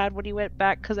really sad when you went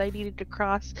back because I needed to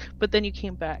cross, but then you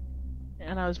came back,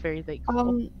 and I was very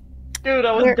thankful. Dude,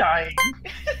 I was There- dying.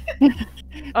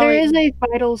 There is a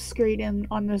vital screen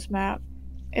on this map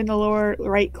in the lower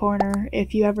right corner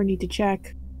if you ever need to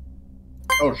check.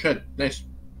 Oh shit! Nice.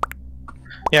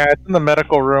 Yeah, it's in the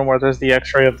medical room where there's the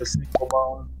X-ray of the single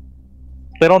bone.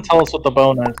 They don't tell us what the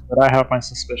bone is, but I have my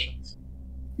suspicions.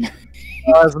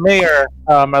 As mayor,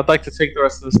 I'd like to take the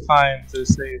rest of this time to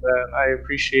say that I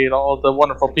appreciate all the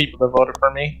wonderful people that voted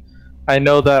for me. I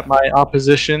know that my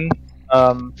opposition,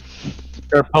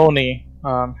 their pony,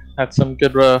 had some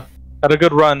good, had a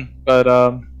good run, but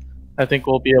I think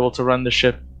we'll be able to run the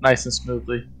ship nice and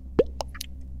smoothly.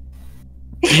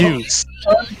 You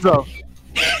sons of...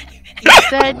 You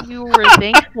said you were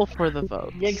thankful for the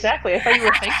vote. Yeah, exactly. I thought you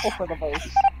were thankful for the votes.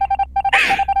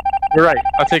 You're right.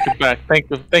 I'll take it back. Thank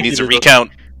you. Thank Needs you. a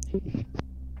recount.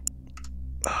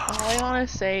 All I want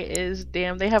to say is,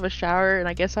 damn, they have a shower, and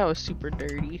I guess I was super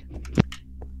dirty.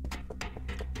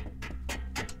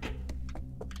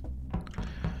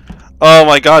 Oh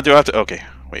my god, do I have to... Okay,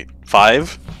 wait.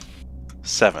 5?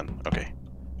 7. Okay.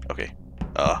 Okay.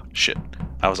 Shit.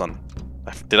 I was on...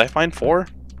 Did I find 4?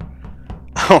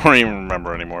 I don't even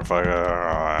remember anymore.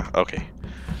 Okay.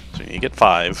 So you get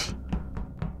 5.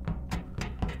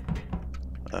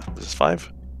 Is this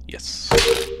 5? Yes.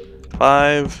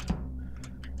 5.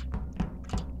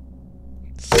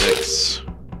 6.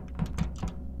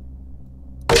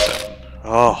 7.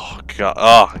 Oh god.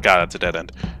 Oh god, that's a dead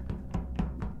end.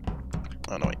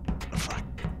 Oh no, wait. Fuck.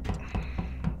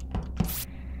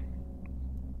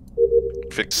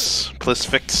 Fix. Please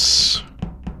fix.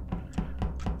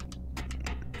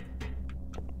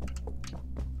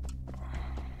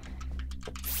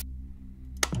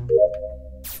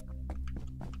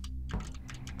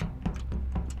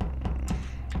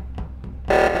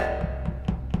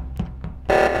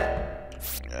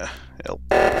 Help.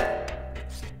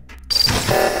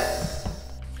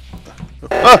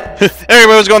 Oh!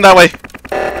 Everybody was going that way!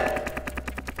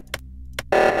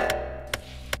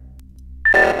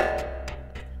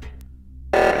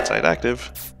 Right side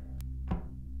active.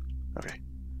 Okay.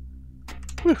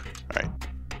 Whew. Alright.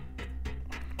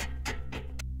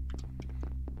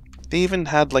 They even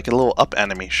had like a little up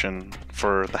animation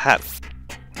for the hat,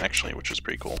 actually, which is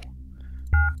pretty cool.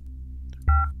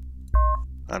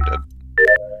 I'm dead.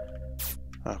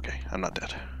 Okay, I'm not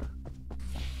dead.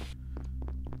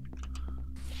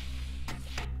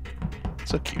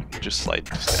 So cute. Just slide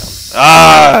this down.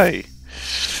 Aye!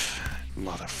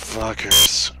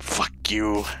 Motherfuckers. Fuck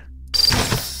you.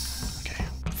 Okay.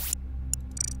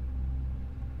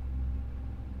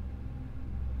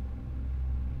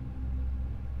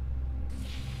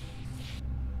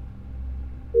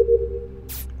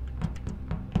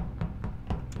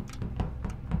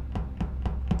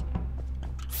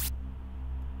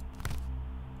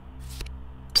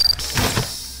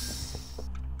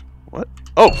 What?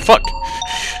 Oh, fuck!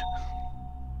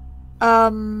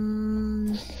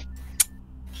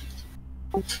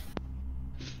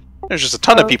 There's just a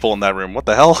ton of people in that room. What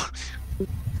the hell?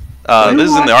 This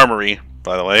is in the armory,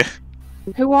 by the way.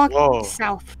 Who walked Whoa.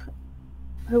 south?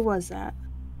 Who was that?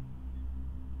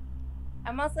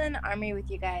 I'm also in the army with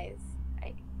you guys.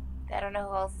 I don't know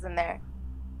who else is in there.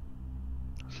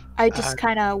 I just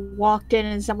kind of walked in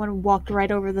and someone walked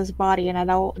right over this body and I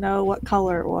don't know what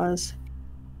color it was.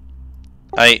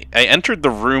 I entered the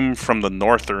room from the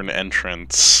northern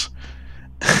entrance.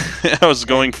 I was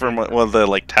going for one of the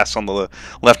like tasks on the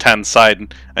left-hand side,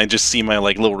 and I just see my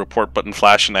like little report button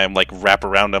flash, and I'm like wrap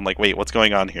around. I'm like, wait, what's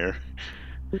going on here?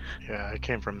 Yeah, I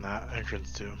came from that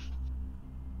entrance too.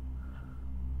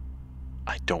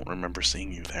 I don't remember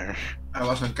seeing you there. I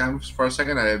was on camps for a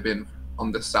second. I have been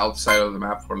on the south side of the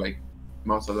map for like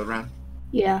most of the round.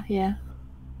 Yeah, yeah.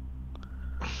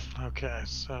 Okay,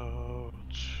 so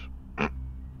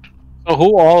So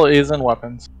who all is in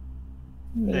weapons?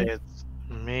 Me. it's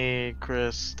me,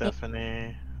 Chris,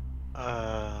 Stephanie.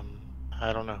 I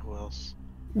don't know who else.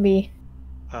 Me.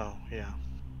 Oh yeah.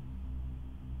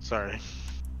 Sorry.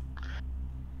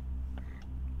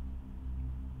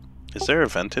 Is there a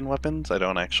vent in weapons? I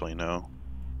don't actually know.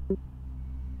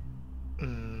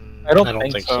 I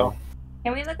don't think so.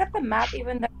 Can we look at the map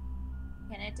even though?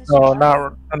 Can it just No, show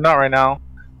us? not right now.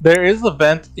 There is a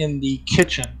vent in the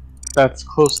kitchen that's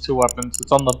close to weapons.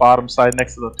 It's on the bottom side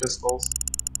next to the pistols.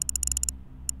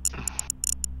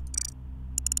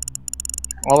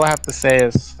 All I have to say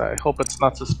is I hope it's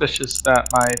not suspicious that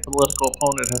my political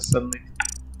opponent has suddenly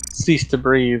ceased to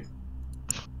breathe.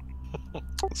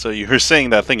 So you were saying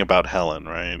that thing about Helen,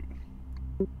 right?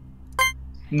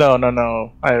 No.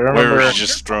 I remember. Where she's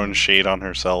just throwing shade on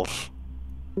herself.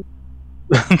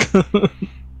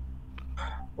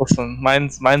 Listen,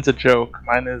 mine's a joke.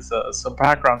 Mine is some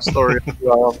background story.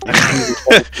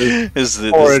 is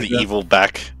the evil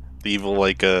back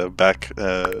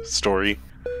story?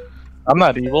 I'm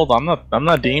not evil. I'm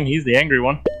not Dean. He's the angry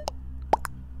one.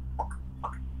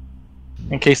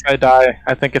 In case I die,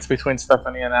 I think it's between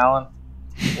Stephanie and Alan.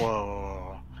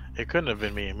 Whoa. It couldn't have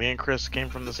been me. Me and Chris came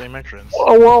from the same entrance.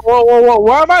 Whoa.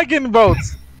 Why am I getting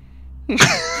votes?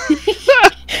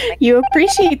 You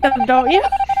appreciate them, don't you?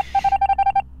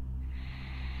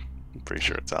 I'm pretty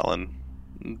sure it's Alan.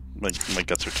 My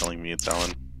guts are telling me it's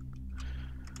Alan.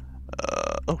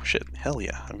 Oh shit. Hell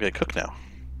yeah. I'm gonna cook now.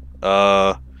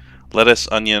 Lettuce,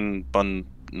 onion, bun...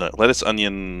 No, lettuce,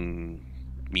 onion...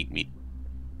 Meat.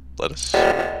 Lettuce?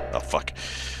 Oh, fuck.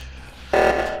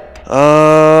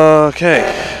 Okay.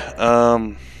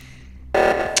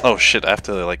 Oh, shit, I have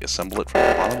to, like, assemble it from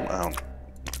the bottom?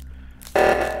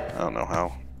 I don't know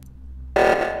how.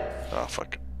 Oh,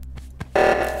 fuck.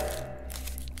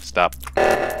 Stop.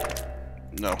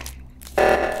 No.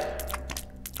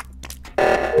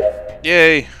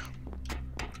 Yay!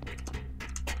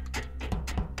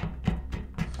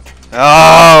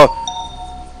 Oh!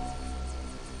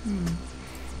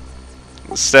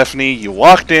 Stephanie, you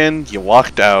walked in, you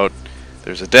walked out.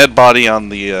 There's a dead body on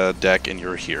the deck, and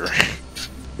you're here.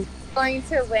 Going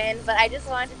to win, but I just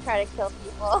wanted to try to kill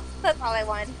people. That's all I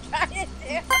wanted to try to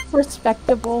do.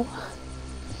 Respectable.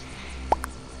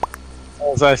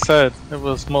 As I said, it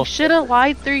was You most. should have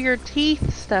lied through your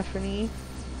teeth, Stephanie.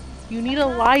 You need to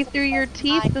lie through your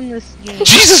teeth in this game.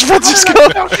 Jesus, Francisco!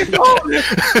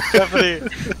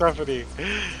 Stephanie.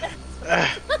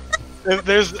 If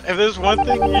there's one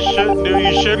thing you shouldn't do,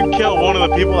 you shouldn't kill one of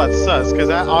the people that's sus, because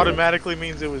that automatically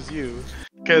means it was you.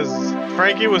 Because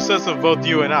Frankie was sus of both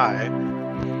you and I.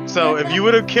 So if you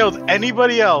would have killed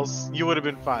anybody else, you would have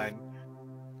been fine.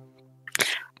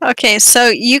 Okay, so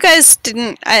you guys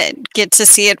didn't get to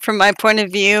see it from my point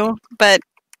of view, but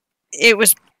it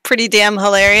was pretty damn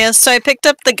hilarious. So I picked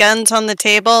up the guns on the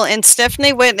table, and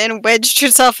Stephanie went and wedged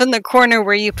herself in the corner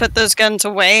where you put those guns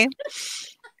away.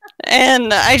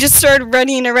 And I just started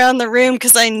running around the room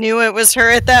because I knew it was her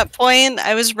at that point.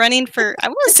 I was running for, I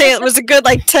want to say it was a good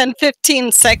like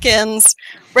 10-15 seconds.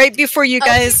 Right before you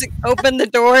guys opened the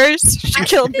doors, she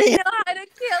killed me. I didn't know how to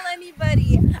kill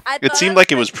anybody. It seemed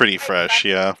like it was pretty fresh,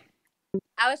 yeah.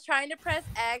 I was trying to press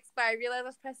X, but I realized I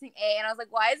was pressing A, and I was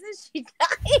like, why isn't she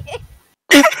dying?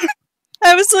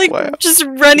 I was like just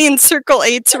running circle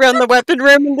 8s around the weapon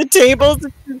room and the tables.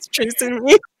 It's chasing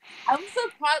me. I'm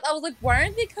surprised. I was like, why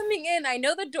aren't they coming in? I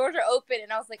know the doors are open,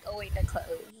 and I was like, oh wait, they're closed.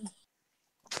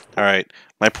 Alright,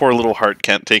 my poor little heart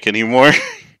can't take anymore.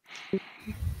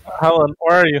 Helen,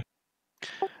 where are you?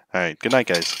 Alright, good night,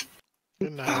 guys.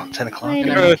 Good night. 10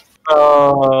 o'clock.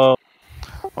 Oh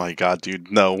my god,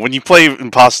 dude, no. When you play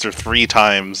Imposter 3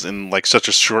 times in like such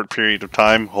a short period of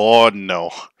time, oh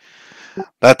no.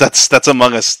 That's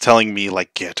Among Us telling me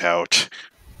like, get out.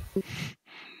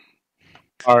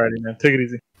 Alrighty, man, take it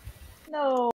easy. No.